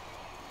back.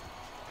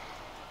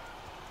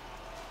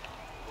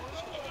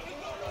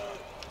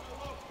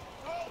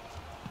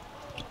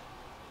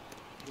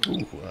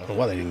 Ooh, I don't know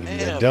why they didn't give me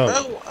that Damn, dunk.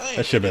 bro. I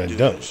That ain't should have even been a do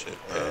dunk. that shit,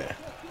 bro. Yeah.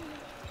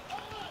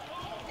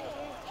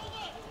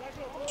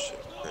 Shit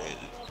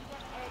crazy.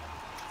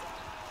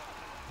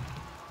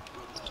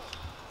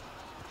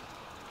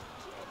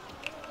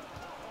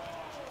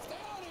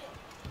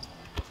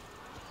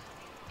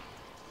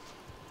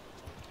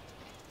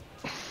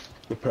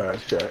 The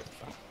pass check.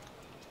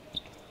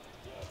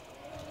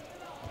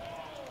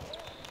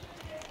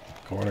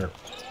 Corner.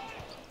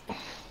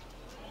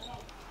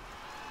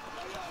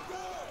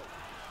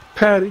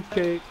 Patty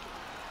cake.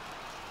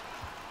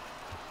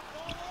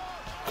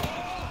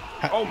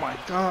 Oh my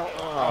God.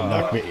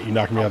 You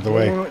knocked me out the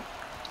way.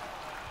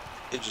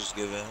 They just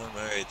giving him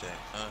everything,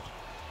 huh?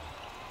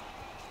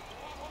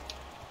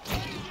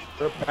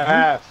 Good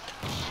pass.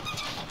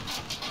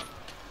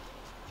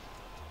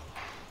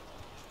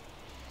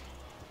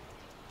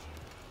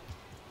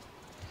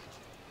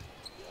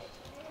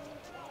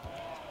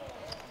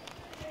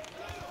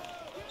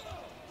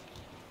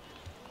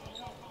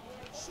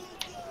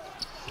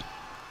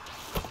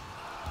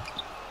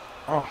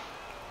 Oh.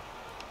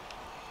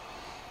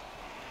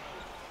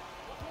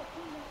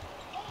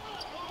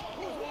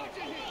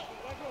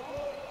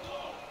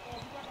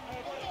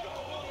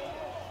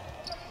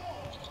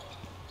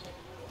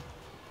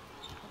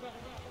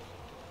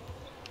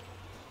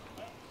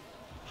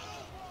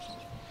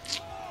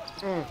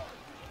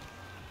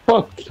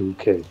 Fuck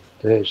 2K.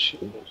 That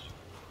shit.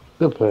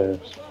 Good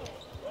pass.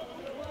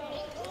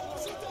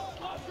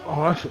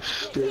 Oh, that's a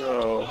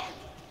steal.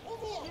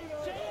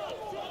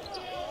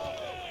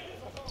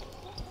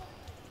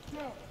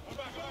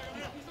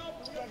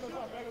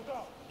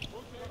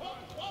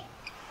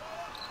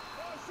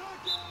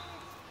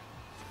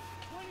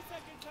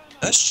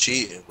 That's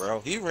cheating,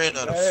 bro. He ran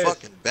out of That is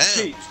fucking bounds,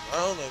 cheat.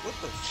 bro. Like,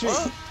 what the Cheat.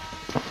 fuck?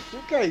 You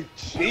can't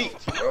cheat,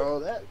 bro.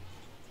 That.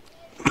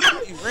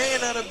 He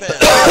ran out of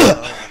bounds,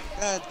 bro.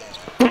 God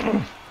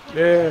damn.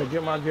 Yeah,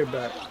 get my get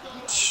back.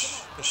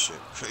 This shit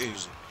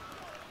crazy.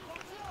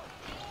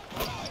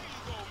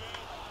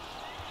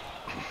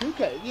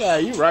 2K, yeah,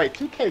 you're right.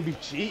 2K be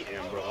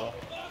cheating, bro.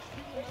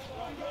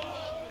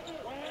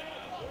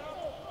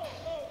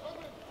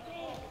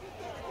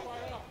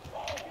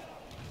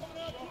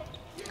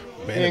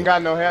 Man, He ain't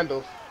got no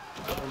handles.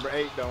 Number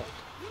 8 don't.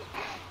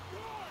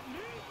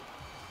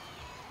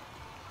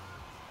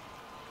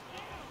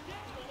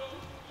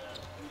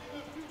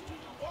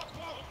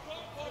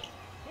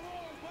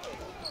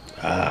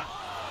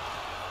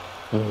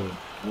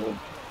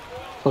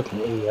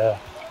 Fucking AI. I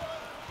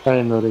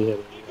didn't know they had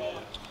an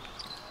AI.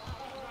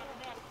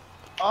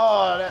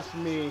 Oh, that's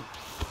me.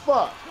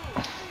 Fuck.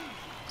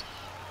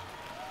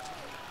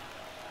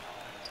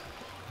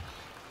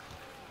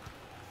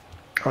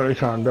 Oh, they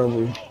trying to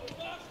double you.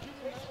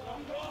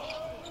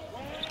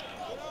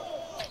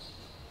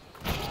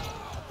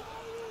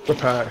 The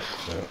pass.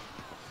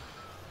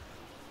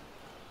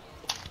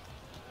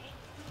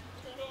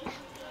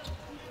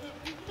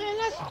 Man,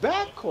 that's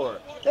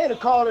backcourt. They'd have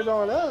called it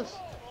on us.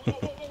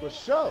 For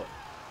sure.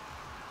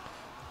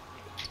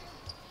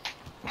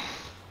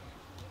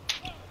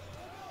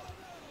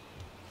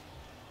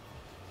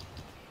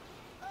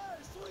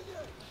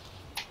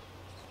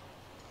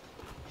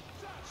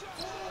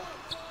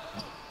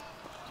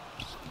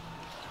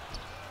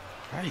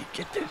 How do you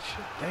get that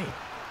shit? Dang.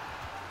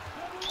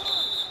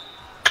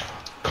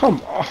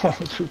 Come on,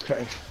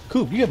 2K.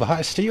 Coop, you have a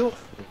high steal?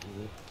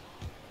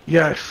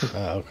 Yes.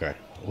 Oh, okay.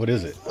 What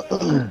is it?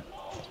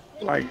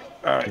 Like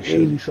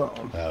 80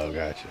 something. Oh,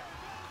 gotcha.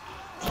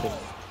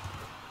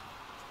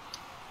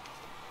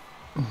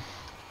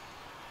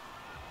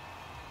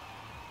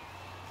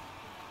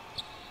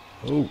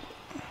 Oh.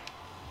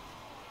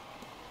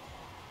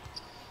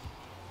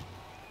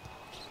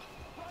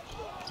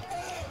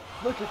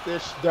 Look at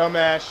this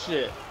dumbass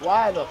shit.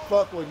 Why the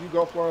fuck would you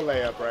go for a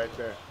layup right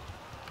there?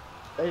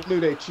 They knew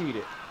they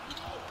cheated.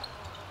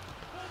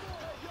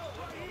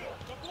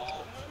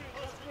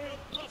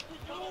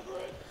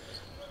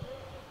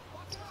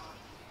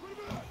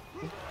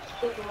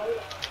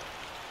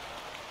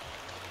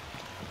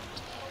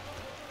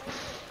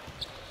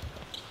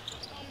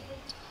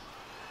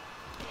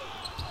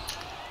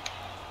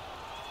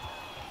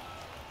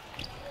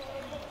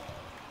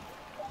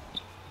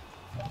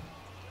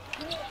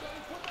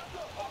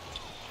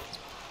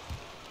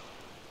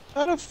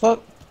 How the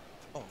fuck?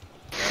 Oh.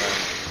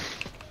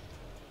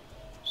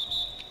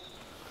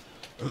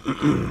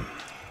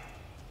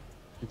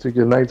 You took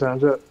your nighttime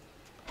shot?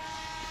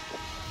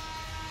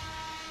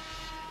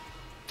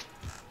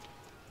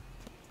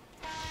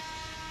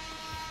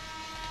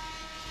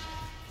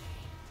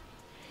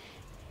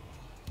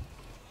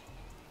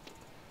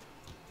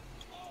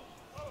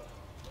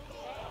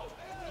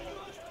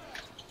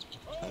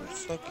 How the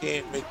fuck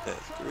can't make that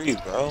three,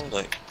 bro?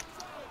 Like,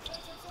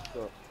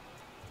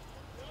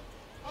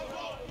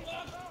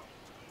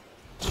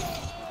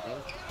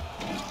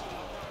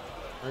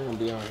 I ain't gonna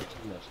be on here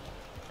too much.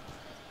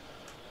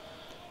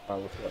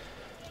 What's up?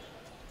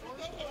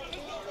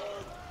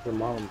 Your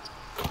mom.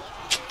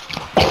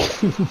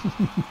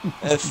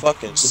 that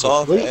fucking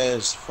soft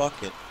ass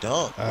fucking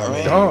dunk, bro. I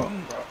mean,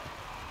 Dumb.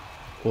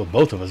 well,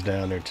 both of us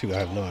down there too. I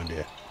have no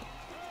idea.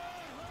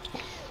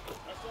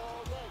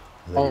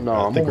 Oh, no,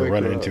 I I'm think gonna we're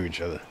wake running her into up.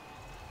 each other.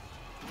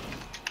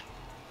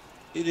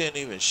 He didn't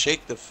even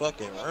shake the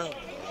fucking rim,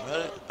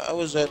 bro. How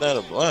was that not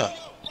a block?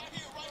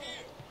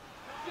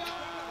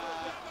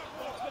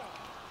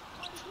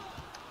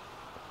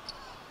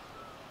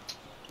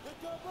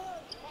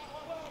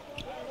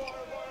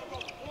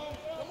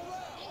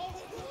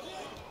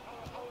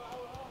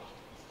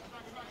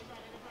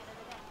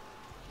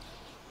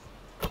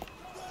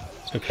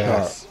 Good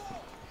pass.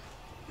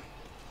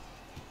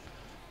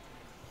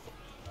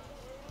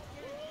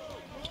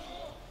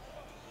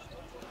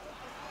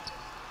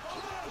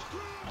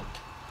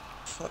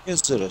 Fuck,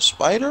 is it a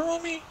spider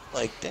on me?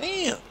 Like,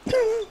 damn.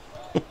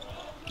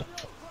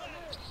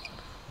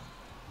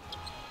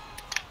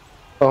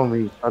 On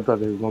me. I thought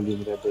they was gonna give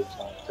me that big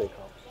time take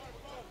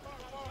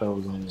off. That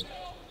was on me.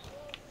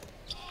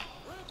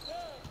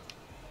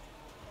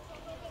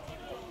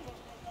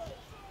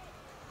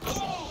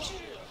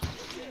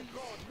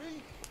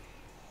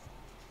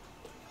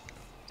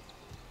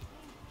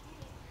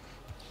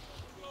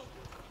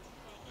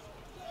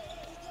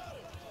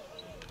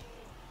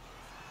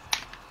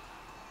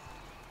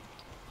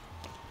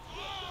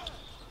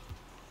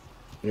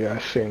 Yeah, I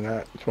seen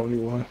that.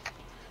 21.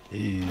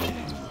 Ew.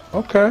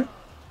 Okay.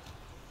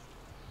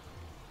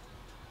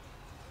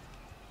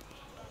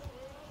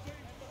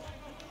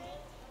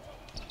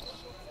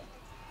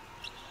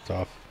 It's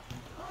off.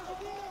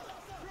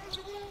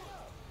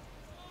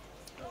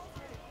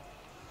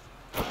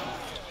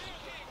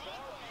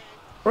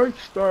 Break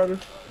starter.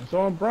 It's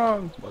on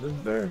bronze, but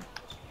it's there.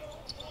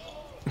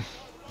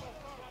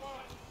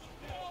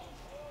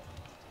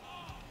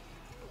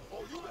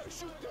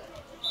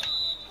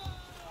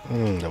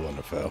 That wasn't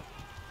a foul.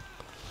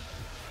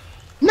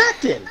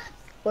 Nothing.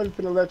 Wasn't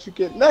finna let you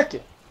get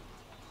nothing.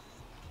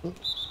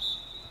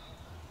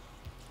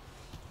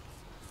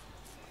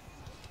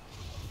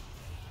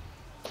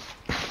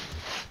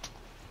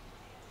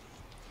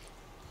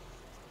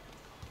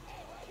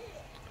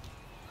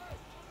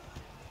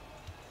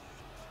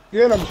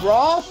 Get him,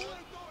 Ross.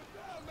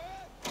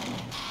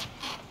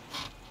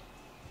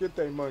 Get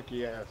that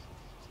monkey ass.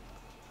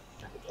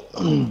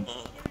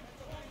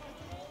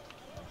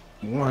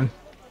 One.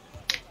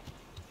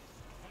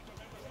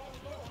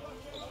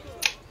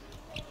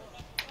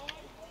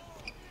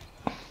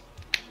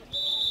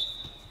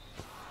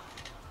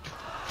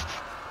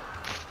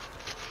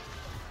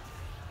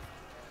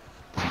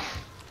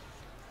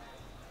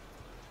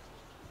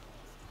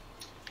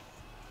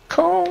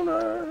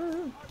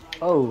 Corner.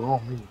 Oh,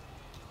 on me.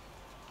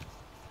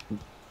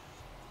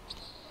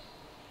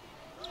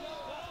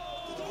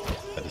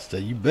 I just say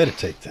you better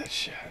take that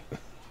shot.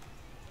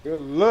 Good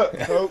luck,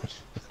 coach.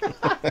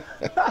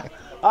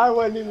 I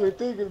wasn't even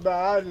thinking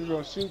about it. I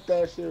was just gonna shoot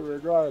that shit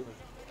regardless.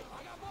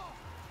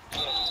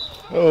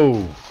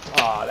 Oh.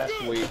 Ah,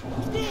 that's weak.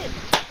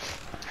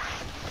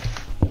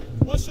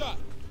 One shot.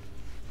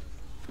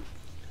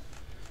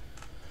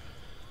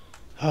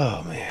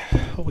 Oh man.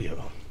 What we up?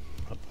 Up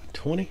by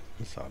 20?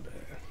 That's not bad.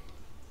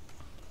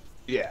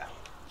 Yeah.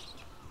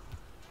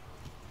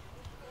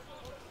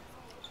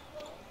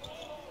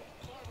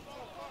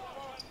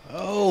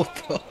 Oh,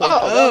 throw it Oh,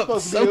 up. that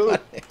was supposed to be a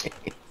Somebody.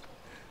 oop.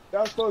 That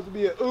was supposed to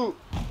be a oop.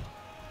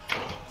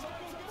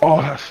 Oh,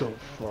 that's so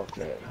fuck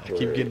that. I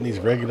keep getting these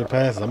regular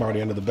passes. I'm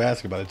already under the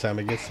basket by the time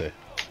it gets there.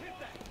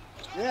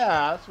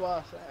 Yeah, that's why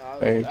I say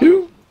Thank that was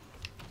you.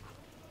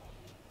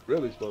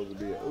 really supposed to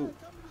be a oop.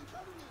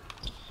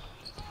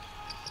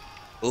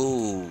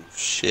 Ooh,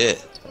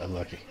 shit.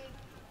 Unlucky.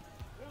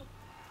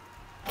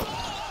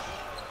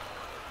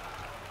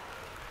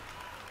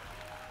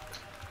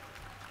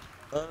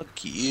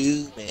 Fuck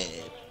you,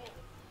 man.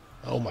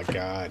 Oh my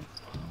god.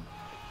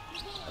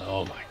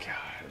 Oh my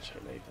god. I should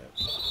have made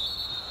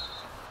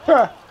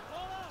that.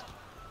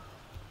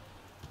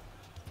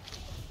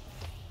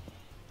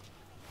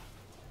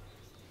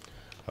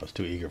 I was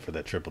too eager for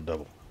that triple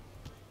double.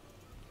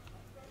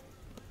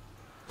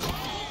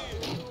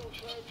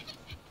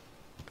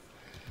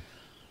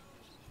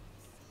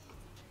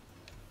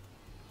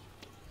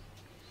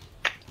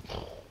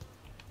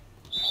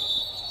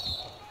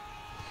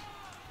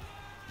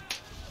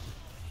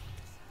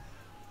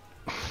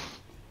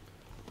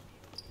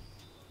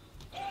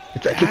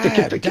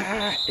 Get.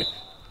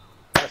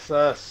 That's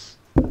us.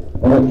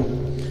 That's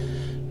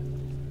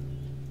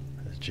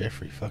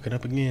Jeffrey fucking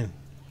up again.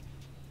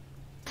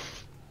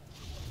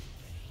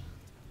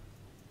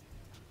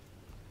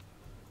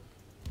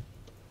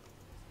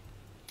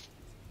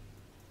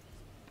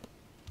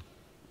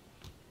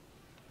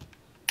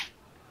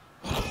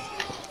 I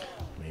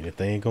mean, if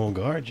they ain't gonna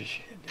guard your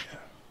shit,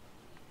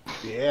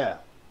 yeah. Yeah.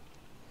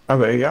 I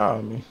have AI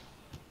on me.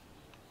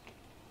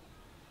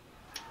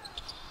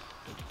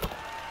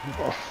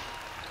 Oh.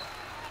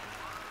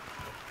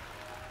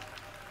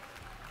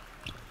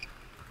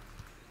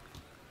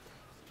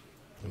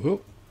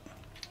 Whoop.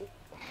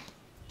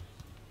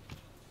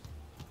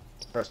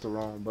 Press the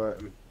wrong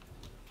button.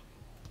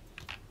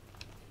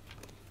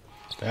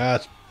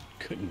 I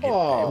couldn't get it.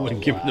 Oh,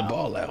 Wouldn't give me the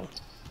ball out.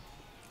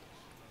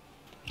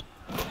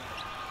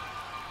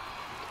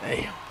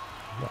 Damn.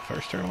 My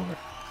first turnover?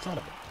 Son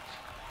of a...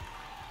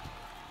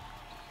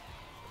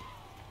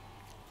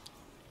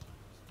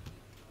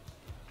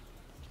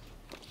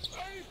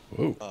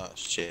 Whoa. Oh,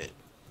 shit.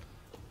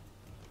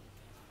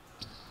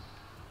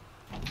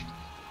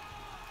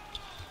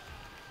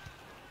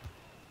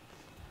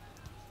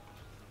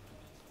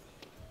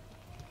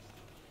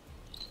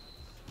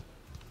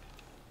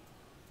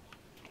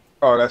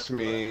 Oh, that's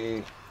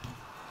me.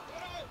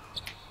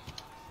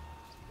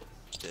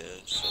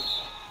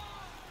 Yes.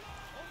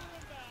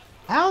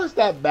 How is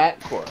that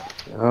backcourt?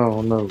 I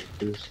don't know.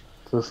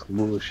 That's some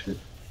bullshit.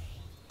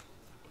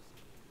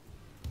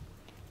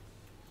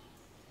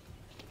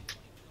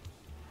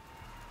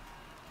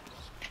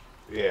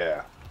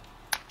 Yeah.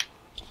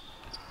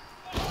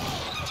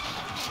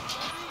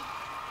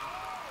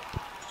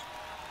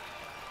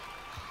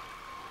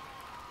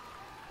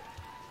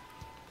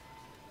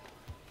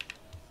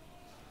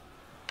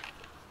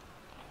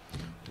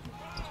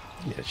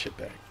 Get that shit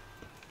back.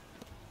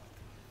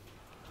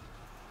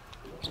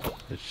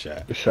 Good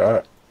shot. Good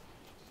shot.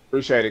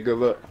 Appreciate it. Good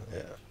look.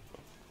 Yeah.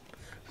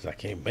 Because I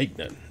can't make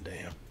nothing.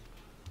 Damn.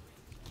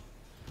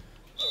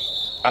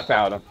 I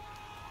found him.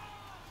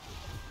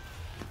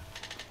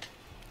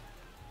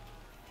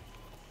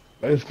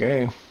 Nice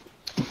game.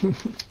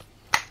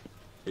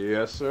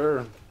 Yes,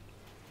 sir.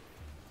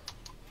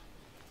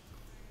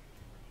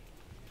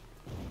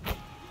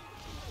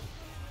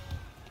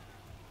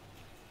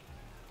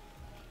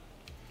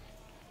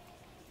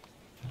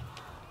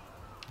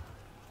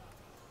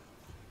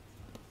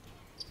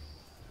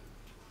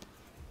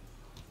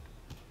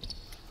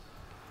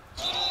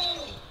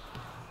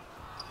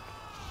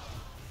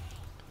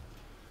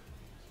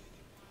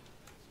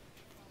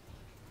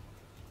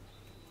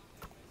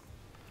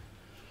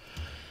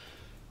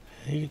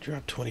 You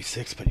drop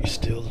 26, but you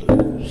still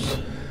lose.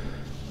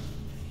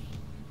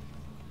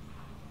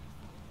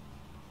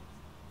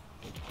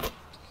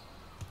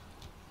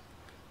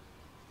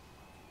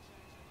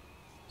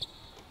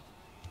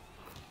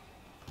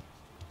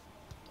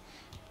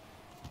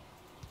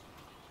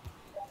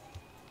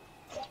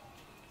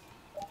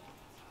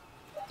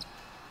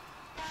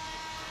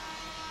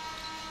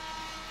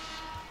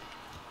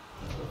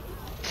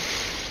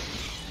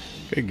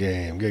 Good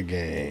game, good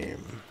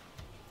game.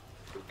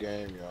 Good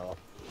game, y'all.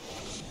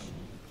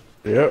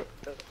 Yep.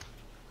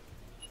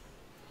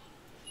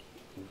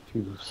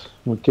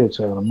 We'll catch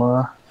y'all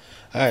tomorrow.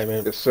 All right,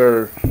 man. Yes,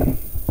 sir.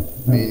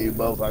 Me and you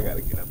both. I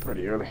gotta get up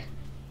pretty early.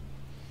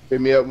 Hit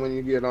me up when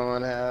you get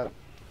on. Have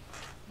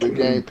good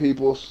game,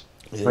 peoples.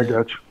 Yeah. I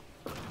got you.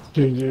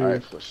 GG. All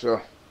right, for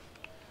sure.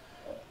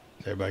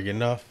 Is everybody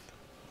getting off?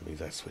 That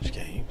means I switch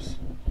games.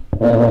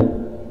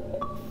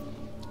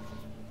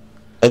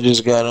 I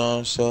just got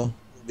on, so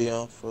be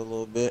on for a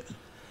little bit.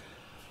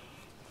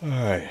 All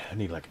right, I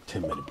need like a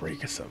 10-minute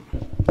break or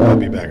something. I'll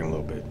be back in a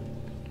little bit.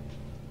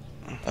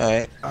 All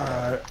right.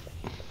 Alright.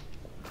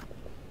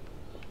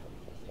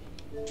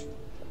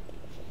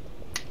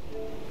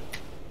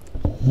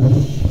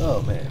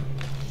 Oh man,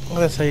 well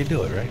that's how you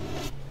do it, right?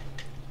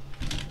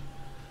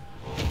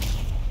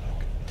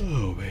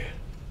 Oh man,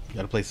 you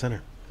gotta play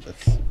center.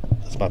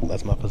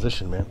 That's my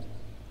position, man.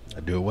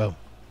 I do it well.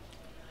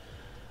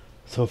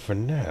 So for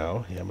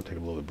now, yeah, I'm gonna take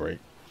a little break,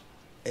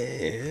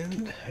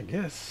 and I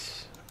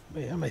guess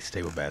I may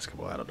stay with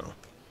basketball. I don't know.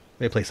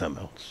 Maybe play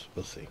something else.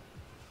 We'll see.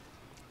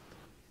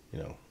 You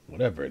know,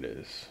 whatever it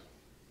is.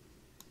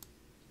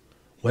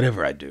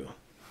 Whatever I do.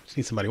 Just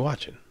need somebody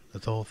watching.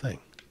 That's the whole thing.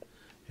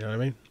 You know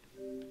what I mean?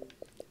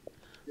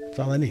 That's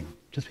all I need.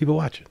 Just people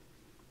watching.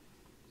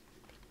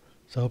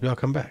 So I hope y'all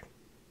come back.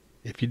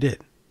 If you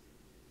did.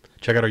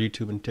 Check out our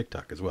YouTube and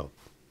TikTok as well.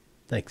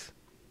 Thanks.